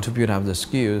introduction to how to build up the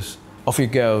skills. Off you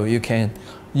go, you can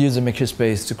use the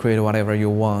makerspace to create whatever you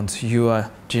want. You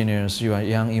are genius, you are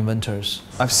young inventors.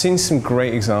 I've seen some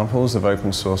great examples of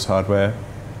open source hardware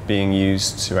being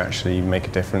used to actually make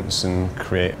a difference and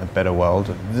create a better world.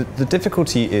 The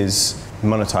difficulty is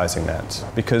monetizing that,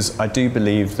 because I do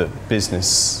believe that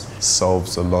business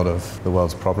solves a lot of the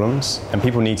world's problems, and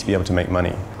people need to be able to make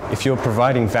money. If you're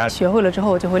providing value， 学会了之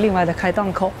后就会另外的开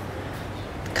档口，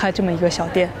开这么一个小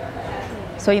店。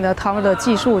所以呢，他们的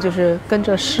技术就是跟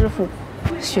着师傅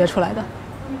学出来的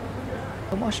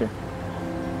模式。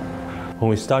 When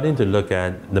we're starting to look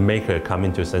at the maker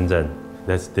coming to Shenzhen,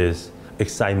 there's this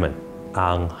excitement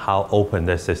on how open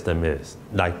that system is,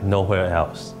 like nowhere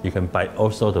else. You can buy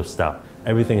all sorts of stuff.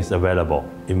 Everything is available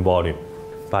in volume.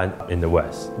 But in the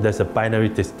West, there's a binary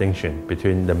distinction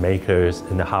between the makers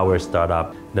and the hardware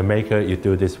startup. The maker, you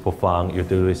do this for fun, you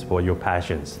do this for your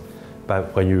passions.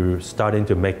 But when you're starting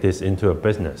to make this into a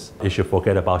business, you should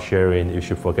forget about sharing, you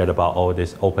should forget about all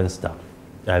this open stuff.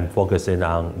 and focusing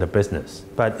on the business.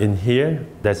 But in here,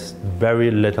 there's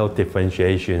very little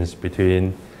differentiations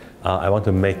between I want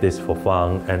to make this for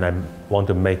fun and I want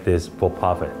to make this for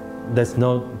profit. There's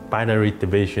no binary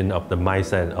division of the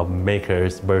mindset of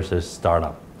makers versus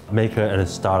startup. Maker and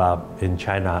startup in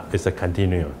China is a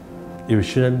continuum. You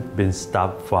shouldn't be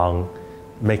stopped from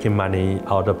making money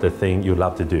out of the thing you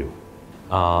love to do.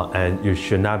 And you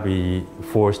should not be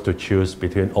forced to choose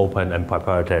between open and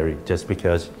proprietary just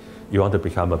because you want to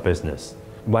become a business.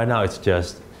 Right now it's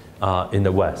just in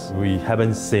the West. We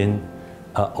haven't seen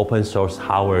an open source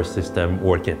hardware system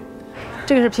working.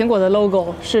 这个是苹果的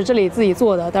logo， 是这里自己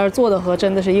做的，但是做的和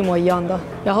真的是一模一样的。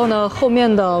然后呢，后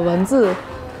面的文字，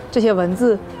这些文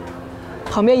字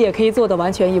旁边也可以做的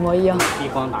完全一模一样。地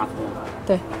方打图。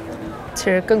对，其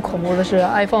实更恐怖的是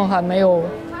 ，iPhone 还没有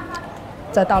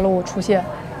在大陆出现，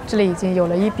这里已经有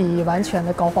了一笔完全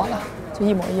的高仿了，就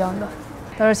一模一样的。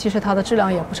但是其实它的质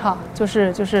量也不差，就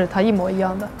是它一模一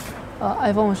样的。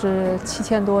iPhone 是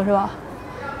7000多是吧？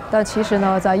但其实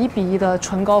呢，在1:1的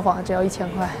纯高仿只要1000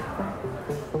块。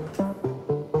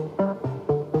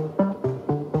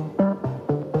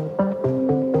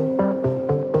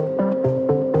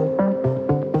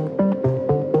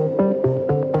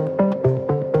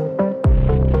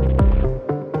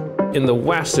In the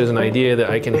West, there's an idea that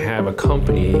I can have a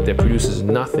company that produces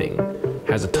nothing,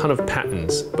 has a ton of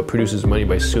patents, but produces money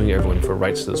by suing everyone for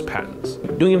rights to those patents.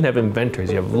 You don't even have inventors,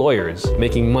 you have lawyers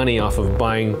making money off of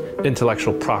buying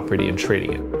intellectual property and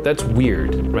trading it. That's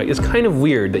weird, right? It's kind of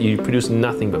weird that you produce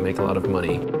nothing but make a lot of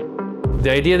money.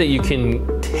 The idea that you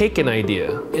can take an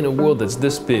idea in a world that's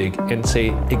this big and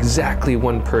say exactly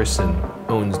one person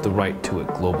owns the right to it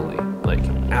globally, like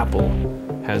Apple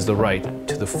has the right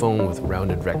to the phone with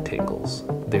rounded rectangles.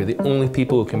 They're the only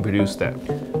people who can produce that.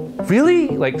 Really?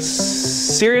 Like,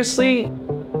 seriously?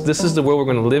 This is the world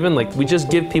we're going to live in? Like, we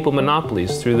just give people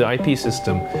monopolies through the IP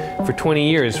system for 20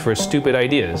 years for stupid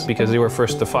ideas because they were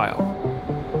first to file.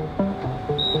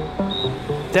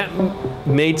 That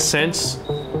made sense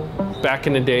back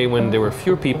in the day when there were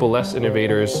fewer people, less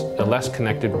innovators, a less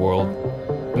connected world.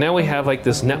 Now we have like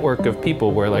this network of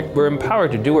people where like we're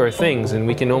empowered to do our things and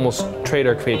we can almost trade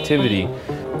our creativity.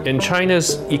 In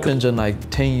China's Shenzhen, like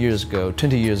 10 years ago,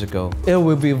 20 years ago, it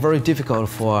will be very difficult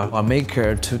for a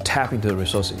maker to tap into the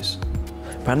resources.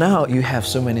 But now you have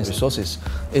so many resources.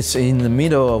 It's in the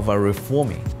middle of a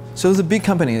reforming. So the big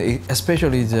company,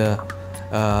 especially the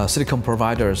silicon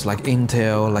providers like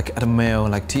Intel, like Atmel,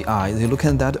 like TI, they look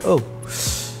at that, oh,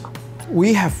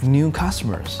 we have new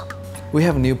customers. We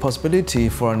have new possibility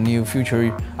for new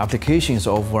future applications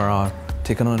of our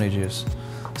technologies.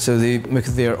 So they make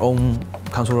their own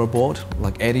controller board,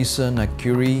 like Edison, like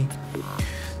Curie.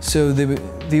 So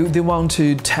they want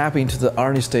to tap into the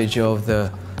early stage of the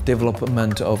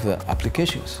development of the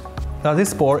applications. Now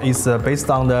this board is based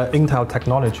on the Intel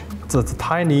technology. It's a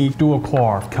tiny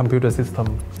dual-core computer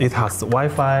system. It has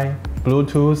Wi-Fi,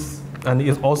 Bluetooth, and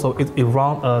it runs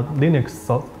a Linux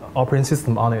operating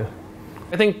system on it.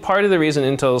 I think part of the reason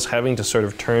Intel's having to sort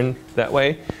of turn that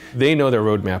way, they know their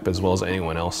roadmap as well as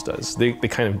anyone else does. They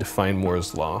kind of define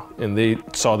Moore's law, and they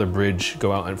saw the bridge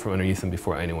go out from underneath them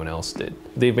before anyone else did.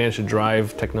 They managed to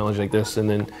drive technology like this, and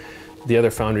then the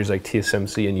other foundries like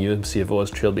TSMC and UMC have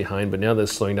always trailed behind, but now they're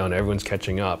slowing down, everyone's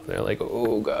catching up. They're like,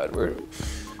 oh God, we're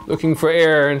looking for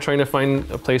air and trying to find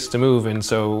a place to move. And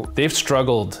so they've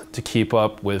struggled to keep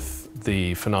up with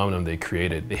the phenomenon they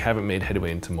created. They haven't made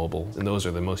headway into mobile, and those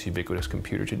are the most ubiquitous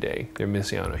computer today. They're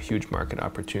missing out on a huge market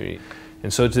opportunity.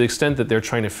 And so to the extent that they're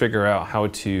trying to figure out how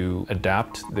to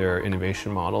adapt their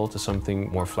innovation model to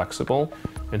something more flexible,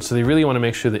 and so they really want to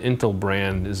make sure the Intel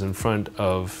brand is in front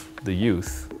of the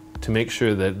youth to make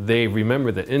sure that they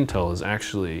remember that Intel is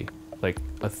actually like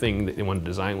a thing that they want to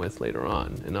design with later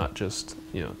on, and not just,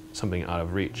 you know, something out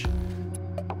of reach.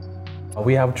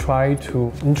 We have tried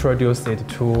to introduce it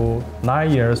to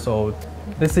 9 years old.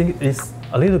 They think it's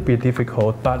a little bit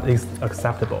difficult, but it's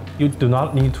acceptable. You do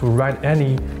not need to write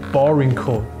any boring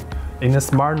code. In a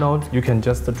smart node, you can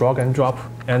just drag and drop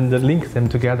and link them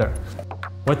together.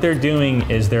 What they're doing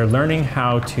is they're learning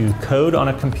how to code on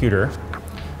a computer,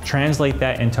 translate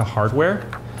that into hardware,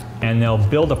 and they'll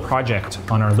build a project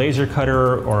on our laser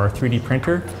cutter or our 3D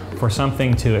printer for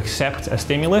something to accept a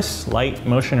stimulus, light,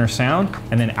 motion, or sound,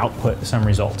 and then output some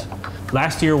result.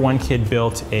 Last year, one kid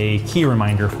built a key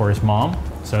reminder for his mom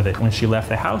so that when she left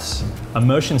the house, a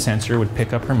motion sensor would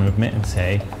pick up her movement and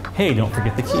say, hey, don't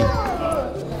forget the key.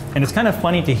 And it's kind of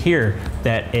funny to hear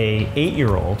that an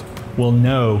 8-year-old will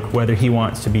know whether he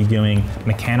wants to be doing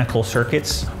mechanical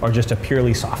circuits or just a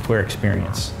purely software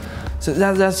experience. So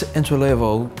that's entry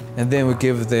level, and then we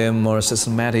give them more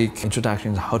systematic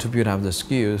introductions how to build up the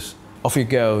skills. Off you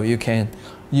go, you can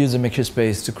use the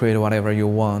makerspace to create whatever you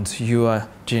want. You are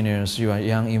genius, you are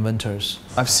young inventors.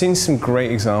 I've seen some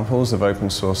great examples of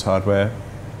open source hardware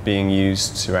being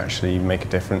used to actually make a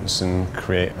difference and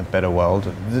create a better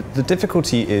world. The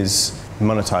difficulty is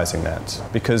monetizing that,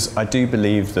 because I do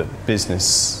believe that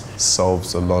business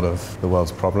solves a lot of the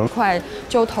world's problems. 快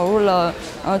就投入了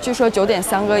据说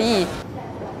9.3个亿。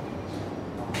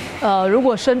如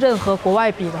果深圳和国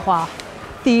外比的话，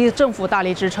第一，政府大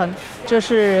力支撑，这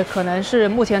是可能是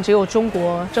目前只有中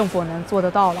国政府能做得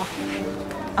到了。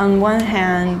On one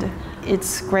hand,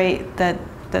 it's great that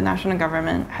the national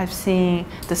government have seen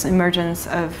this emergence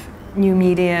of new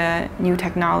media, new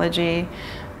technology,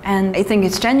 and I think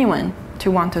it's genuine to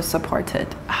want to support it.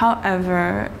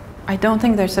 However, I don't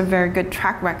think there's a very good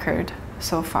track record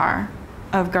so far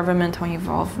of governmental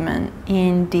involvement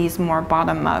in these more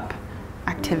bottom-up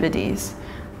activities.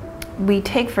 We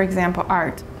take, for example,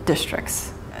 art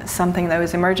districts, something that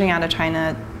was emerging out of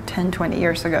China 10, 20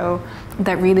 years ago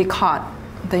that really caught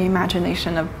the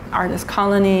imagination of artist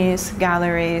colonies,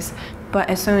 galleries, but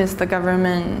as soon as the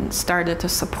government started to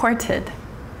support it,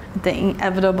 the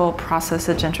inevitable process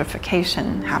of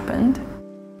gentrification happened.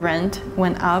 Rent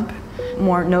went up,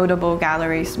 more notable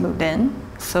galleries moved in,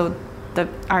 so the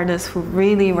artists who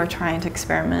really were trying to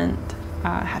experiment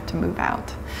had to move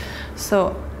out.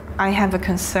 So I have a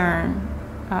concern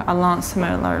along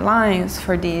similar lines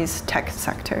for these tech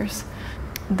sectors.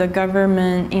 The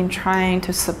government, in trying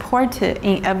to support it,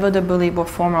 inevitably will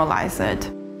formalize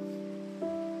it.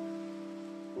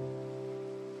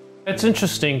 It's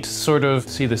interesting to sort of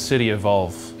see the city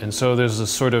evolve. And so there's a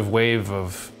sort of wave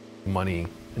of money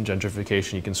and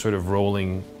gentrification. You can sort of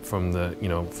rolling from the,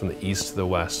 from the east to the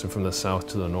west and from the south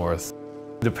to the north.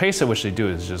 The pace at which they do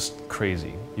it is just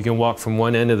crazy. You can walk from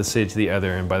one end of the city to the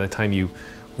other, and by the time you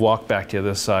walk back to the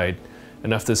other side,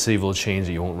 enough of the city will change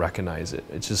that you won't recognize it.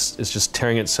 It's just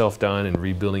tearing itself down and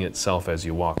rebuilding itself as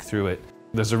you walk through it.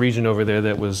 There's a region over there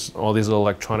that was all these little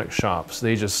electronic shops.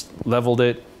 They just leveled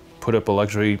it, put up a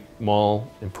luxury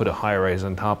mall, and put a high-rise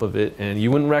on top of it, and you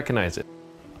wouldn't recognize it.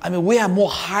 I mean, we have more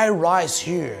high-rise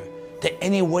here than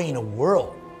anywhere in the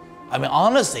world. I mean,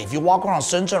 honestly, if you walk around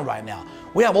Shenzhen right now,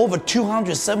 we have over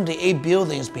 278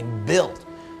 buildings being built,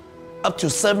 up to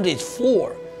 70th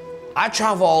floor. I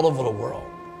travel all over the world.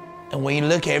 And when you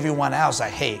look at everyone else,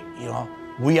 like, hey,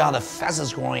 we are the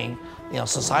fastest growing,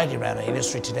 society around the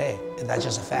industry today. And that's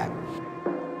just a fact.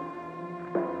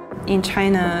 In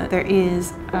China, there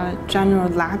is a general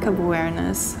lack of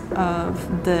awareness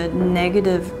of the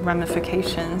negative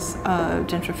ramifications of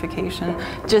gentrification.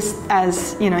 Just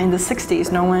as, in the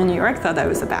 60s, no one in New York thought that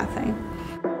was a bad thing.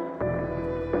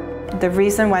 The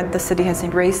reason why the city has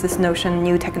embraced this notion of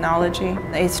new technology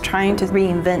is trying to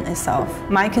reinvent itself.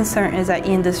 My concern is that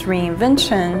in this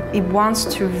reinvention, it wants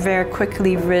to very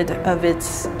quickly rid of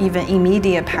its even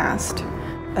immediate past.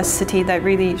 A city that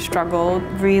really struggled,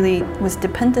 really was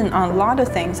dependent on a lot of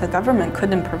things the government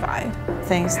couldn't provide.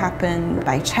 Things happened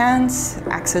by chance,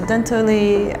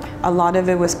 accidentally. A lot of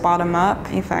it was bottom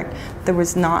up. In fact, there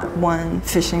was not one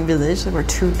fishing village, there were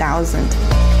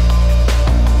 2,000.